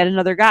maybe she met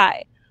another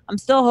guy. I'm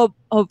still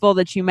hopeful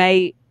that she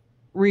may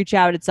reach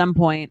out at some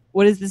point.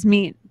 What does this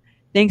mean?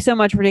 Thanks so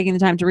much for taking the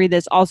time to read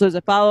this. Also, as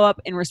a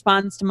follow-up, in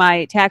response to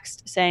my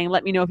text saying,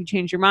 let me know if you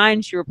change your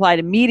mind, she replied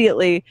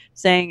immediately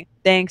saying,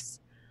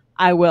 thanks,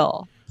 I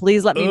will.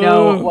 Please let me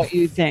know what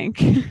you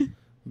think.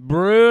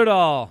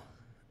 Brutal.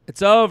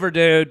 It's over,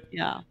 dude.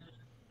 Yeah.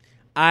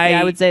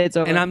 I would say it's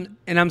over.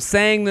 And I'm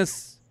saying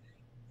this,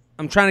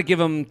 I'm trying to give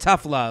him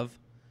tough love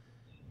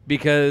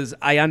because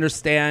I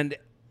understand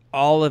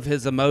all of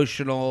his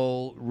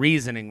emotional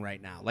reasoning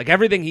right now. Like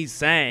everything he's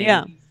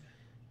saying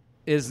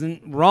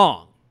isn't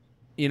wrong.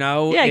 You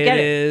know, I get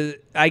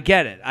it.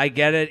 I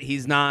get it.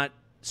 He's not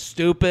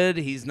stupid.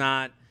 He's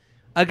not.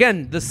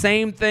 Again, the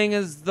same thing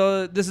as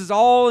this is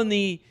all in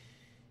the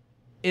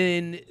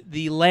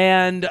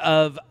land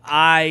of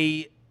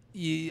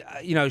you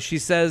know, she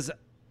says,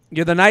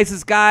 you're the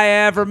nicest guy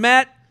I ever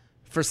met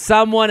for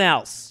someone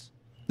else.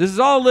 This is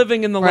all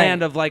living in the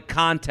land of like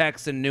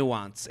context and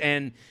nuance.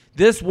 And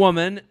this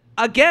woman,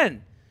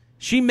 again,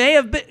 she may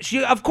have been,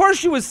 of course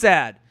she was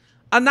sad.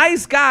 A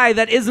nice guy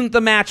that isn't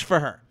the match for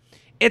her.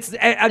 It's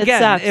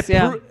again,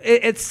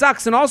 it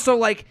sucks. And also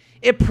like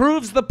it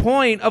proves the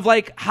point of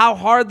like how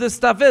hard this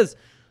stuff is.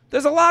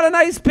 There's a lot of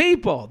nice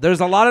people.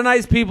 There's a lot of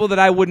nice people that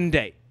I wouldn't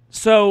date.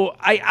 So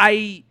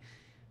I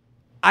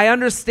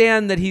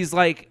understand that he's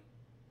like,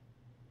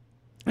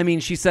 I mean,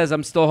 she says,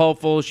 I'm still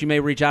hopeful. She may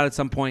reach out at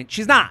some point.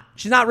 She's not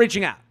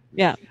reaching out.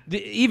 Yeah.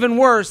 Even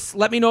worse,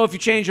 let me know if you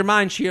change your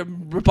mind. She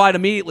replied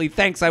immediately,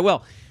 thanks, I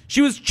will.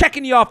 She was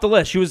checking you off the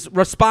list. She was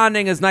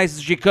responding as nice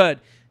as she could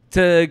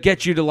to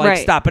get you to like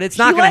stop. But it's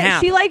not going to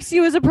happen. She likes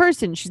you as a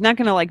person. She's not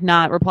going to like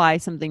not reply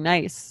something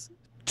nice.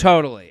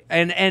 Totally.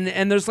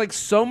 And there's like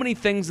so many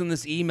things in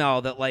this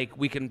email that like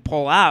we can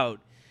pull out.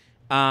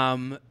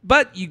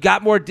 But you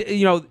got more,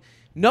 you know,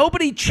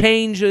 nobody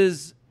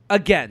changes.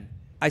 Again,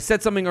 I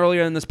said something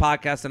earlier in this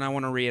podcast and I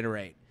want to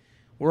reiterate.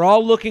 We're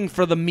all looking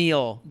for the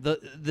meal,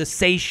 the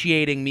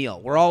satiating meal.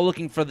 We're all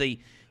looking for the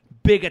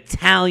big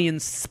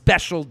Italian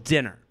special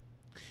dinner.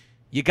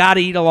 You got to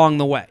eat along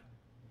the way.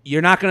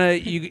 You're not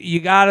going to, you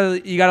got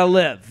to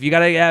live. You got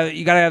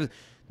to have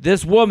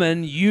this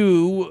woman.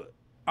 You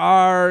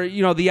are,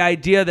 you know, the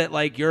idea that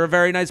like, you're a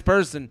very nice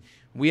person.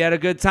 We had a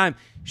good time.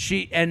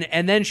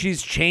 And then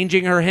she's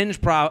changing her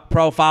Hinge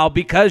profile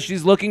because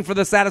she's looking for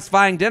the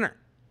satisfying dinner.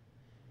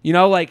 You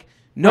know, like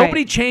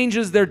nobody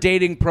changes their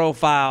dating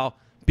profile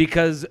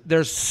because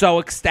they're so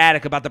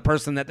ecstatic about the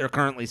person that they're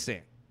currently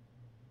seeing.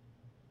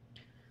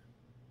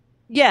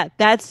 Yeah,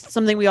 that's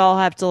something we all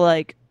have to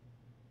like,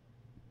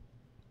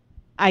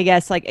 I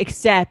guess, like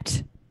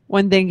accept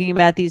when thinking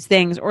about these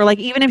things. Or like,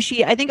 even if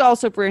I think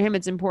also for him,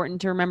 it's important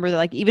to remember that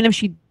like, even if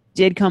she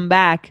did come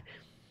back,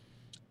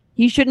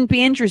 he shouldn't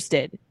be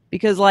interested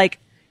because like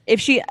if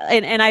she,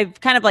 and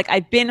I've kind of like,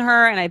 I've been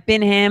her and I've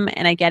been him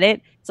and I get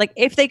it. It's like,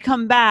 if they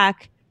come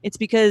back, it's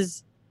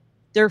because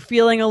they're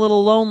feeling a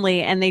little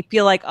lonely and they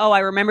feel like, oh, I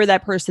remember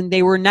that person.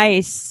 They were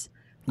nice.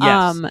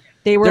 Yes.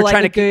 They were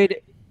like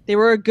they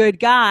were a good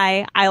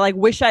guy. I like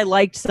wish I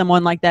liked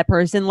someone like that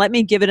person. Let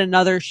me give it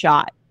another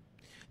shot.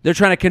 They're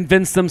trying to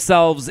convince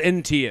themselves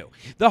into you.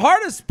 The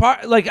hardest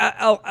part, like,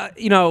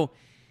 you know,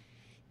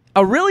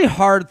 a really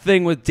hard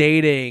thing with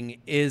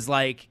dating is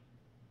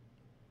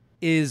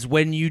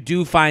when you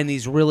do find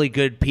these really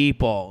good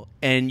people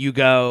and you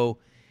go,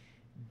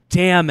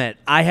 damn it,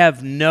 I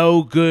have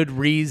no good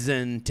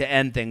reason to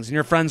end things. And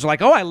your friends are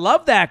like, oh, I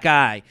love that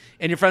guy.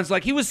 And your friends are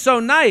like, he was so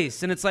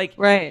nice. And it's like,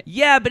 Right.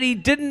 yeah, but he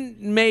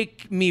didn't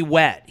make me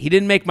wet. He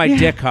didn't make my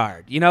dick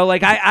hard. You know,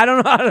 like I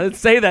don't know how to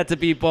say that to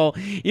people.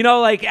 You know,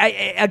 like,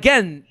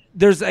 again,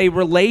 there's a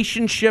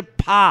relationship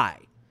pie.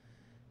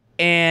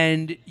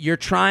 And you're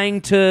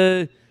trying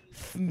to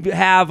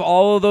have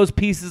all of those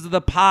pieces of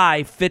the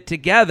pie fit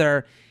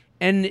together.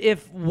 And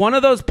if one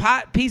of those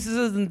pieces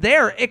isn't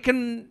there, it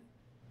can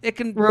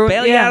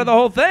bail you out of the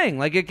whole thing.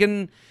 Like it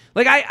can,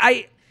 like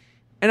I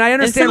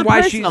understand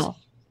why personal.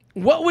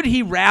 What would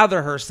he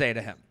rather her say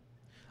to him?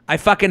 I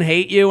fucking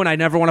hate you and I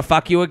never want to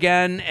fuck you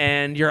again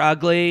and you're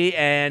ugly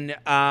and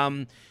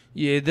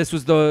this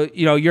was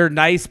you're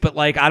nice but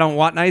like I don't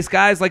want nice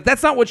guys. Like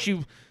that's not what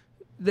she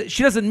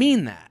doesn't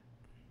mean that.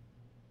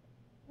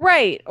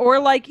 Right. Or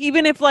like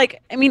even if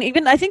like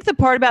I think the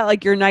part about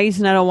like you're nice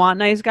and I don't want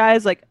nice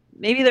guys, like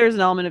maybe there's an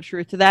element of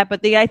truth to that,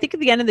 but I think at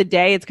the end of the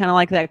day, it's kind of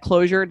like that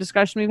closure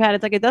discussion we've had.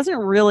 It's like it doesn't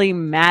really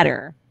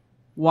matter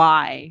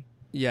why.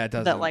 Yeah, it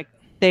doesn't. That like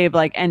they've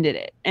like ended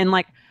it, and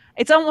like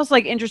it's almost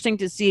like interesting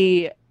to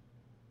see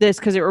this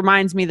because it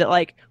reminds me that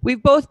like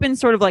we've both been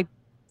sort of like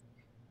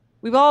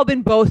we've all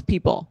been both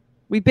people.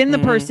 We've been the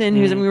person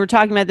who's, and we were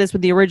talking about this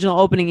with the original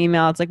opening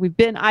email. It's like or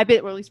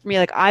at least for me,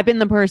 like I've been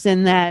the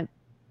person that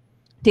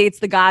dates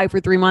the guy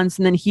for 3 months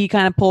and then he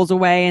kind of pulls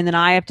away, and then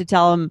I have to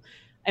tell him.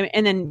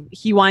 And then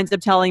he winds up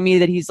telling me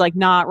that he's like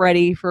not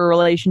ready for a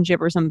relationship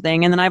or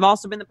something. And then I've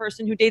also been the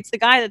person who dates the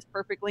guy that's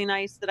perfectly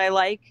nice that I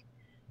like.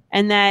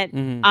 And that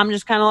I'm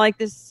just kind of like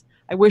this.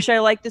 I wish I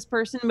liked this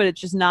person, but it's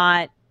just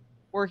not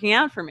working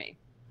out for me.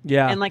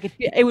 Yeah. And like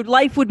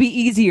life would be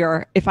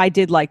easier if I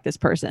did like this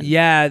person.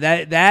 Yeah,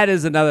 that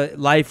is another,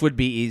 life would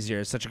be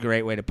easier. Such a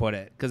great way to put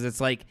it. Because it's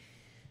like,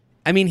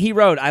 I mean, he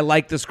wrote, I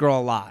like this girl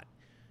a lot.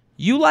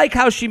 You like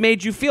how she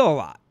made you feel a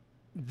lot.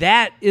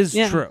 That is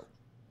true.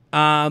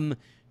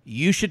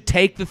 You should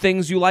take the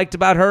things you liked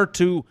about her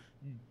to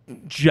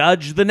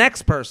judge the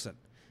next person.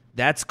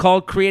 That's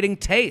called creating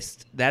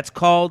taste. That's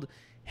called,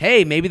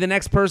 hey, maybe the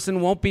next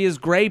person won't be as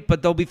great,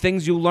 but there'll be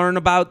things you learn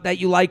about that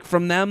you like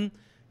from them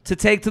to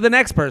take to the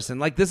next person.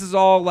 Like, this is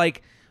all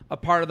like a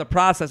part of the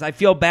process. I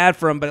feel bad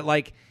for him, but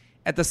like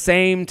at the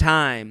same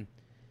time,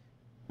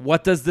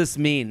 what does this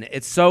mean?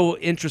 It's so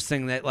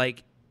interesting that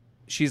like,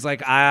 she's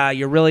like,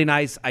 you're really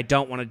nice. I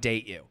don't want to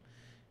date you.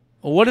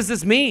 Well, what does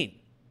this mean?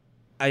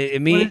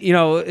 It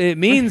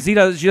means she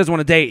doesn't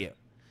want to date you.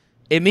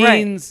 It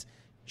means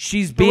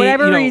she's being, for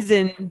whatever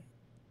reason.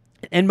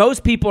 And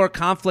most people are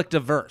conflict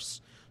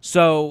averse.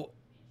 So,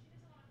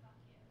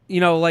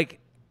 like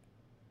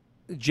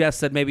Jess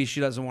said, maybe she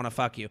doesn't want to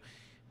fuck you.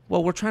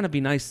 Well, we're trying to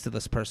be nice to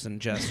this person,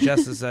 Jess.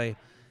 I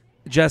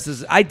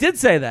did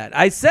say that.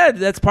 I said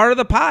that's part of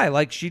the pie.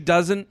 Like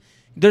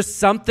there's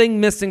something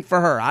missing for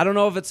her. I don't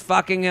know if it's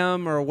fucking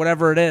him or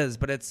whatever it is,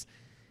 but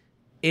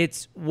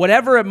it's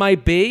whatever it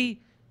might be.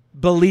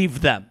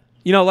 Believe them.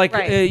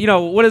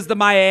 What is the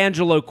Maya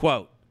Angelou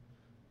quote?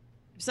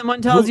 If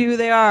someone tells you who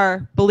they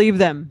are, believe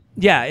them.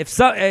 Yeah.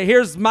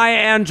 Here's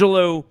Maya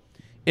Angelou.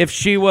 If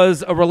she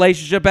was a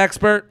relationship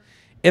expert,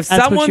 if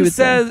someone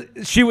says,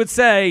 she would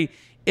say,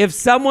 if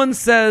someone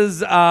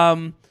says,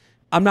 I'm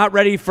not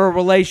ready for a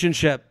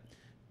relationship,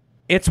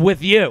 it's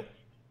with you.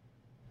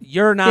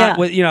 You're not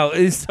with,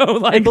 so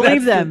like, and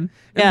believe them.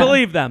 And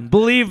believe them.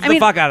 Believe the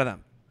fuck out of them.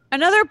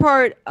 Another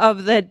part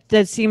of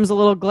that seems a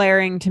little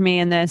glaring to me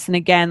in this, and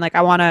again, like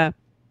I want to,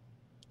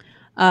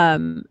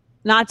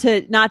 not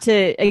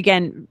to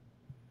again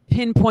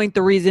pinpoint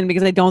the reason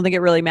because I don't think it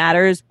really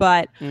matters,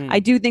 but I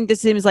do think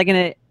this seems like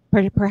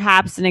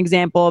perhaps an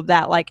example of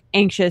that like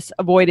anxious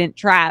avoidant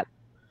trap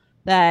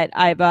that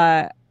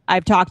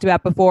I've talked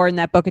about before in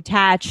that book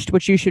Attached,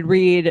 which you should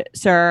read,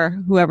 sir,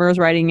 whoever is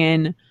writing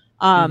in.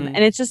 And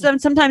it's just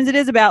sometimes it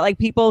is about like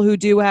people who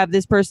do have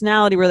this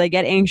personality where they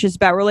get anxious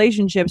about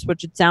relationships,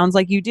 which it sounds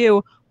like you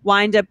do,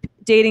 wind up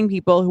dating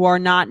people who are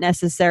not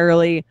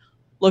necessarily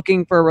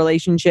looking for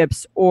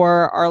relationships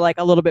or are like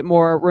a little bit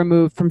more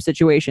removed from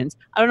situations.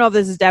 I don't know if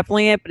this is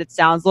definitely it, but it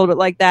sounds a little bit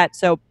like that.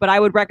 So, but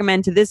I would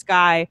recommend to this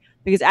guy,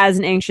 because as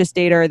an anxious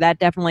dater, that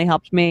definitely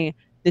helped me,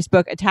 this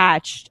book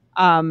Attached.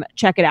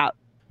 Check it out.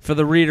 For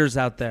the readers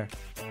out there.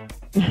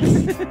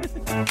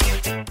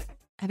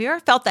 Have you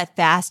ever felt that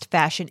fast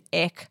fashion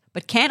ick,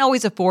 but can't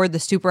always afford the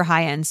super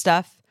high-end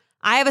stuff?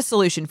 I have a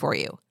solution for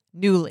you.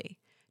 Nuuly.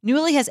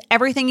 Nuuly has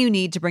everything you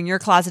need to bring your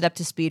closet up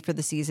to speed for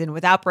the season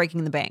without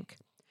breaking the bank.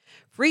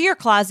 Free your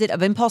closet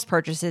of impulse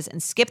purchases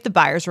and skip the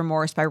buyer's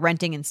remorse by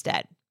renting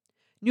instead.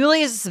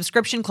 Nuuly is a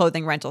subscription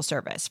clothing rental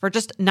service. For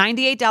just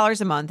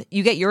 $98 a month,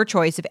 you get your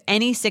choice of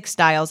any 6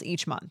 styles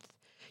each month.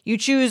 You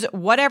choose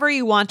whatever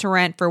you want to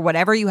rent for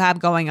whatever you have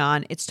going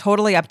on. It's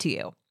totally up to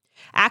you.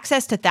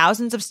 Access to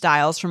thousands of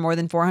styles from more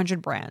than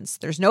 400 brands.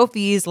 There's no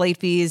fees, late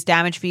fees,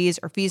 damage fees,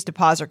 or fees to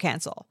pause or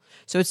cancel.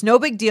 So it's no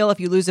big deal if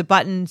you lose a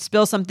button,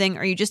 spill something,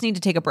 or you just need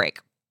to take a break.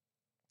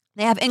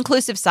 They have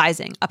inclusive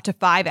sizing, up to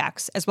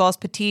 5X, as well as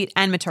petite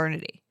and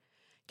maternity.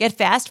 Get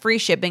fast, free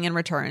shipping and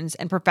returns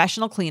and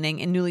professional cleaning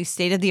in Nuuly's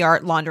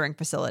state-of-the-art laundering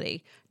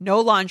facility. No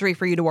laundry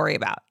for you to worry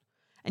about.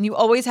 And you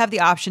always have the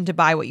option to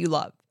buy what you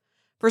love,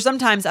 for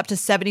sometimes up to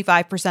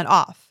 75%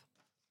 off.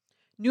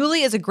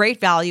 Nuuly is a great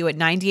value at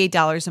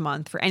 $98 a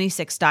month for any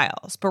 6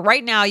 styles. But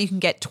right now, you can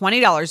get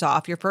 $20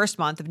 off your first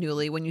month of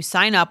Nuuly when you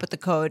sign up with the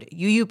code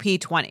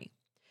UUP20.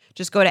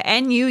 Just go to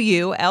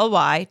NUULY.com,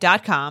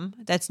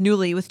 that's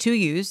Nuuly with 2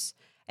 U's,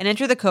 and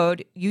enter the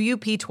code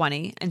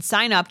UUP20 and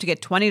sign up to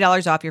get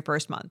 $20 off your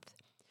first month.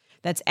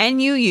 That's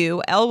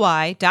NUULY.com,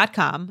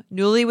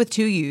 Nuuly with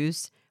 2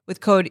 U's,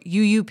 with code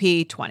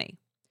UUP20.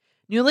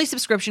 Nuuly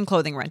subscription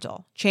clothing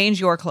rental.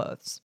 Change your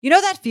clothes. You know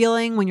that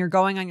feeling when you're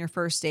going on your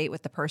first date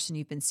with the person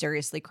you've been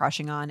seriously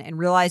crushing on and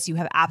realize you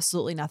have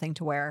absolutely nothing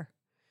to wear?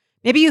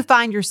 Maybe you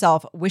find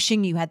yourself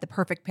wishing you had the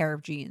perfect pair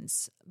of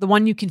jeans, the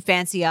one you can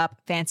fancy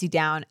up, fancy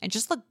down, and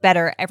just look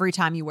better every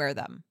time you wear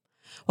them.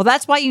 Well,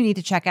 that's why you need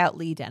to check out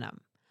Lee Denim.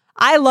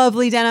 I love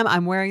Lee Denim.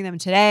 I'm wearing them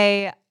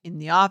today in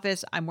the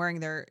office. I'm wearing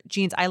their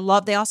jeans.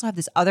 They also have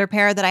this other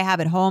pair that I have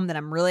at home that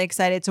I'm really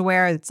excited to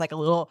wear. It's like a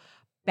little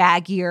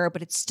baggier,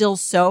 but it's still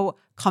so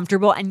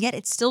comfortable, and yet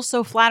it's still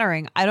so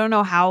flattering. I don't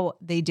know how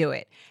they do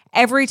it.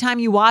 Every time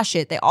you wash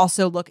it, they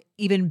also look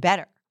even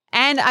better.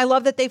 And I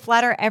love that they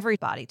flatter every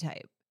body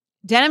type.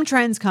 Denim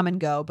trends come and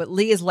go, but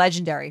Lee is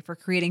legendary for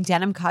creating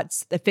denim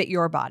cuts that fit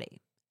your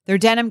body. Their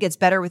denim gets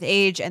better with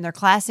age, and their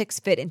classics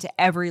fit into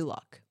every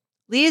look.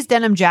 Lee's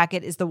denim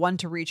jacket is the one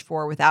to reach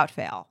for without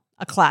fail,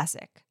 a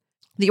classic.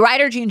 The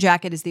Rider jean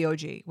jacket is the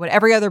OG, what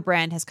every other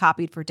brand has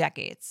copied for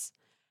decades.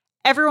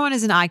 Everyone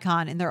is an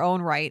icon in their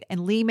own right,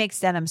 and Lee makes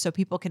denim so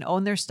people can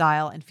own their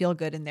style and feel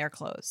good in their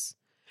clothes.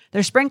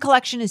 Their spring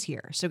collection is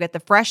here, so get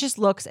the freshest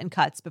looks and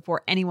cuts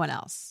before anyone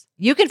else.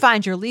 You can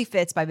find your Lee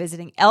fits by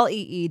visiting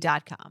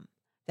lee.com.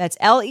 That's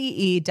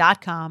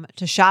lee.com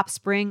to shop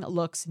spring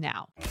looks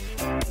now.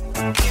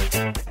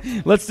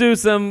 Let's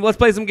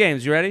play some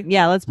games. You ready?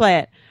 Yeah, let's play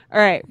it. All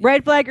right.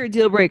 Red flag or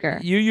deal breaker?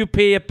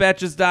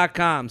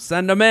 UUP@betches.com.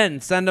 Send them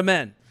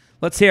in.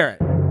 Let's hear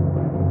it.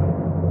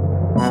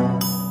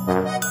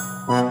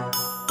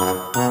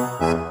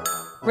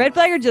 Red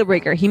flag or deal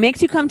breaker? He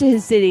makes you come to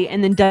his city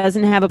and then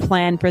doesn't have a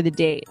plan for the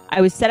date.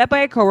 I was set up by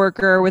a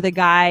coworker with a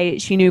guy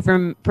she knew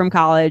from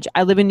college.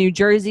 I live in New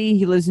Jersey.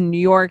 He lives in New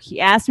York. He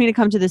asked me to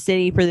come to the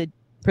city for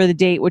the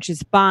date, which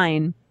is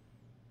fine.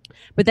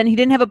 But then he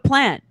didn't have a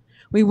plan.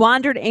 We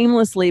wandered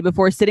aimlessly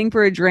before sitting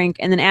for a drink,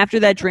 and then after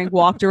that drink,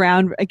 walked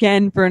around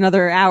again for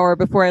another hour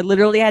before I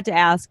literally had to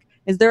ask,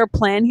 is there a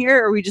plan here,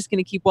 or are we just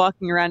going to keep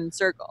walking around in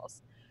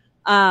circles?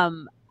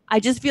 I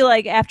just feel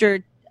like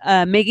after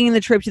making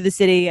the trip to the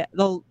city,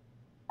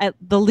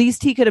 the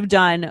least he could have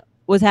done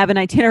was have an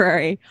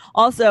itinerary.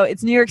 Also,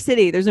 it's New York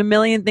City. There's a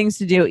million things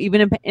to do.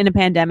 Even in a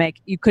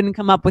pandemic, you couldn't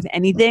come up with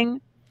anything.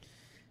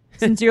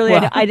 Sincerely,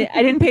 well, I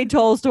didn't pay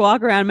tolls to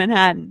walk around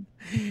Manhattan.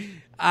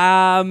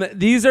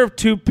 These are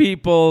two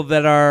people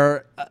that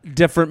are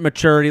different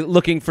maturity,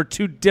 looking for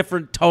two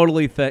different,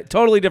 totally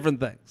different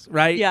things,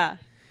 right? Yeah.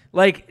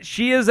 Like,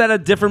 she is at a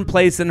different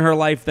place in her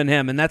life than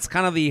him, and that's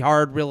kind of the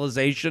hard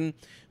realization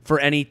for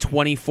any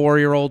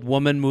 24-year-old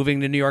woman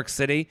moving to New York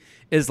City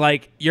is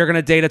like, you're going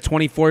to date a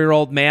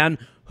 24-year-old man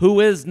who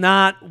is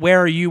not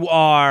where you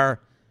are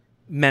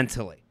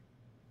mentally.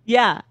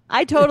 Yeah,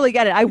 I totally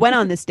get it. I went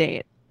on this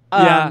date.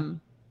 Yeah.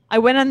 I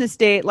went on this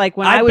date like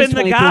when I was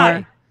 24. The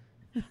guy.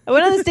 I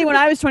went on this date when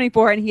I was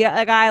 24, and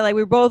we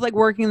were both like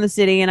working in the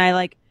city, and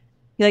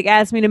he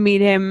asked me to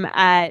meet him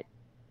at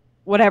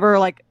whatever,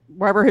 like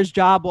wherever his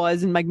job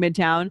was in like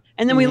Midtown,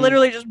 and then we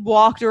literally just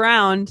walked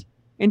around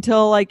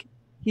until like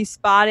he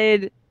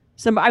spotted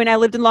some. I mean, I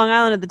lived in Long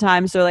Island at the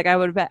time, so like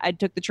I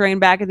took the train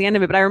back at the end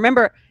of it. But I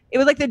remember it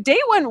was like the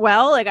date went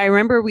well. Like I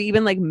remember we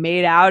even like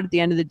made out at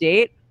the end of the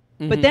date.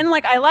 But then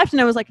like I left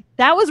and I was like,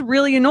 that was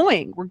really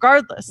annoying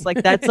regardless.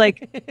 Like that's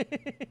like,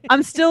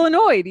 I'm still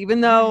annoyed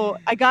even though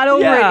I got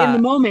over it in the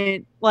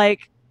moment.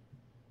 Like,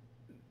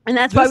 and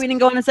that's why we didn't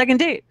go on a second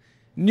date.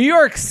 New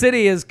York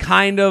City is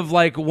kind of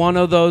like one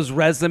of those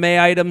resume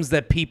items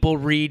that people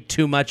read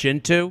too much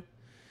into.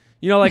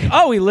 You know, like,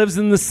 oh, he lives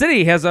in the city,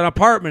 he has an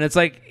apartment. It's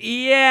like,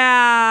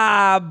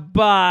 yeah,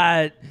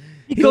 but...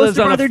 He goes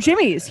to Brother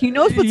Jimmy's. He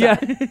knows what's up.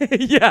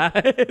 Yeah,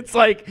 it's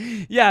like,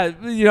 yeah,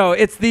 you know,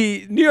 it's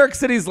the New York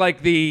City's like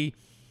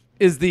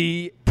is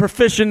the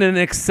proficient in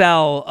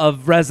Excel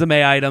of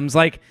resume items.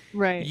 Like,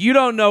 right. You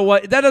don't know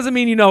that doesn't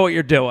mean you know what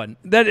you're doing.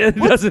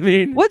 Doesn't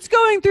mean. What's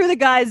going through the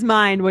guy's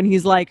mind when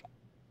he's like,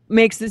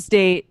 makes this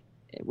date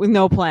with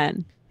no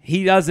plan?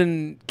 He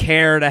doesn't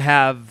care to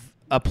have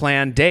a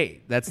planned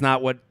date. That's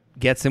not what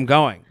gets him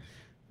going.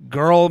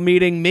 Girl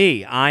meeting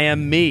me. I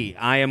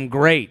am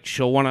great.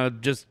 She'll want to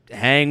just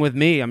hang with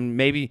me.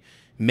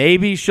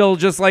 Maybe she'll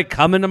just like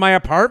come into my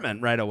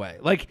apartment right away.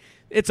 Like,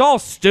 it's all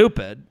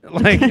stupid.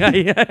 Like,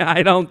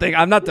 I don't think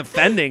I'm not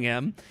defending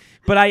him,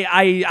 but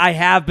I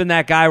have been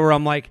that guy where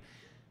I'm like,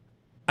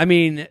 I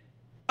mean,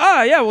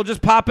 oh yeah, we'll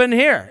just pop in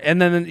here.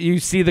 And then you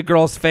see the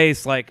girl's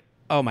face like,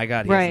 oh my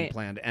God, he hasn't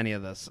planned any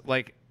of this.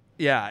 Like,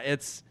 yeah,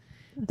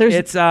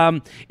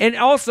 and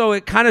also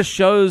it kind of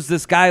shows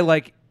this guy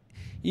like,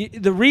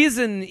 The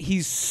reason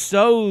he's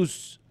so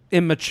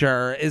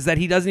immature is that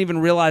he doesn't even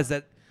realize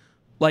that,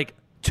 like,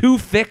 2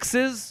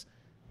 fixes,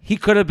 he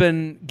could have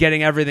been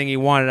getting everything he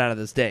wanted out of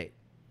this date.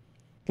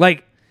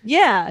 Like,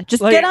 yeah,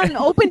 just get on an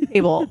open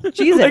table.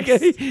 Jesus.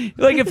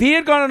 like if he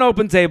had gone on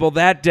open table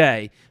that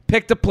day,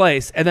 picked a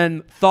place, and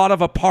then thought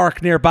of a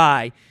park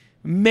nearby,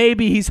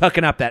 maybe he's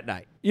hooking up that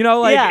night. You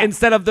know, like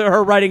instead of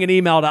her writing an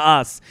email to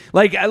us.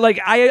 Like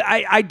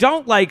I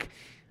don't like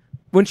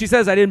when she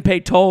says I didn't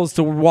pay tolls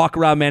to walk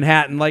around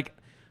Manhattan. Like,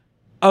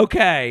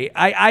 okay,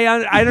 I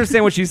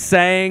understand what she's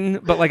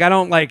saying, but like I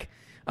don't like.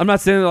 I'm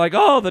not sitting there like,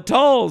 oh, the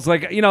tolls.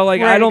 Like, you know,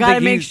 like, right, I don't gotta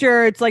think make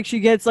sure it's like she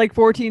gets like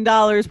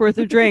 $14 worth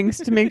of drinks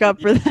to make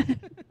up for that.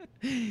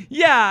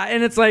 Yeah.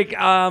 And it's like,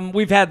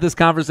 we've had this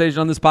conversation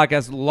on this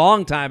podcast a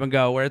long time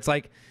ago where it's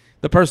like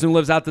the person who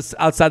lives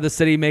outside the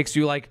city makes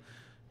you like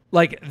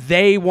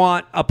they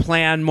want a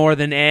plan more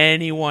than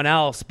anyone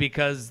else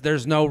because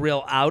there's no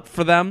real out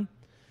for them.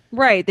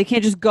 Right. They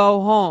can't just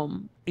go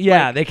home.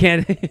 Yeah, they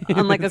can't.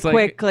 On like a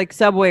quick like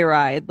subway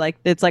ride. Like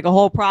it's like a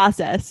whole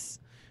process.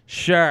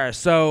 Sure.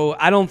 So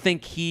I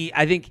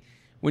think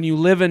when you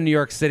live in New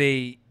York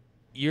City,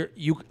 New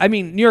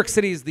York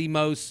City is the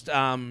most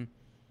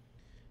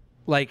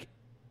like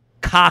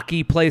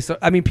cocky place.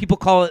 I mean, people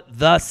call it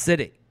the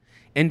city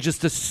and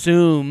just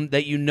assume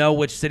that you know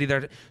which city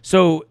they're.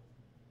 So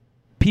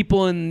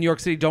people in New York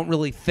City don't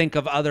really think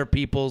of other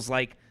people's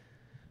like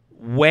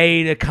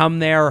way to come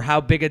there or how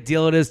big a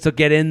deal it is to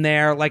get in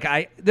there.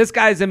 Like this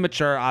guy's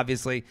immature,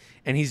 obviously,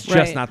 and he's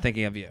just not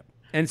thinking of you.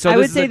 And so I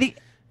would say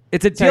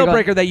it's a deal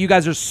breaker that you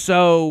guys are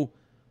so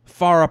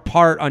far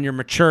apart on your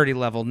maturity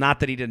level. Not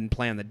that he didn't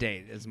plan the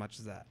date as much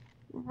as that.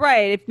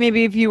 Right.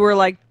 If you were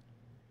like,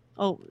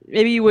 oh,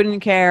 maybe you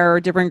wouldn't care or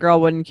a different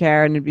girl wouldn't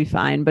care and it'd be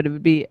fine. But it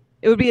would be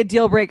a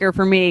deal breaker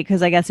for me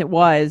because I guess it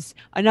was.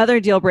 Another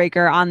deal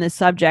breaker on this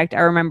subject, I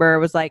remember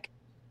was like,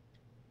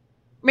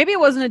 maybe it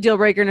wasn't a deal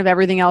breaker and if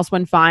everything else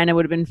went fine, it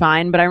would have been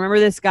fine. But I remember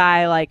this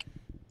guy, like,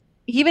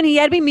 he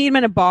had me meet him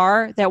in a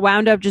bar that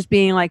wound up just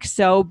being like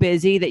so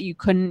busy that you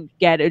couldn't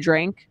get a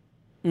drink.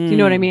 Do you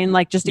know what I mean?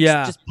 Like just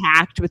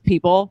packed with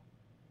people.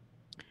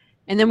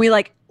 And then we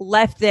like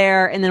left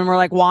there and then we're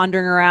like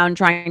wandering around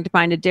trying to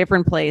find a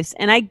different place.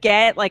 And I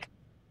get like,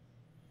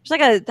 it's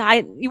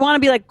like you want to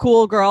be like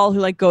cool girl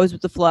who like goes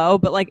with the flow,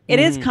 but like it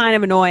is kind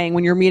of annoying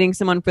when you're meeting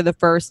someone for the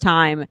first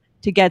time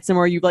to get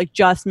somewhere you've like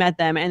just met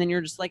them and then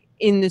you're just like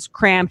in this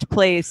cramped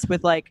place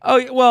with like.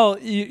 Oh, well,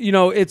 you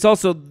know, it's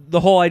also the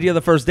whole idea of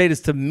the first date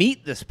is to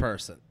meet this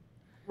person.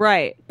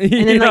 Right. And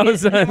then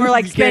like, we're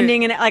like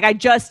spending and like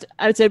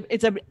it's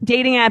a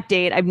dating app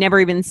date. I've never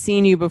even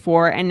seen you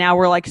before. And now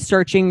we're like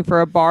searching for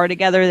a bar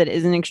together that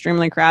isn't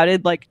extremely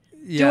crowded. Like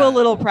do a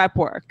little prep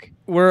work.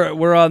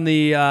 We're on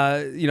the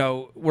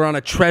we're on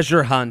a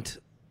treasure hunt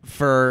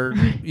for,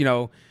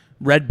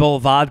 Red Bull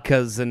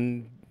vodkas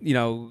and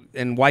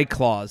and White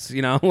Claws,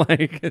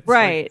 like it's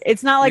right. Like,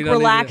 it's not like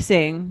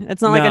relaxing.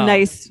 It's not like a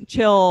nice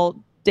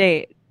chill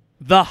date.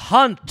 The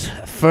hunt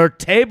for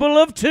table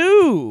of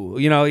two.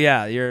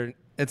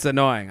 It's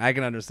annoying. I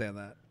can understand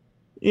that.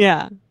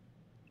 Yeah.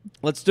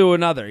 Let's do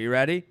another. You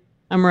ready?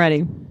 I'm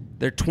ready.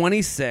 They're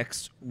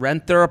 26,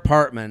 rent their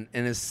apartment,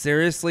 and is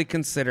seriously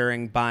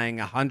considering buying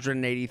a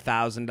 $180,000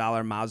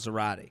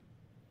 Maserati.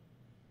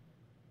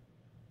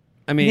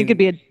 I mean, I think it'd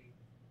be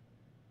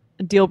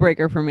a deal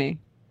breaker for me.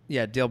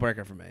 Yeah, deal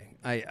breaker for me.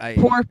 I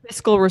poor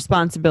fiscal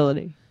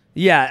responsibility.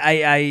 Yeah,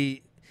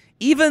 I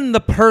even the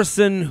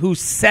person who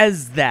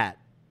says that,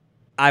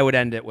 I would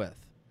end it with.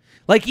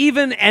 Like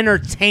even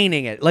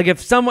entertaining it. Like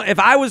if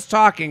I was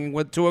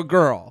talking to a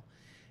girl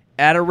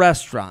at a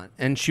restaurant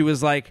and she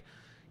was like,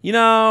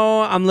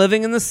 I'm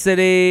living in the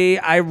city,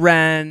 I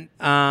rent,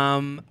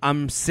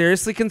 I'm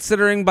seriously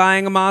considering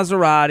buying a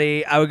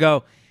Maserati, I would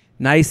go,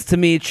 nice to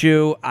meet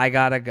you, I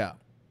gotta go.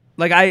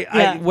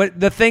 Like what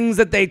the things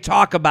that they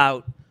talk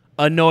about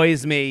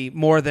annoys me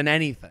more than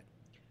anything.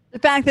 The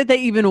fact that they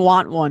even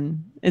want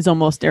one is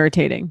almost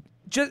irritating.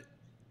 Just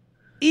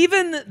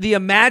even the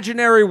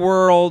imaginary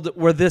world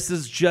where this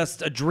is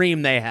just a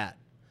dream they had.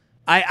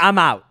 I'm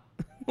out.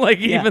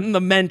 Even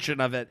the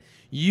mention of it.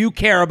 You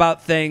care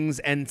about things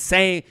and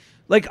say,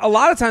 like a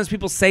lot of times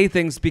people say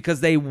things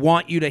because they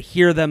want you to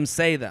hear them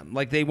say them.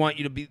 Like they want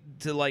you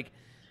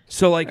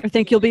I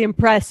think you'll be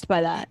impressed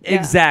by that. Yeah.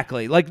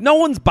 Exactly. Like no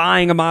one's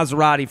buying a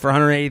Maserati for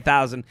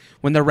 $180,000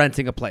 when they're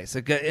renting a place.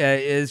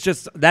 It's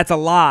just that's a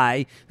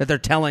lie that they're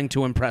telling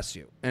to impress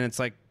you, and it's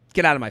like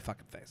get out of my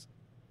fucking face.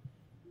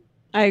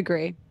 I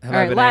agree. All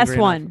right, last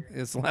one.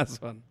 It's the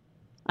last one.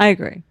 I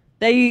agree.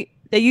 They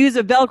use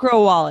a Velcro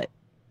wallet.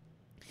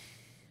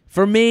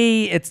 For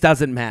me, it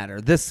doesn't matter.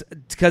 This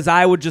because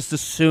I would just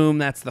assume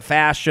that's the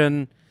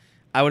fashion.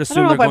 I would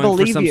assume they're going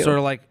for some sort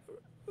of like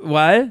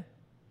what?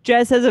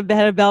 Jess had a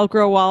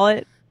Velcro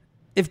wallet.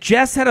 If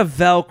Jess had a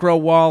Velcro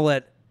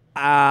wallet,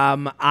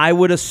 I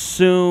would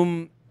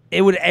assume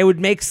it would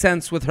make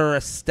sense with her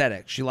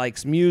aesthetic. She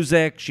likes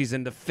music. She's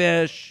into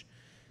fish.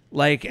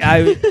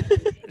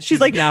 She's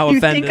like, now you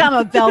offended. think I'm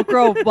a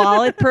Velcro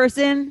wallet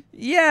person?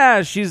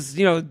 Yeah, she's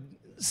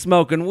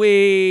smoking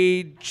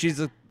weed. She's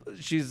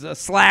a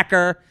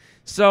slacker.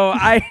 So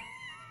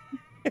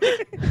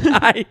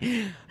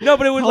no,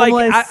 but it would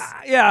Homeless.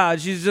 yeah,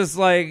 she's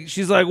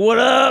like, what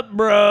up,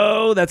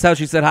 bro? That's how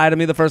she said hi to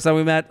me the first time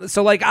we met.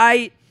 So like,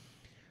 I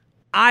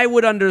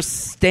would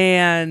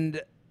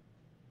understand.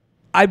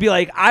 I'd be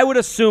like, I would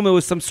assume it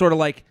was some sort of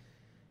like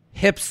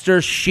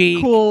hipster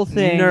chic, Cool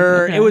thing.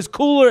 nerd. Okay. It was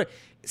cooler.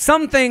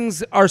 Some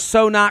things are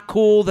so not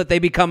cool that they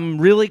become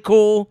really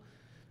cool.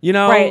 You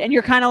know, Right, and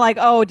you're kind of like,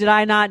 oh, did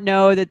I not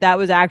know that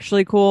was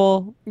actually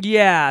cool?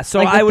 yeah. So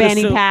Like I the would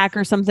fanny assume. pack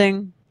or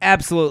something.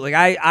 Absolutely.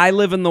 I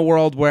live in the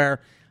world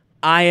where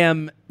I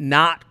am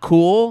not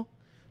cool.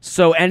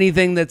 So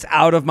anything that's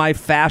out of my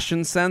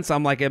fashion sense,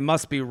 I'm like, it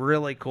must be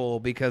really cool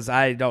because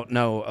I don't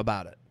know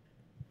about it.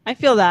 I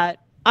feel that.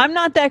 I'm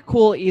not that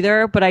cool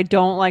either, but I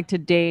don't like to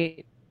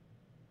date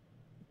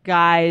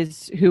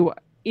guys who,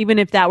 even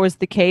if that was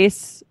the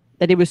case,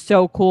 that it was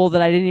so cool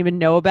that I didn't even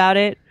know about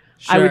it,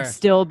 I Sure. would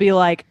still be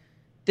like,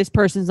 this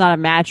person's not a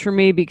match for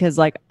me because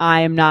like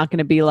I am not going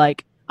to be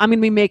like, I'm going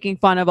to be making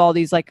fun of all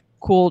these like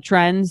cool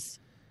trends.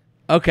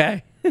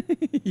 Okay.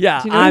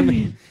 Yeah. Do you know what I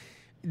mean?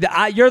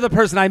 You're the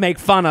person I make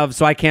fun of,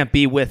 so I can't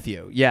be with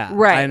you. Yeah.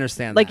 Right. I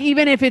understand Like that.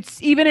 even if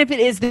it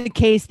is the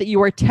case that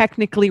you are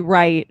technically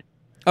right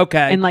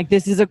Okay. and like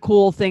this is a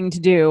cool thing to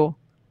do.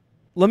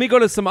 Let me go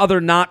to some other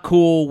not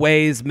cool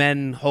ways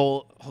men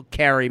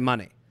carry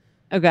money.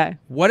 Okay.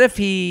 What if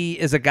he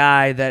is a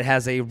guy that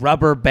has a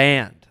rubber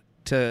band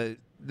that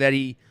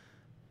he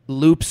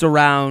loops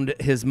around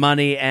his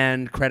money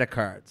and credit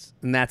cards,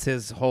 and that's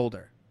his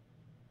holder?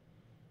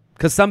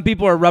 Because some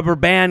people are rubber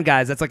band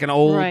guys. That's like an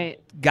old Right.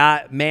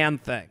 guy man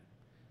thing.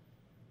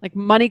 Like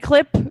money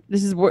clip.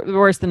 This is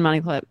worse than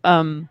money clip.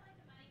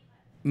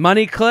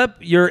 Money clip.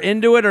 You're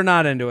into it or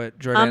not into it,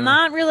 Jordana? I'm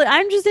not really.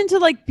 I'm just into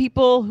like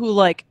people who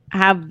like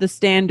have the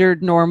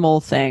standard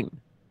normal thing,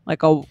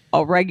 like a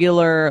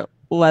regular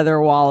leather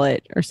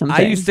wallet or something.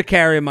 I used to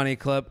carry a money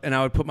clip, and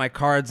I would put my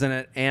cards in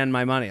it and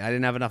my money. I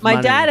didn't have enough money.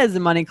 My dad has a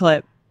money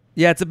clip.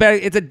 Yeah, it's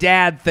a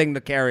dad thing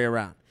to carry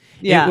around.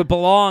 Yeah.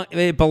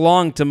 It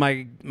belonged to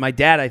my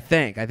dad, I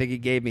think. I think he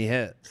gave me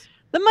his.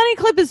 The money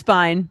clip is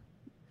fine.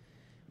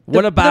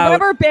 What about the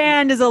rubber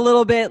band? Is a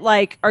little bit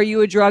like, are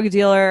you a drug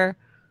dealer?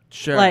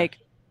 Sure. Like,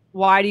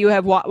 why do you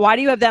have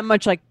that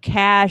much like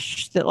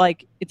cash that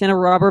like it's in a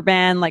rubber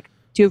band? Like,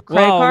 do you have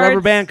credit cards?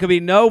 Rubber band could be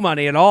no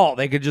money at all.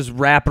 They could just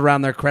wrap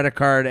around their credit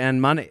card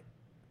and money.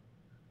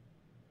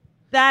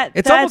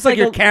 It's almost like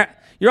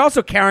you're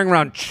also carrying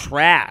around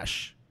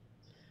trash.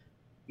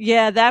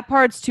 Yeah, that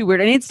part's too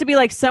weird. It needs to be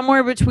like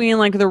somewhere between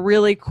like the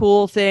really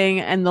cool thing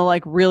and the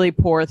like really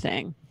poor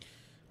thing.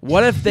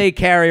 What if they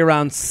carry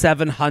around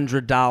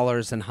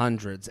 $700 in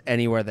hundreds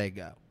anywhere they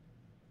go?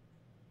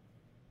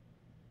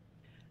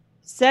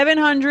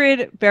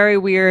 700, very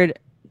weird.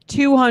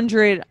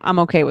 200, I'm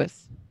okay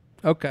with.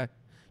 Okay.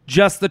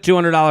 Just the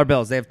 $200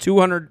 bills. They have two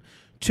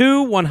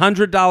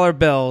 $100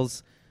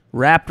 bills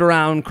wrapped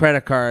around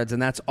credit cards,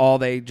 and that's all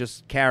they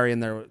just carry in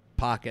their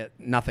pocket.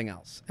 Nothing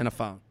else. And a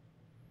phone.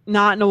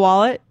 Not in a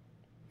wallet.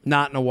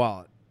 Not in a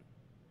wallet.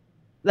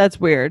 That's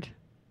weird.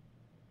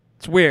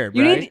 It's weird,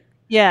 You right?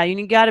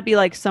 you got to be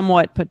like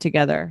somewhat put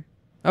together.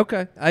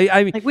 Okay.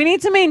 I mean, Like we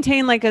need to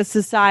maintain like a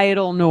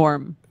societal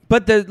norm.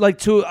 but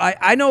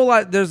I know a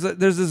lot. There's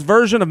this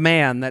version of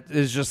man that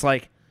is just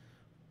like,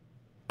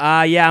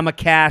 yeah, I'm a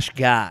cash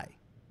guy.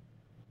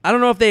 I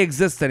don't know if they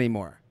exist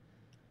anymore.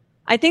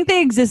 I think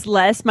they exist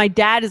less. My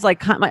dad is like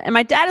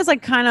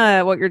kind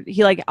of what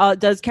he like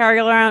does carry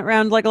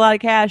around like a lot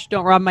of cash.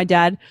 Don't rob my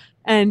dad.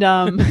 And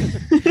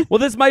Well,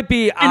 this might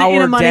be in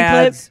our a money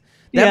dads. clip.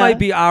 That Yeah. might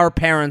be our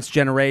parents'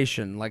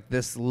 generation, like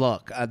this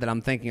look that I'm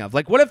thinking of.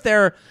 Like, what if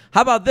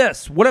how about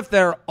this? What if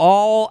they're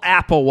all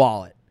Apple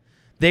Wallet?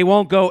 They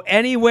won't go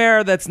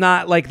anywhere that's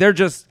not like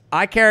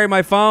I carry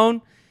my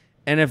phone,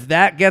 and if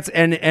that gets,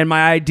 and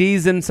my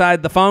ID's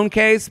inside the phone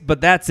case,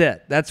 but that's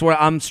it. That's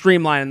where I'm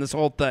streamlining this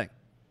whole thing.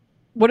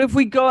 what if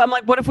we go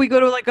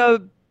to like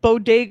a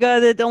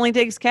bodega that only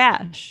takes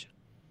cash?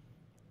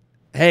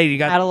 Hey,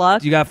 you Out of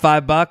luck? got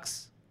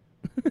 $5?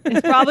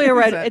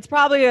 It's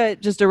probably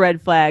just a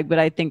red flag, but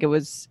I think if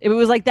it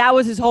was like that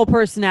was his whole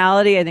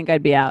personality, I think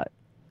I'd be out.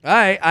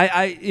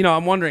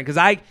 I'm wondering because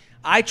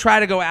I try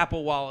to go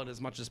Apple Wallet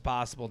as much as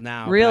possible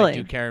now. but Really? I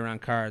do carry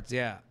around cards.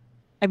 Yeah.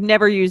 I've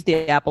never used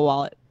the Apple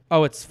Wallet.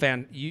 Oh, it's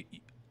you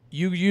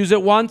use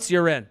it once,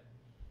 you're in.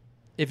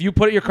 If you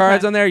put your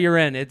cards Okay. on there, you're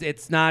in.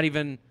 It's not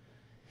even.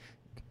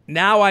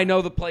 Now I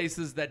know the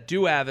places that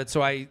do have it.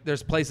 So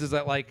there's places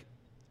that like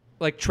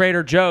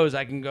Trader Joe's.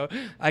 I can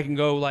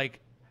go like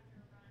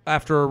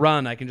after a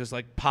run. I can just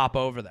like pop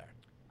over there.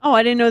 Oh,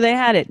 I didn't know they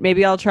had it.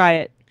 Maybe I'll try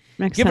it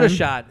next Give time. it a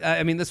shot.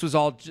 I mean, this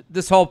whole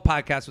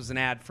podcast was an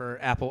ad for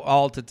Apple,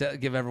 all to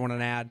give everyone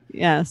an ad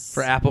Yes.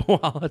 for Apple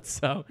Wallet.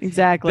 So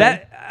Exactly.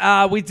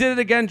 that we did it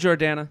again,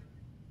 Jordana.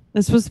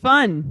 This was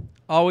fun.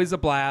 Always a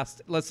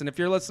blast. Listen, if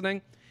you're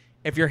listening,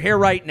 if you're here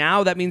right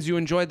now, that means you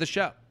enjoyed the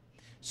show.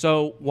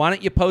 So why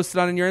don't you post it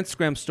on your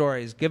Instagram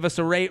stories? Give us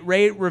a rate,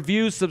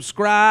 review,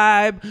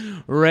 subscribe.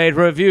 Rate,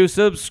 review,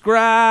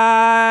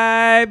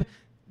 subscribe.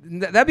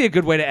 That'd be a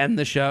good way to end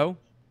the show.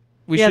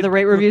 The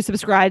rate, review,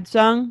 subscribe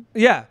song.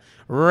 Yeah.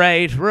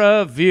 Rate,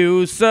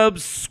 review,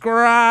 subscribe.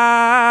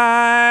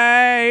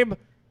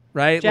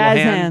 Right? Jazz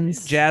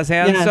hands. Jazz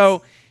hands. Yes.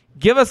 So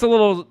give us a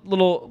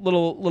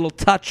little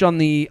touch on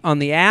the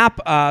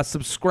app.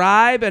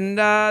 Subscribe and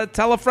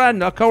tell a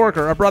friend, a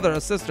coworker, a brother,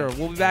 a sister.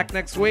 We'll be back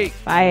next week.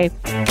 Bye.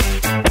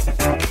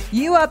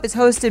 You Up is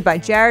hosted by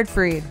Jared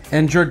Freed.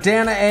 And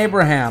Jordana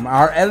Abraham.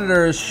 Our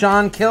editor is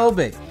Sean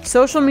Kilby.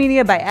 Social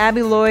media by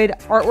Abby Lloyd.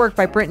 Artwork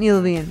by Brittany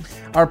Levine.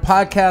 Our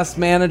podcast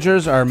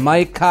managers are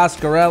Mike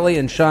Coscarelli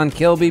and Sean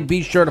Kilby.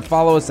 Be sure to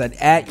follow us at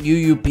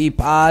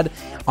UUPPod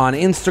on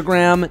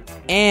Instagram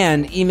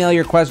and email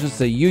your questions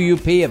to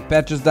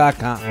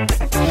uup@betches.com.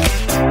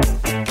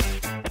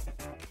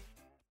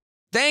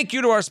 Thank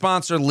you to our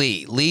sponsor,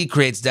 Lee. Lee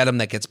creates denim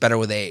that gets better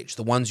with age,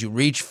 the ones you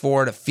reach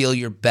for to feel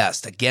your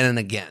best again and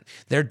again.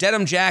 Their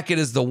denim jacket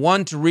is the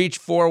one to reach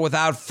for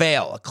without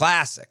fail, a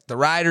classic. The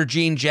Rider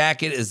jean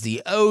jacket is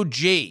the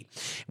OG,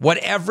 what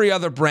every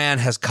other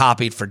brand has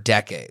copied for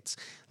decades.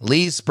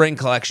 Lee's spring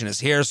collection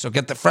is here, so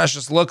get the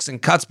freshest looks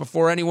and cuts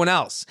before anyone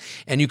else.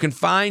 And you can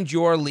find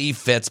your Lee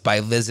fits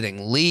by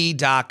visiting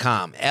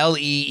lee.com,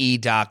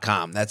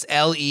 Lee.com. That's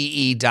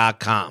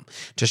Lee.com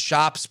to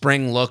shop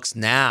spring looks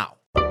now.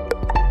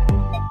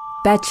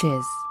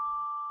 Betches.